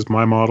size as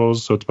my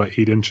models, so it's about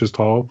 8 inches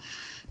tall.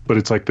 But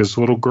it's like this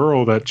little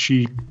girl that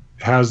she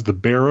has the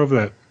bear of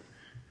that.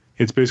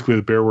 It's basically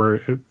the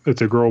bear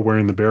it's a girl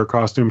wearing the bear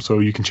costume, so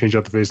you can change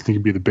out the face and it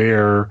can be the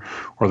bear,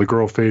 or the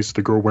girl face,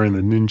 the girl wearing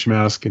the ninja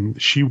mask,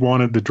 and she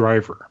wanted the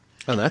driver.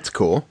 Oh, that's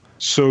cool.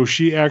 So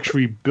she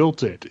actually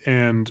built it,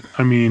 and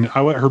I mean,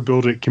 I let her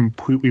build it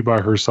completely by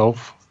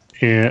herself,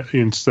 and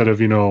instead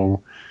of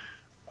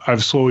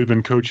I've slowly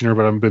been coaching her,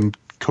 but I've been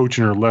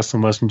coaching her less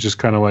and less, and just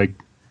kind of like,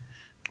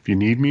 if you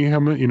need me,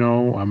 I'm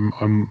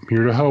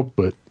here to help,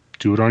 but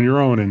do it on your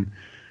own. And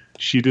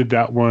she did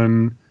that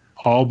one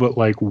all but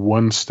like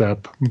one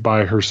step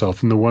by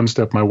herself. And the one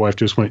step, my wife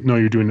just went, no,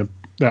 you're doing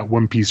that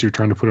one piece, you're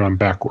trying to put it on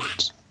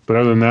backwards. But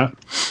other than that,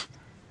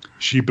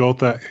 she built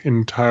that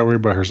entirely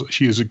by herself.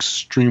 She is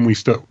extremely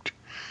stoked.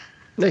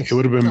 Nice. It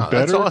would have been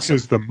better awesome.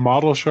 because the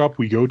model shop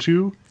we go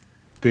to,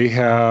 they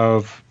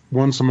have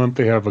once a month,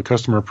 they have a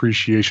customer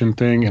appreciation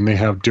thing, and they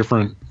have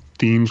different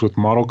themes with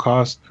model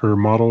cost or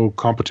model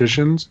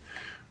competitions.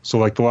 So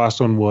like the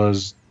last one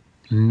was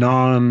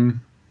non-fiction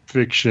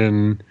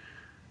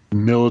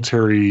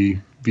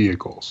military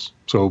vehicles.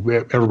 So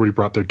everybody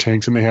brought their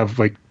tanks, and they have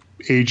like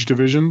age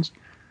divisions.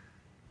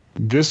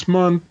 This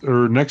month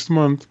or next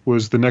month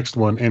was the next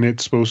one, and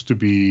it's supposed to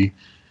be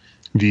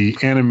the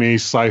anime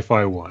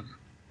sci-fi one.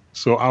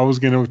 So I was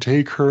going to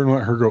take her and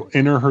let her go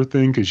enter her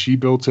thing because she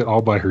built it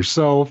all by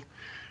herself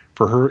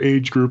for her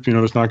age group.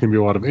 There's not going to be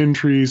a lot of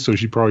entries, so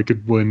she probably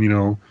could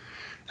win,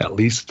 at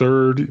least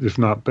third, if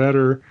not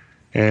better.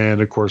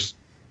 And of course,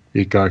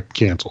 it got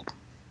canceled.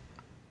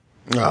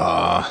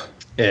 Ah,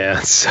 Yeah,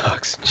 it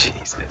sucks.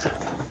 Jesus.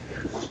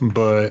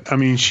 But I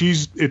mean,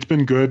 it's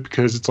been good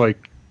because it's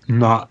like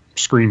not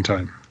screen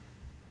time.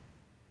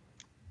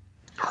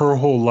 Her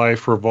whole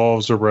life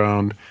revolves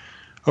around,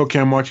 okay,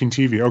 I'm watching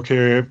TV.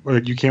 Okay,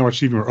 you can't watch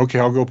TV anymore. Okay,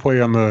 I'll go play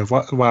on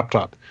the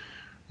laptop.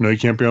 No, you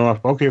can't be on the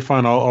laptop. Okay,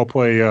 fine, I'll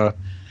play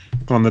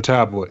on the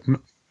tablet.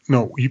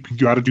 No, you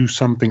got to do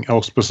something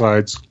else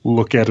besides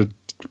look at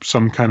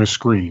some kind of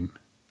screen.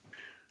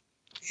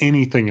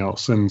 Anything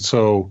else. And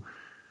so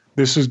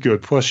this is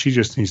good. Plus, she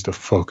just needs to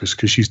focus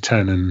because she's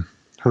 10 and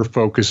her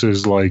focus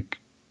is like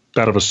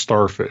that of a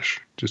starfish,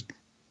 just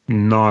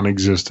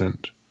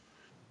non-existent.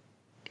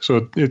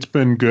 So it's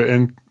been good.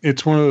 And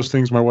it's one of those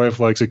things, my wife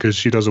likes it because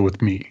she does it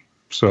with me.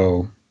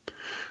 So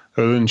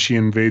other than she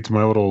invades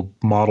my little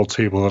model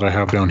table that I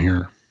have down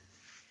here.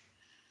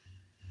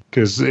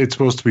 Because it's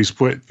supposed to be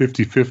split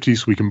 50-50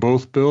 so we can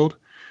both build.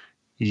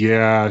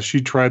 Yeah,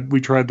 we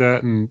tried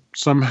that, and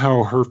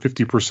somehow her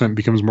 50%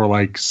 becomes more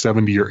like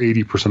 70 or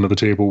 80% of the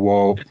table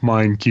while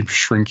mine keeps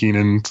shrinking.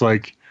 And it's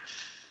like,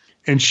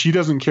 and she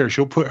doesn't care.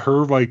 She'll put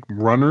her like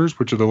runners,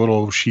 which are the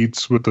little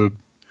sheets with the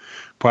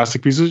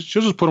plastic pieces.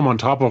 She'll just put them on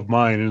top of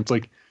mine. And it's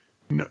like,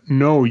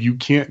 no, you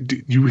can't.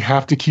 You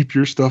have to keep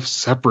your stuff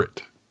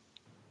separate.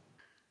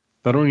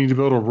 I don't need to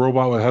build a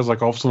robot that has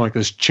like all of a sudden like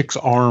this chick's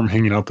arm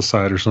hanging out the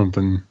side or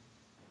something.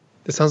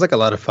 This sounds like a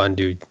lot of fun,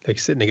 dude. Like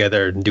sitting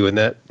together and doing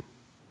that.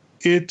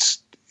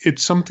 It's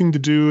something to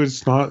do.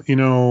 It's not,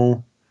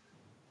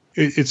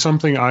 it's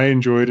something I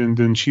enjoyed, and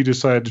then she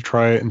decided to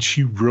try it, and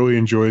she really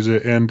enjoys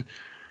it. And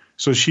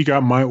so she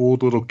got my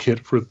old little kit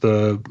for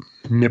the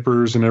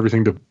nippers and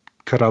everything to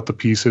cut out the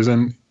pieces,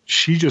 and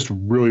she just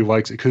really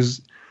likes it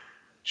because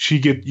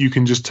you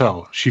can just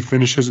tell she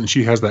finishes and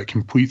she has that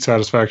complete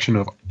satisfaction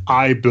of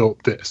I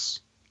built this,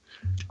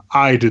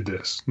 I did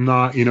this,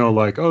 not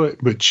like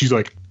but she's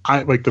like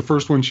the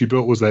first one she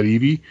built was that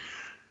Eevee.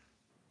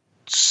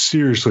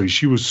 Seriously,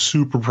 she was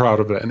super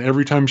proud of that, and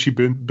every time she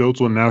builds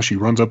one now, she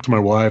runs up to my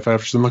wife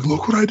after she's like,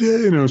 "Look what I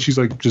did!" She's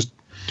like just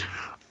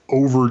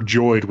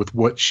overjoyed with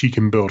what she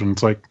can build, and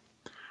it's like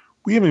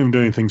we haven't even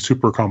done anything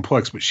super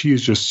complex, but she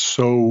is just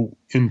so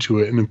into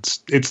it,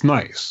 and it's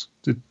nice.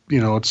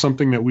 It's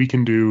something that we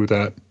can do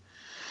that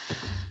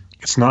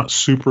it's not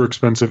super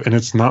expensive, and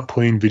it's not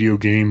playing video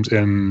games,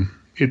 and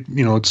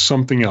it's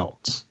something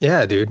else.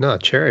 Yeah, dude. No,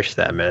 cherish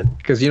that, man.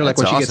 Because like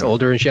when she gets awesome.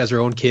 older and she has her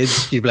own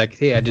kids, she'd be like,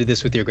 "Hey, I did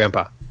this with your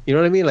grandpa." You know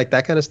what I mean? Like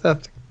that kind of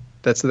stuff.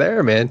 That's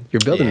there, man.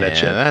 You're building that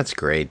shit. Yeah, that's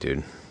great,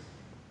 dude.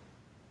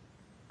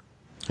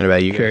 What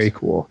about you guys? Very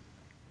cool.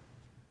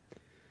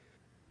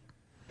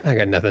 I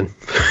got nothing.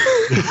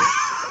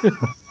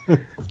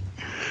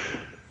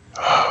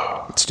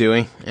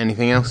 Stewie,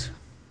 anything else?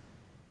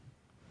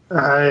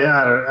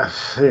 I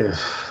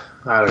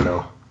don't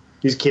know.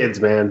 These kids,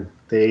 man,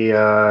 they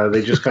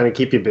just kind of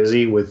keep you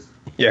busy with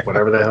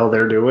whatever the hell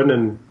they're doing,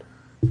 and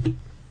you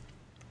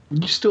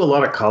just do a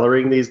lot of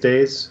coloring these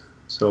days.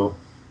 So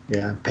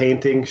yeah,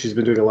 painting. She's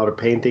been doing a lot of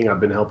painting.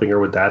 I've been helping her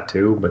with that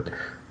too. But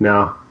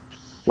no,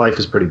 life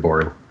is pretty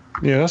boring.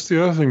 Yeah, that's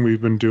the other thing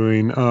we've been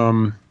doing.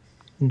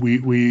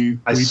 We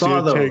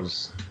saw did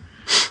those.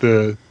 Take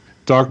the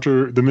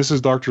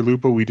Mrs. Dr.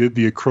 Lupa. We did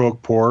the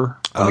acrylic pour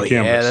on the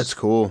canvas. Yeah, that's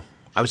cool.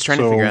 I was trying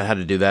to figure out how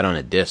to do that on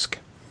a disc.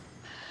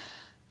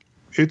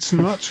 It's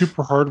not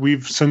super hard.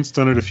 We've since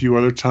done it a few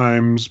other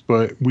times,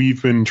 but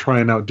we've been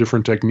trying out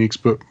different techniques.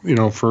 But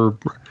for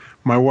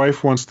my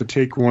wife wants to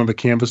take one of the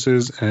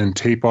canvases and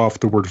tape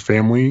off the word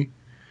family,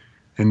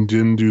 and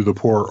then do the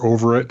pour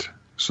over it.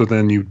 So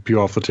then you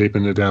peel off the tape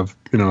and it'd have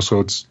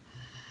so it's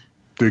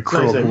the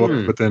acrylic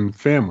look, but then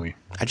family.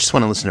 I just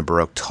want to listen to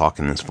Baroque talk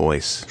in this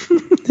voice.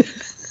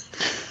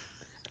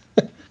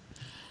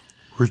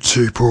 We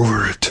tape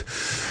over it.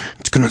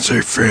 It's gonna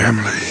say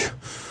family.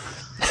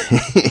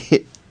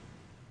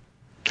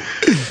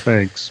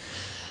 Thanks.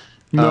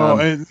 No,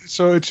 and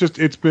so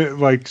it's been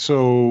like,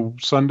 so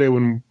Sunday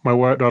when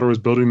my daughter was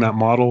building that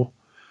model,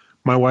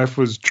 my wife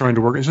was trying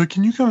to work, and she's like,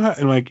 "Can you come out?"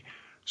 And like,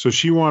 so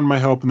she wanted my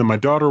help, and then my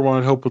daughter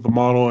wanted help with the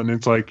model, and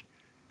it's like,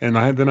 And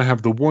then I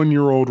have the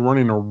 1-year-old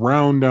running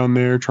around down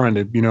there trying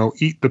to,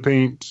 eat the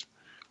paint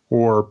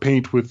or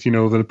paint with,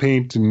 the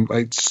paint. And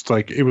it's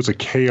like, it was a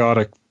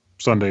chaotic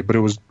Sunday, but it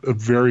was a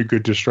very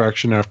good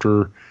distraction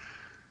after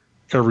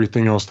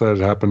everything else that had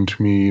happened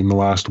to me in the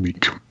last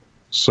week.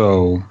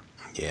 So.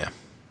 Yeah.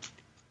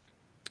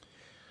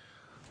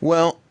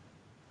 Well,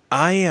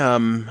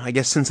 I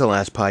guess since the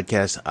last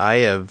podcast, I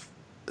have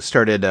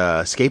started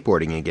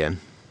skateboarding again.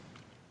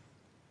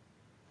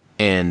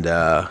 And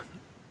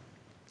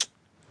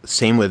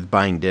same with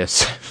buying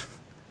discs.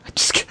 I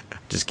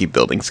just keep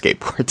building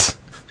skateboards.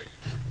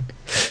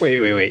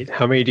 Wait.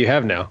 How many do you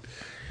have now?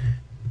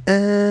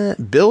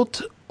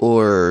 Built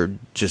or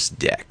just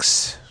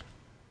decks?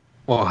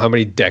 Well, how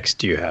many decks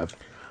do you have?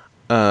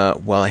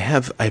 Well, I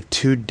have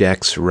 2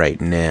 decks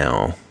right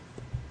now.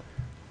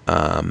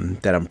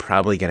 That I'm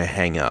probably gonna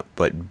hang up,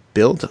 but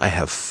built I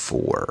have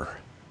 4.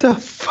 The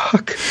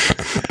fuck?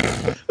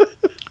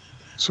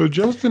 So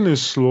Justin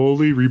is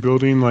slowly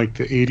rebuilding like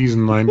the 80s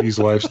and 90s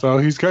lifestyle.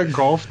 He's got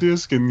golf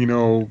disc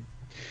and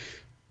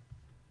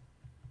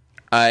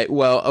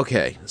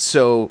okay.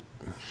 So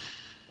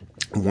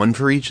 1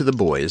 for each of the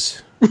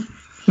boys.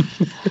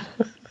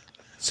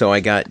 So I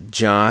got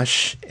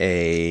Josh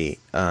a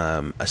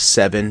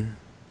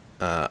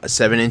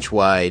 7-inch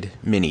wide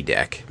mini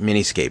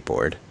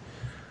skateboard.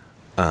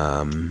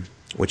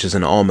 Which is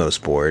an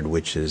Almost board,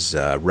 which is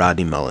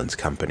Rodney Mullen's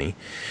company.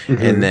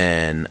 Mm-hmm. And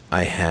then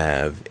I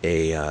have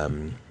a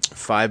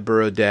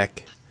 5-burrow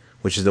deck,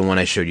 which is the one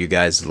I showed you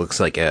guys. It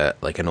looks like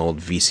an old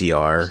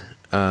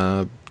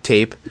VCR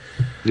tape.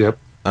 Yep.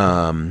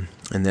 And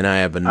then I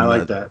have another. I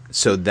like that.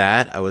 So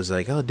that, I was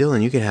like, oh,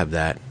 Dylan, you could have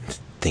that.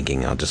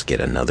 Thinking I'll just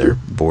get another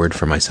board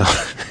for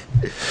myself.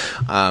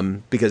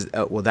 Because,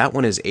 that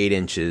one is 8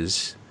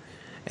 inches.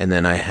 And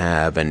then I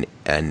have an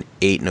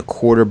 8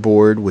 1/4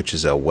 board, which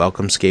is a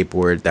Welcome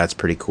skateboard. That's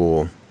pretty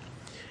cool.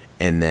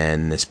 And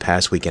then this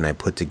past weekend, I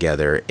put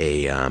together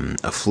a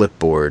flip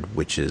board,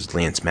 which is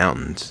Lance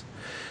Mountain's,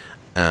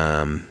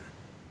 and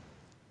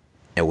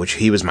which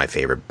he was my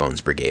favorite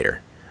Bones Brigader.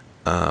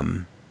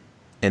 And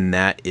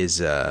that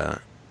is an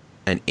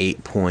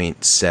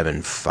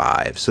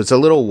 8.75, so it's a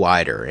little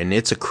wider, and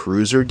it's a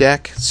cruiser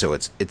deck, so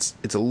it's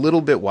a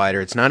little bit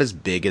wider. It's not as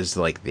big as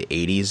like the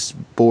 80s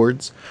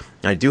boards.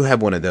 I do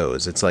have one of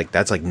those. It's like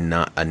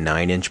not a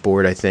 9-inch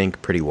board, I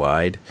think, pretty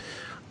wide.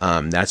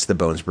 That's the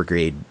Bones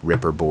Brigade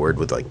Ripper board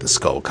with like the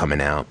skull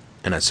coming out.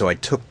 And so I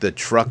took the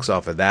trucks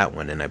off of that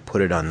one and I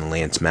put it on the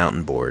Lance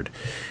Mountain board,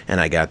 and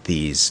I got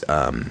these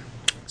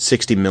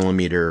 60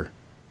 millimeter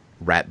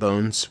rat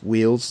bones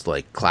wheels,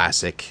 like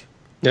classic.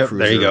 Yep,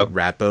 Cruiser there you go.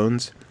 Rat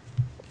bones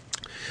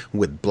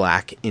with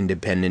black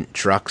independent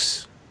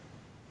trucks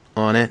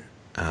on it,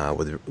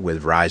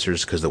 with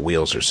risers, because the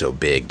wheels are so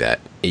big that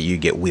you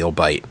get wheel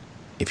bite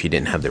if you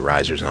didn't have the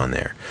risers on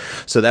there.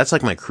 So that's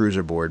like my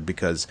cruiser board,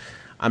 because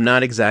I'm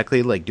not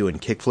exactly like doing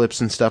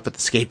kickflips and stuff at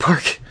the skate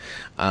park.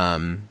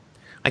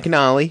 I can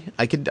ollie,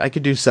 I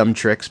could do some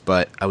tricks,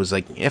 but I was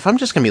like, if I'm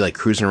just gonna be like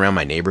cruising around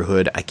my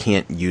neighborhood, I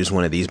can't use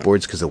one of these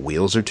boards because the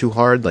wheels are too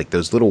hard. Like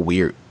those little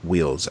weird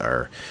wheels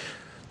are,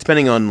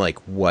 depending on like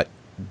what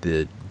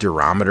the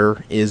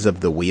durometer is of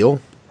the wheel,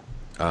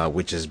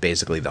 which is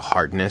basically the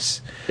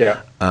hardness.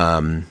 Yeah.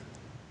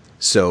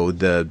 So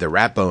the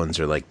rat bones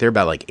are like, they're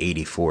about like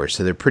 84,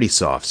 so they're pretty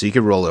soft. So you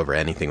could roll over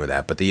anything with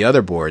that. But the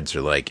other boards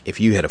are like, if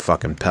you hit a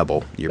fucking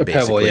pebble, you're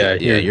basically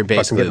you're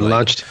basically getting like,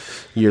 launched.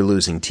 You're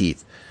losing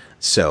teeth.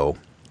 So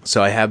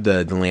I have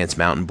the Lance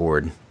Mountain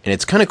board, and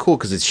it's kind of cool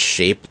because it's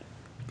shaped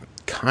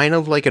kind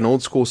of like an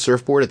old school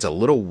surfboard. It's a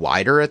little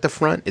wider at the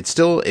front. It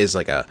still is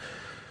like a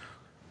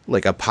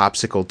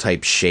popsicle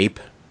type shape,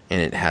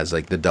 and it has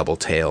like the double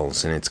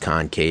tails and it's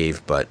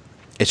concave, but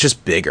it's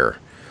just bigger.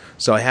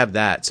 So I have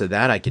that, so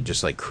that I could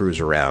just like cruise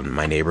around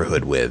my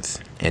neighborhood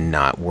with and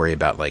not worry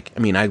about like, I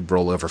mean, I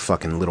roll over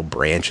fucking little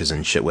branches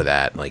and shit with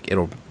that. Like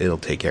it'll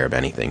take care of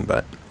anything,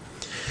 but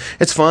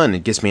it's fun.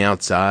 It gets me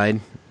outside.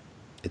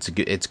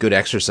 It's good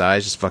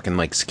exercise, just fucking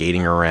like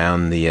skating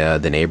around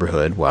the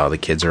neighborhood while the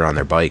kids are on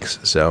their bikes.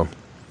 So,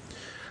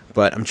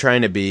 but I'm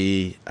trying to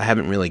be. I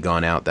haven't really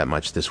gone out that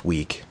much this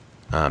week.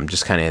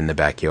 Just kind of in the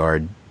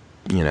backyard,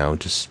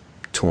 just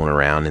tooling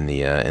around in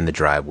the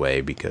driveway,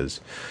 because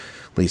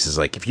Lisa's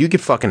like, if you get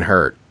fucking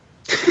hurt,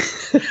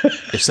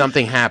 if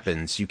something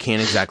happens, you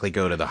can't exactly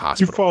go to the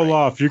hospital. You fall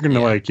off, you're gonna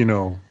break if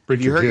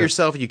you hurt hip.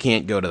 yourself, you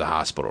can't go to the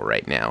hospital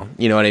right now.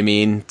 You know what I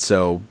mean?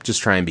 So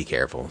just try and be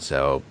careful.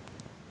 So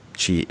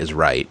she is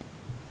right.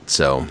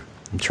 So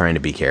I'm trying to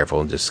be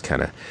careful, just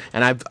kind of,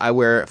 and I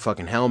wear a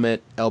fucking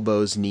helmet,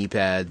 elbows, knee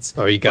pads.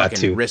 Oh, you got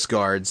to. Wrist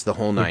guards, the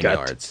whole 9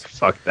 yards.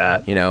 Fuck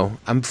that.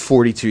 I'm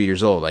 42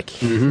 years old.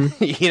 Like,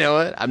 you know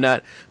what? I'm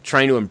not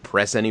trying to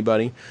impress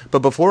anybody. But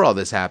before all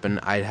this happened,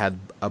 I had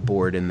a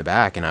board in the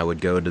back, and I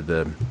would go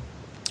to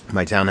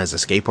my town has a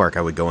skate park.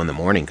 I would go in the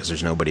morning because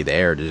there's nobody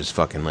there to just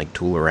fucking like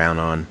tool around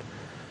on.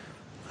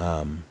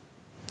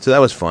 So that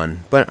was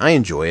fun, but I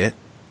enjoy it,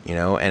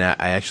 and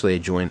I actually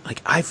joined,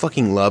 like, I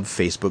fucking love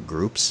Facebook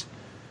groups.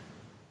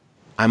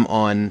 I'm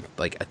on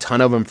like a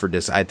ton of them for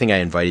this. I think I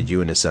invited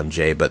you into some,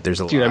 Jay, but there's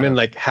a Dude, lot. I'm in of,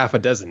 like half a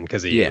dozen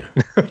because of Yeah.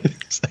 you.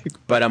 It's like,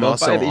 but I'm don't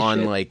also buy this on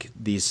shit. like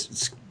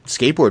these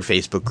skateboard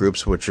Facebook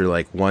groups, which are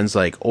like one's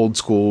like old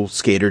school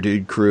skater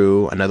dude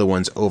crew, another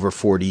one's over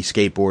 40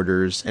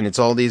 skateboarders, and it's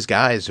all these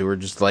guys who are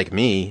just like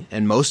me,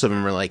 and most of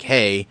them are like,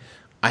 hey,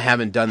 I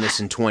haven't done this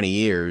in 20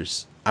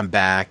 years. I'm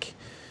back.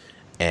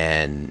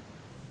 And,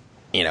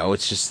 you know,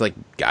 it's just like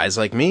guys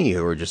like me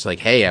who are just like,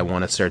 hey, I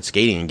want to start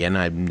skating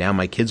again. Now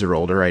my kids are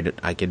older.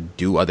 I could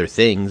do other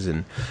things.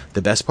 And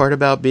the best part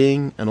about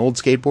being an old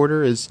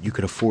skateboarder is you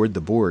could afford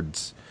the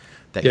boards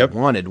that Yep. you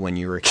wanted when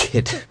you were a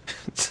kid.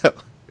 So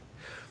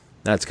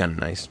that's kind of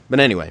nice. But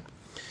anyway,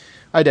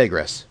 I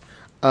digress.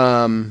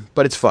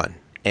 But it's fun.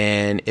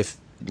 And if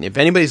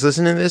anybody's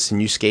listening to this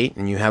and you skate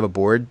and you have a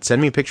board,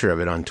 send me a picture of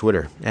it on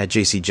Twitter at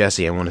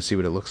JCJesse. I want to see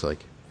what it looks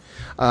like.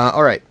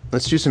 All right,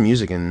 let's do some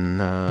music and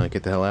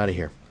get the hell out of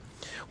here.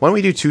 Why don't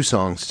we do 2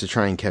 songs to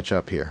try and catch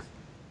up here?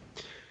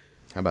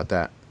 How about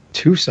that?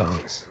 2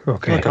 songs.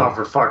 Okay. Oh,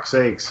 for fuck's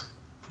sakes.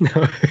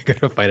 I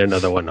gotta find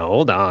another one.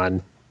 Hold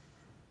on.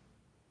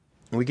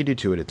 We could do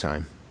 2 at a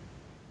time.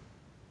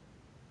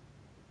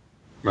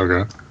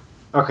 Okay.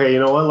 Okay, you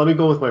know what? Let me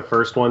go with my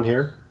first one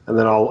here, and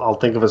then I'll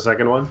think of a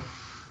second one.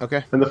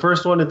 Okay. And the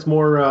first one, it's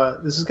more.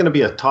 This is going to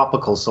be a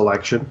topical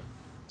selection.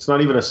 It's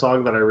not even a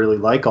song that I really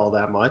like all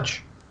that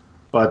much,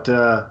 but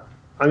I'm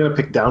going to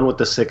pick "Down with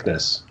the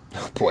Sickness."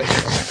 Oh, boy.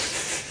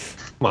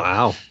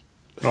 Wow.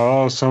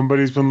 Oh,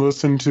 somebody's been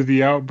listening to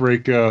the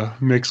Outbreak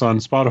mix on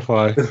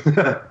Spotify.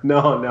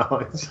 No,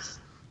 it's just.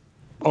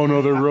 Oh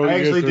no, there really I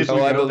actually is. There's,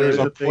 didn't like, know there's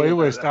there a was a thing about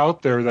playlist that.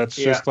 out there that's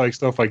Yeah. just like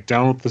stuff like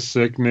 "Down with the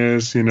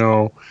Sickness." You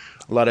know,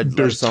 A lot of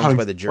There's songs tons-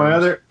 by the My Germans.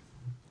 other.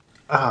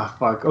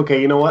 Fuck. Okay,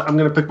 you know what? I'm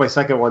going to pick my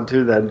second one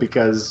too then,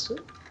 because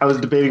I was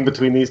debating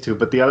between these two,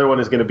 but the other one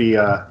is going to be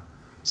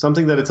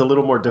something that it's a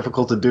little more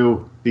difficult to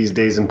do these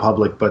days in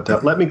public. But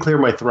 "Let Me Clear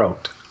My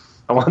Throat."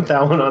 I want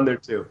that one on there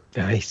too.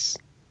 Nice.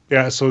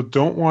 yeah. So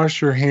don't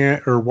wash your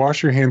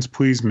hands,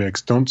 please.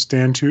 Mix. Don't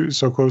stand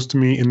so close to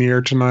me in the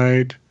air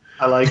tonight.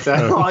 I like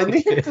that. Oh, I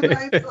need it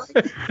tonight.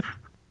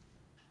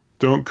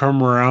 Don't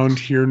come around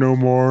here no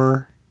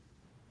more.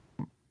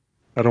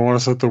 I don't want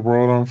to set the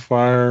world on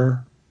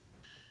fire.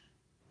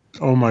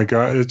 Oh my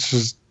god, it's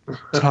just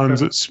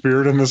tons of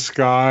Spirit in the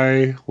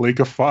Sky, Lake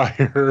of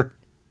Fire.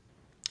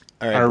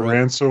 All right, I bro.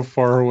 ran so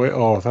far away.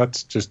 Oh,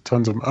 that's just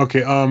tons of.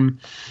 Okay,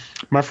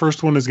 my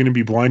first one is going to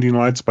be "Blinding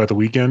Lights" by The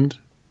Weeknd,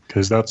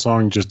 because that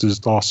song just is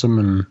awesome,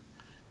 and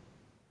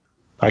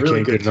I Really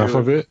can't good get enough tune.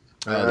 of it.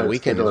 The It's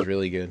Weekend good. is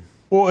really good.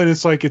 Well, and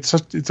it's such a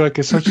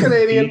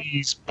Canadian.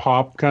 80s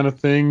pop kind of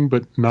thing,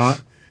 but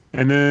not.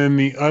 And then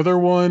the other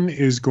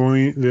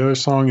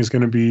song is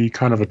going to be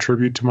kind of a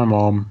tribute to my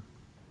mom,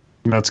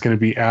 and that's going to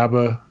be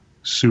ABBA,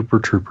 "Super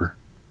Trooper."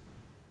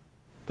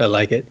 I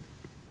like it.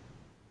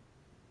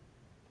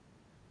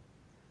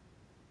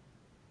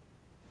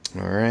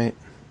 All right.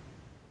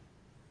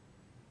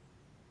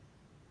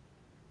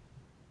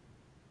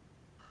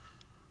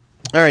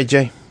 All right,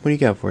 Jay. What do you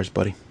got for us,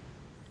 buddy?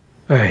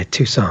 All right,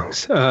 2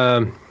 songs.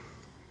 Do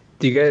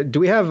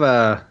we have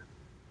a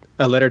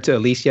letter to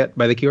Elise yet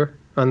by The Cure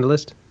on the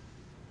list?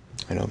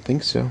 I don't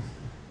think so.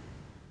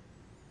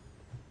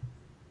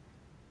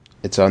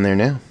 It's on there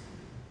now.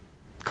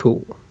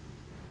 Cool.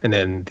 And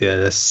then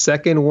the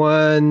second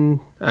one,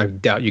 I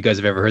doubt you guys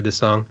have ever heard this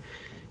song.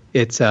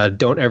 It's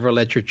 "Don't Ever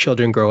Let Your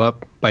Children Grow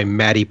Up" by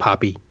Maddie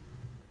Poppy.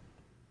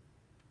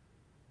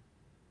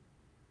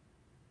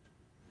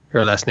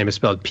 Her last name is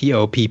spelled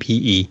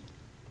Poppe.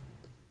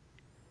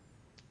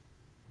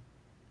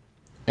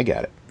 I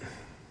got it.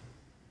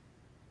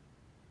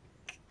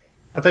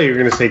 I thought you were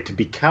going to say "To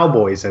Be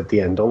Cowboys" at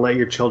the end. Don't let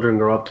your children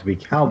grow up to be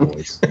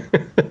cowboys,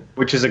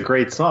 which is a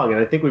great song,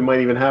 and I think we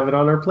might even have it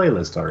on our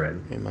playlist already.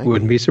 It might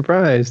Wouldn't be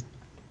surprised.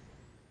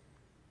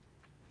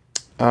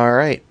 All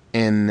right.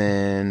 And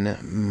then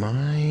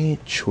my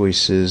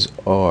choices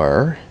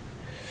are.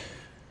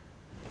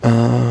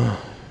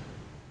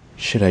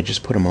 Should I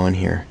just put them on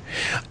here?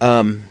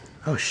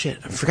 Oh shit!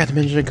 I forgot to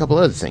mention a couple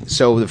other things.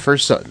 So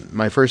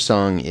my first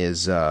song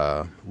is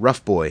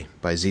 "Rough Boy"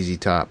 by ZZ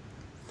Top,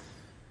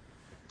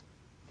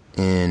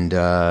 and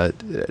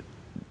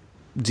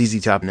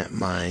ZZ Top.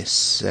 My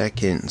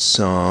second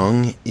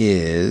song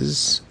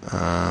is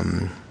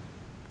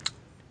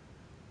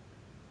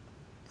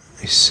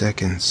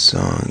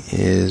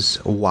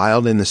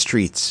 "Wild in the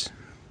Streets"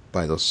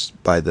 by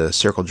the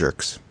Circle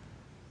Jerks,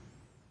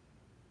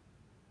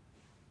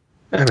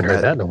 I haven't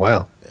heard that in a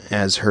while.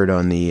 as heard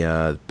on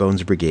the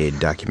Bones Brigade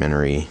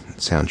documentary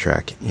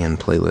soundtrack and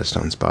playlist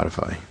on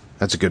Spotify.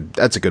 That's a good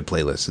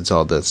playlist. It's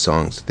all the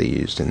songs that they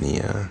used in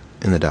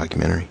the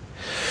documentary.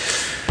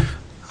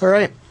 All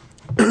right.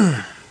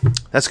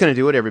 That's going to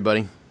do it,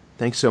 everybody.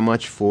 Thanks so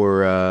much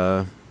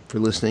for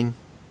listening.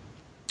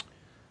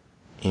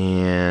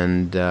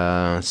 And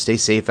stay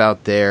safe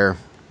out there.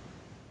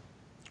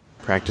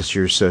 Practice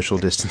your social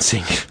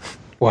distancing.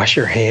 Wash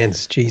your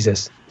hands,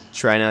 Jesus.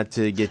 Try not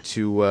to get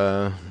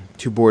too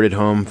bored at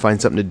home.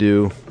 Find something to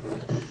do.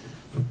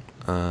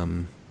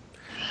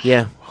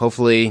 yeah,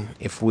 hopefully,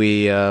 if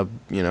we,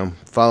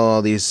 follow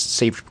all these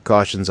safety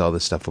precautions, all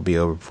this stuff will be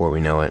over before we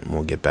know it, and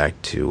we'll get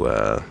back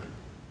to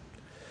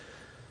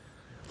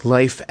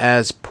life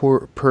as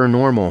per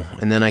normal.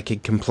 And then I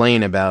could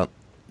complain about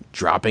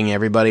dropping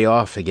everybody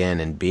off again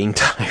and being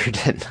tired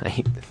at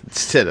night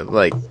instead of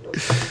like,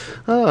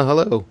 oh,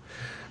 hello.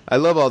 I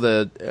love all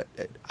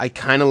I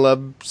kind of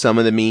love some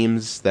of the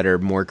memes that are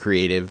more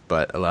creative,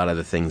 but a lot of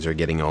the things are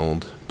getting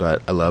old.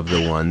 But I love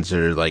the ones that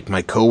are like,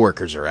 my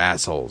coworkers are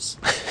assholes.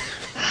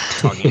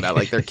 Talking about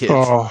like their kids.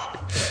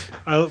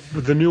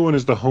 The new one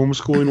is the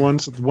homeschooling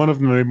ones. One of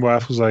them, my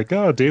wife was like,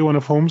 "Oh, day one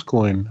of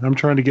homeschooling. I'm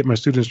trying to get my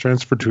students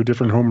transferred to a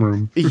different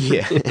homeroom."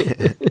 Yeah.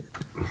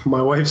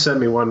 My wife sent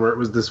me one where it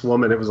was this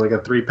woman. It was like a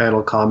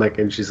 3-panel comic,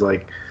 and she's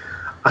like,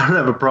 "I don't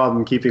have a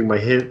problem keeping my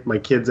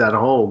kids at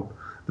home.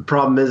 The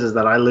problem is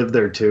that I live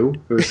there too."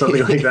 It was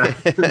something like that.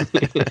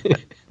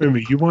 Wait a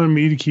minute, you want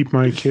me to keep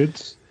my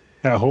kids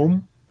at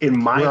home In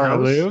my where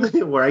house, I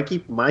live? where I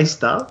keep my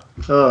stuff.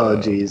 Oh,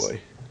 jeez.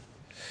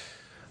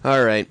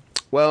 All right.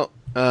 Well,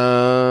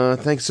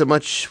 thanks so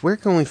much. Where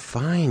can we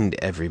find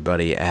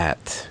everybody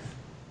at?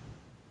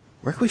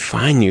 Where can we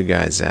find you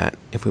guys at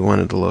if we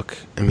wanted to look?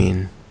 I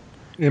mean,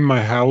 In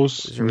my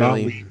house, Is it not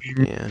really?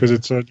 leaving Yeah. because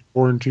it's a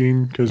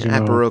quarantine. Because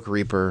at Baroque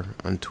Reaper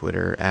on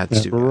Twitter, at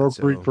Stu Baroque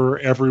Gazzo. Reaper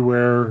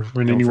everywhere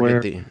and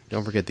anywhere.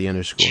 Don't forget the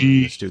underscore.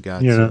 G, Stu you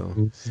Gazzo.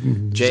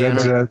 know, Jay,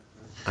 ZZ.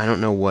 I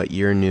don't know what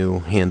your new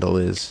handle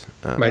is.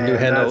 My new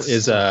handle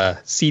is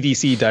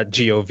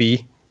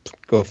cdc.gov.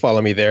 Go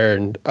follow me there,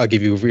 and I'll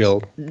give you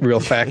real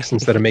facts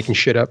instead of making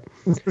shit up.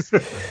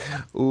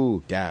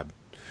 Ooh, dab.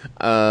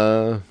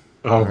 Oh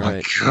all my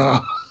right.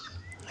 god!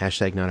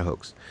 Hashtag not a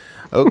hoax.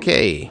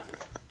 Okay.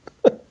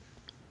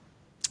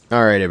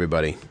 All right,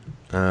 everybody.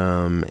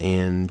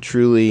 And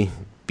truly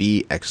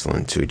be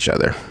excellent to each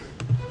other.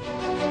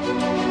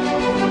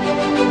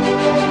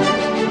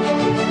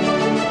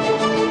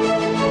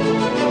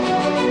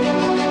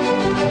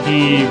 He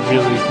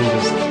really can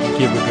just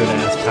give a good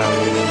ass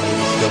pounding and then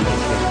just go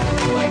make it.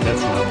 Like,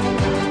 that's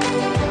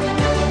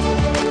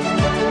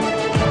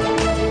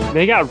not.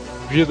 They got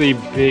really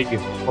big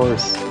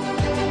horse.